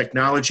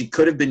 technology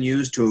could have been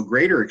used to a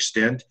greater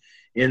extent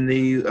with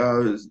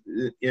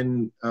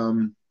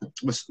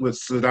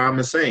Saddam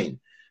Hussein.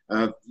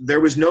 There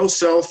was no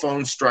cell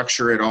phone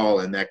structure at all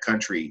in that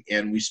country,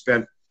 and we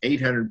spent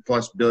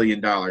 $800+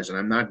 billion, and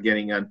I'm not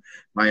getting on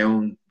my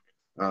own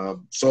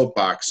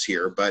soapbox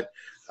here, but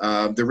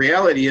the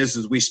reality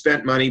is we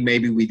spent money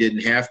maybe we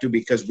didn't have to,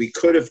 because we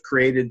could have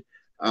created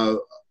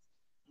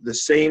the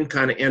same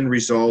kind of end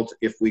result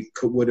if we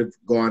would have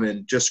gone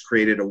and just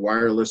created a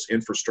wireless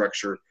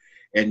infrastructure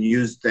and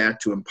used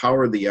that to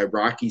empower the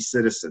Iraqi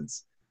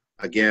citizens.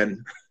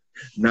 Again,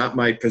 not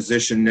my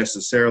position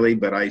necessarily,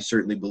 but I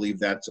certainly believe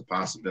that's a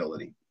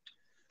possibility.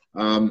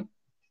 I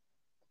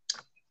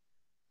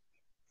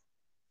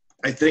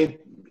think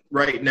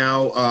right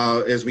now,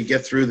 as we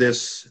get through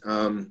this,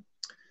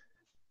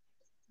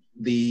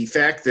 the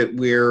fact that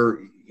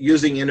we're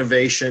using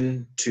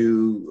innovation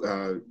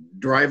to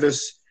drive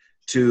us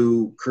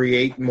to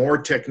create more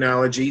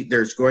technology,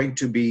 there's going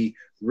to be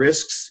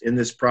risks in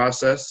this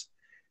process,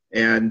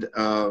 and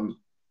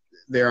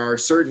there are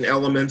certain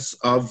elements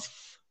of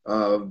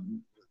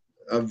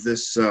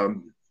this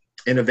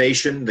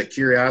innovation, the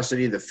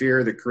curiosity, the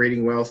fear, the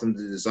creating wealth, and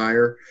the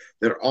desire,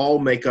 that all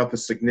make up a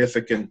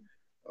significant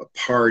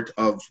part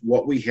of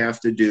what we have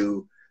to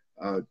do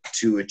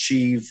to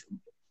achieve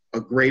a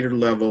greater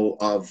level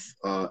of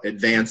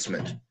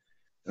advancement.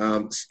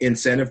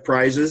 Incentive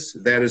prizes,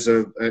 that is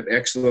an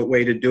excellent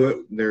way to do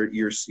it.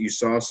 You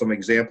saw some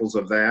examples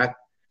of that.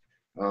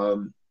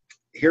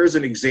 Here's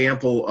an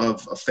example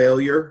of a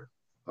failure.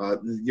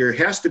 There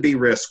has to be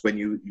risk when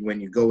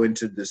you go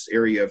into this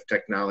area of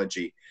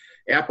technology.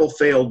 Apple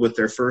failed with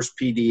their first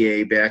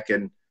PDA back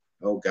in,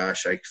 oh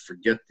gosh, I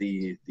forget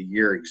the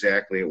year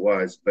exactly it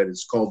was, but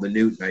it's called the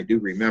Newton. I do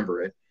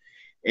remember it.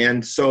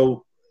 And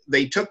so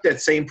they took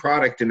that same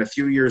product, and a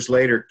few years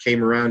later,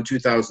 came around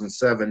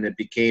 2007, it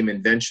became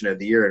Invention of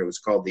the Year, and it was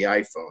called the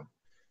iPhone.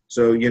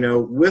 So, you know,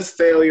 with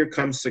failure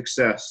comes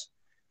success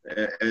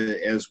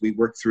as we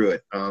work through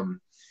it.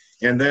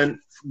 And then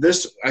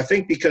this, I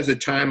think because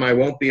of time, I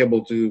won't be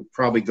able to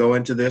probably go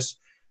into this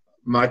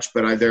much,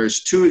 but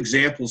there's two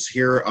examples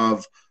here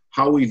of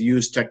how we've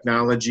used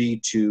technology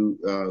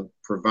to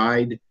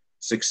provide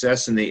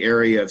success in the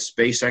area of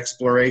space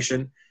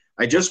exploration.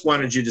 I just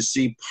wanted you to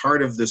see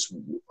part of this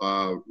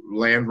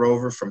Land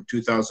Rover from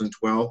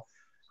 2012.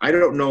 I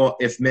don't know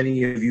if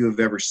many of you have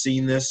ever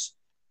seen this.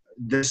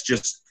 This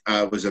just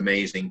was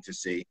amazing to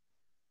see.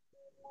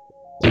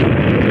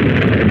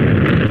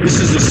 This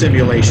is a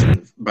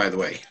simulation, by the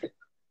way.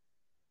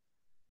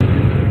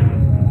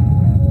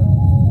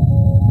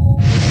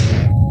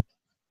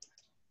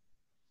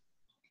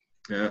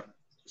 Yeah,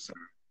 sorry.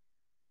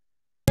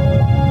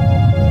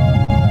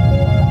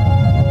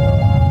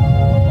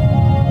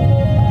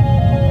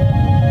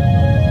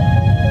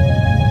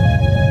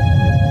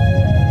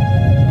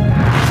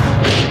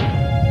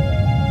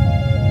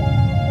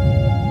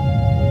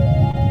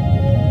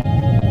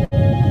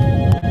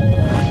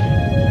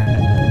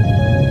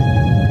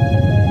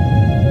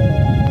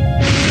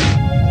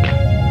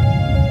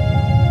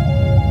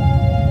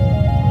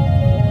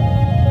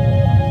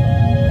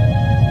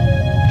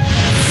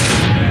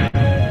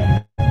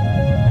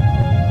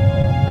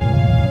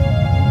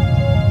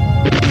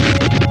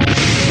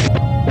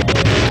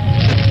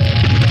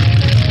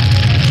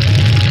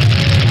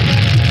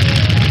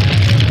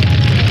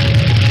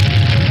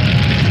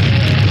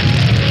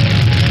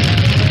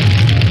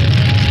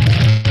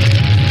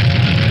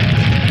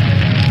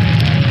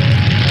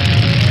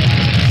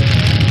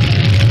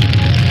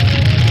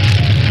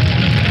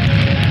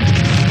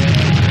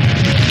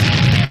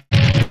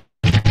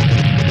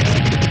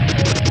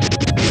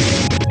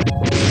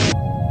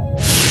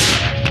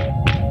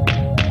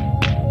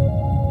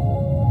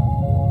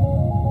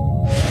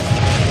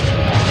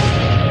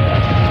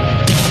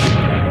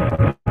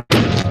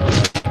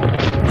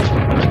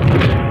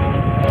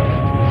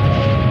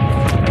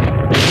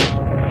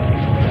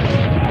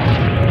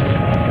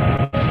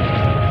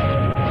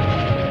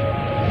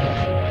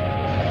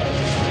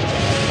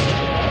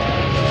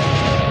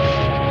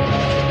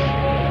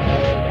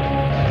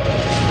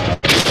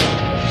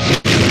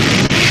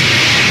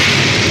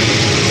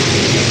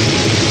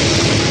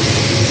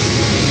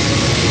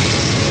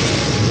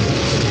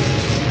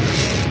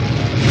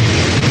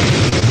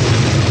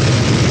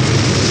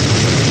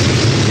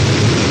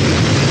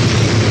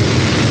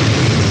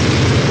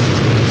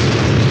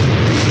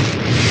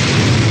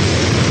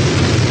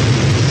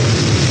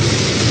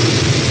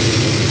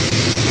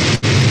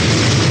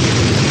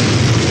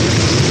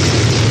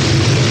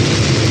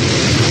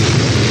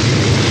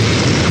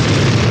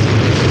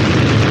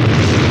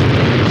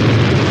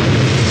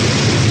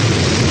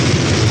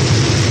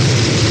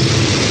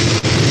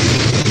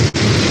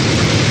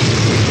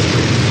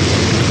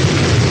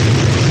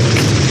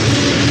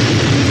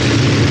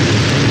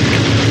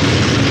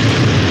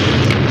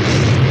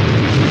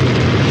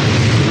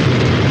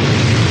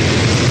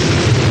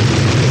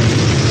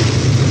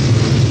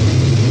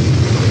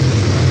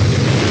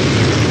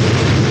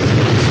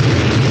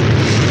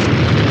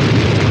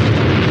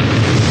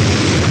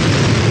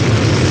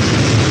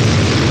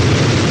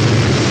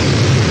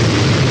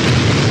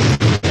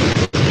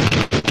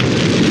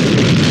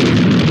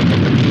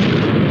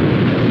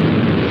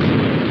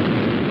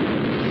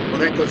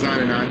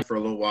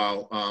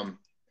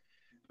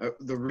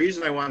 The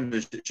reason I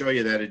wanted to show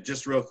you that is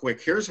just real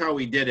quick. Here's how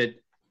we did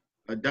it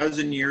a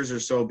dozen years or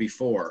so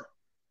before.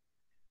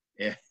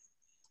 Yeah.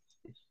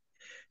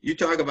 You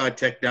talk about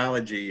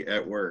technology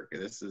at work.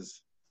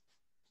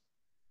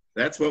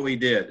 That's what we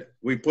did.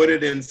 We put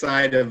it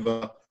inside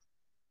of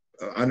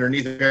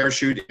underneath a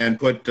parachute and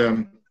put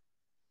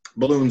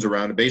balloons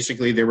around it.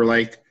 Basically, they were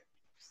like,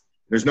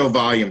 there's no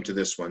volume to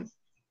this one.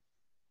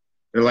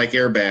 They're like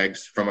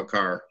airbags from a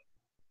car.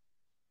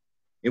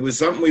 It was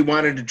something we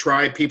wanted to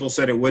try. People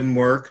said it wouldn't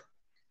work,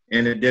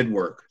 and it did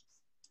work.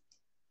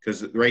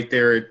 Because right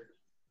there,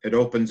 it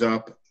opens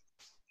up,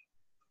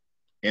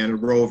 and a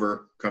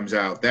rover comes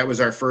out. That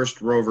was our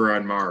first rover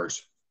on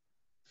Mars.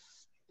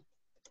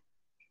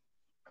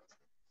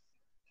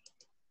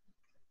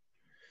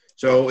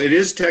 So it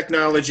is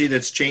technology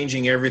that's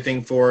changing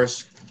everything for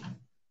us.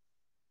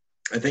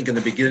 I think in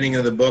the beginning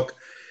of the book,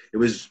 it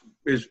was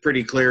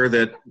pretty clear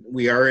that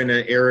we are in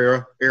an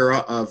era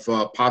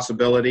of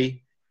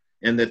possibility,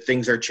 and that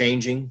things are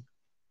changing.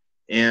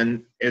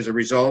 And as a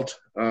result,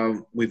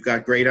 we've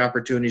got great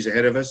opportunities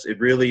ahead of us. It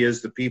really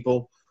is the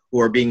people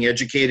who are being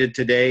educated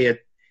today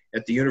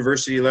at the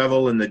university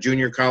level and the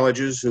junior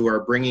colleges who are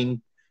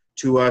bringing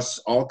to us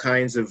all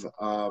kinds of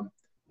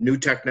new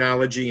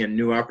technology and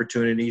new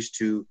opportunities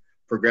to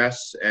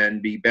progress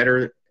and be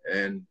better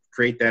and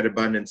create that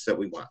abundance that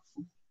we want.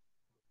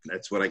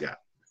 That's what I got.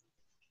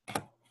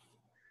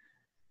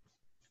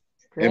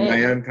 Great. Am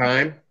I on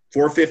time?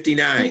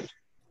 4:59.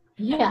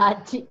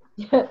 Yeah,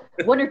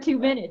 1 or 2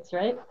 minutes,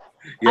 right?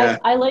 Yeah.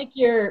 I like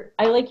your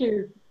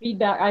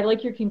feedback. I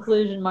like your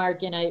conclusion,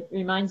 Mark, and it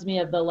reminds me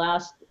of the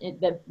last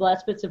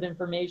bits of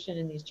information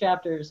in these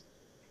chapters,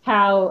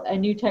 how a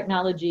new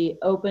technology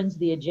opens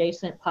the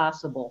adjacent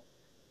possible.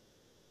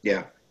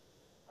 Yeah.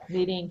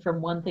 Leading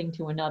from one thing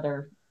to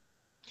another.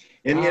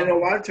 And you know, a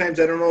lot of times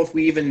I don't know if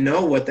we even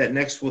know what that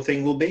next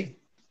thing will be.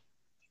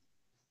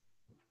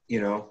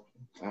 You know,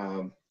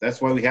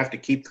 that's why we have to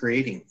keep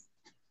creating.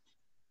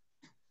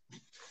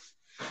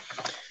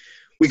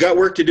 We got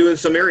work to do in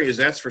some areas,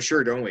 that's for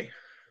sure, don't we?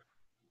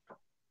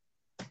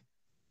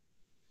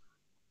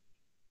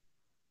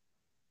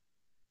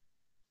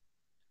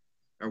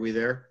 Are we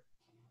there?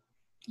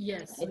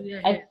 Yes.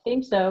 I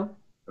think so.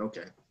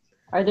 Okay.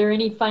 Are there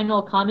any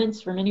final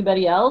comments from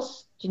anybody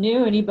else?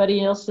 Janu,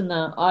 anybody else in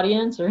the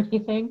audience or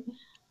anything?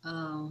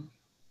 No?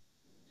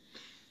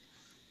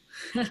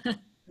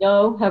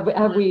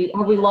 Have we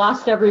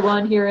lost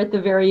everyone here at the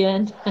very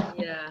end?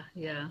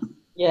 Yeah.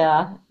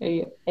 Yeah,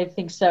 I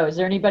think so. Is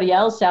there anybody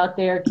else out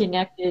there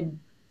connected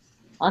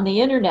on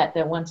the internet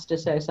that wants to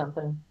say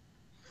something?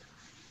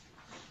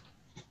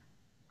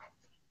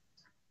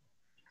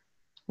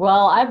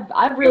 Well,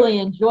 I've really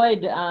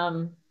enjoyed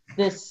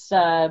this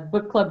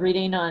book club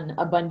reading on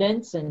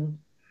abundance, and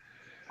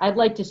I'd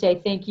like to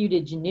say thank you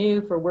to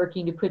Janu for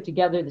working to put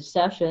together the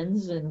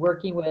sessions and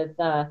working with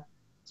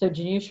so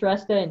Janu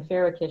Shrestha and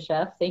Farah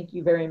Kashef. Thank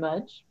you very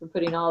much for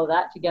putting all of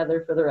that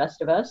together for the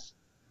rest of us.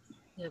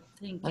 Yep,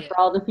 thank you. And for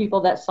all the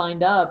people that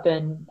signed up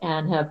and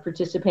have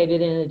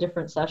participated in the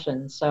different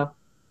sessions. So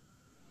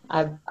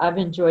I've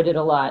enjoyed it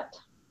a lot.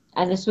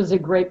 And this was a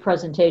great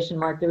presentation,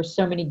 Mark. There were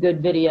so many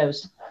good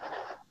videos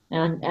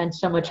and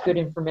so much good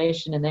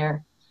information in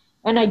there.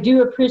 And I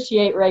do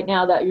appreciate right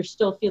now that you're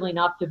still feeling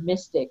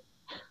optimistic.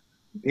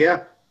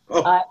 Yeah.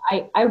 Oh.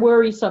 I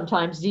worry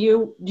sometimes. Do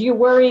you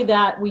worry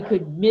that we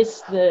could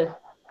miss the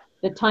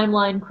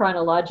timeline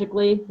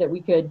chronologically, that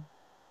we could,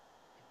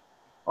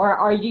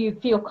 or do you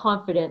feel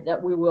confident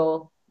that we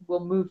will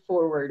move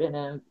forward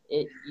in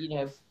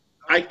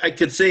I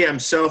could say I'm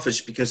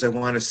selfish because I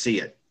want to see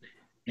it,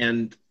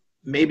 and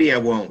maybe I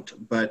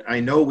won't, but I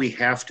know we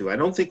have to. I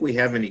don't think we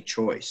have any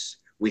choice.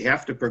 We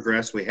have to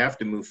progress. We have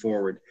to move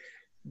forward,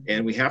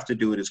 and we have to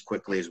do it as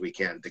quickly as we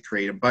can to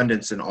create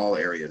abundance in all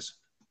areas.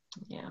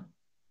 Yeah.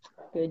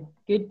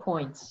 Good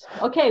points.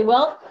 Okay,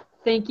 well,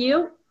 thank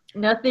you.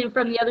 Nothing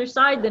from the other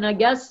side, then I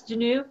guess,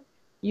 Janu,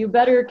 you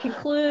better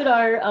conclude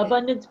our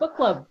Abundance Book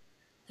Club.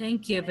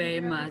 Thank you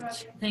very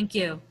much. Thank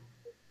you.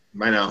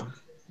 Bye now.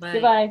 Bye.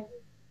 Goodbye.